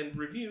rate and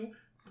review,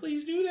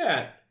 please do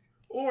that.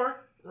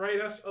 Or write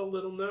us a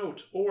little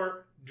note,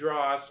 or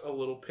draw us a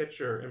little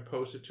picture and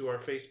post it to our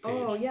face page.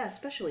 Oh, yeah,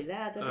 especially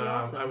that. That'd be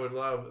awesome. I would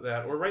love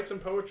that. Or write some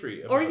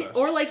poetry about us.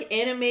 Or like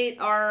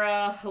animate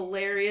our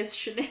hilarious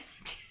shenanigans.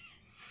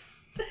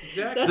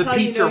 Exactly. The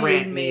pizza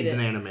rant needs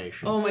an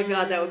animation. Oh my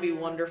god, that would be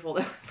wonderful.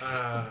 That was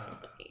so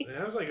funny.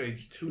 That was like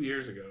 2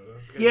 years ago.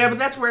 Yeah, but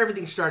that's where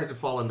everything started to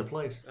fall into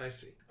place. I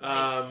see.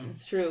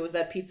 It's true. It was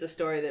that pizza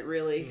story that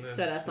really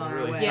set us on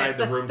our way. Yes,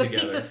 the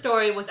pizza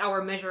story was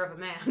our measure of a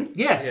man.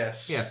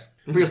 Yes.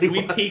 Really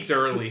we was. peaked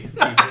early.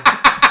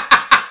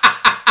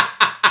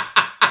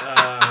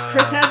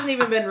 Chris hasn't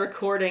even been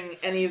recording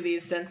any of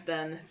these since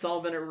then. It's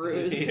all been a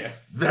ruse.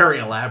 Yes. Very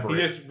elaborate.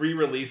 He just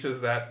re-releases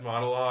that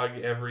monologue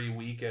every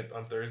week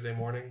on Thursday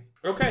morning.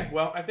 Okay,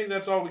 well, I think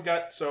that's all we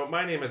got. So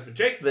my name has been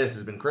Jake. This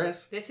has been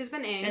Chris. This has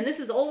been Angst. And this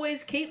is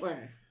always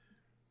Caitlin.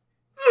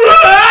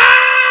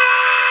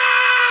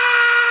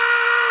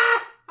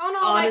 Oh no,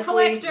 honestly,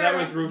 my collector. That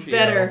was Rufio.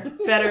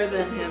 Better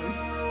than him.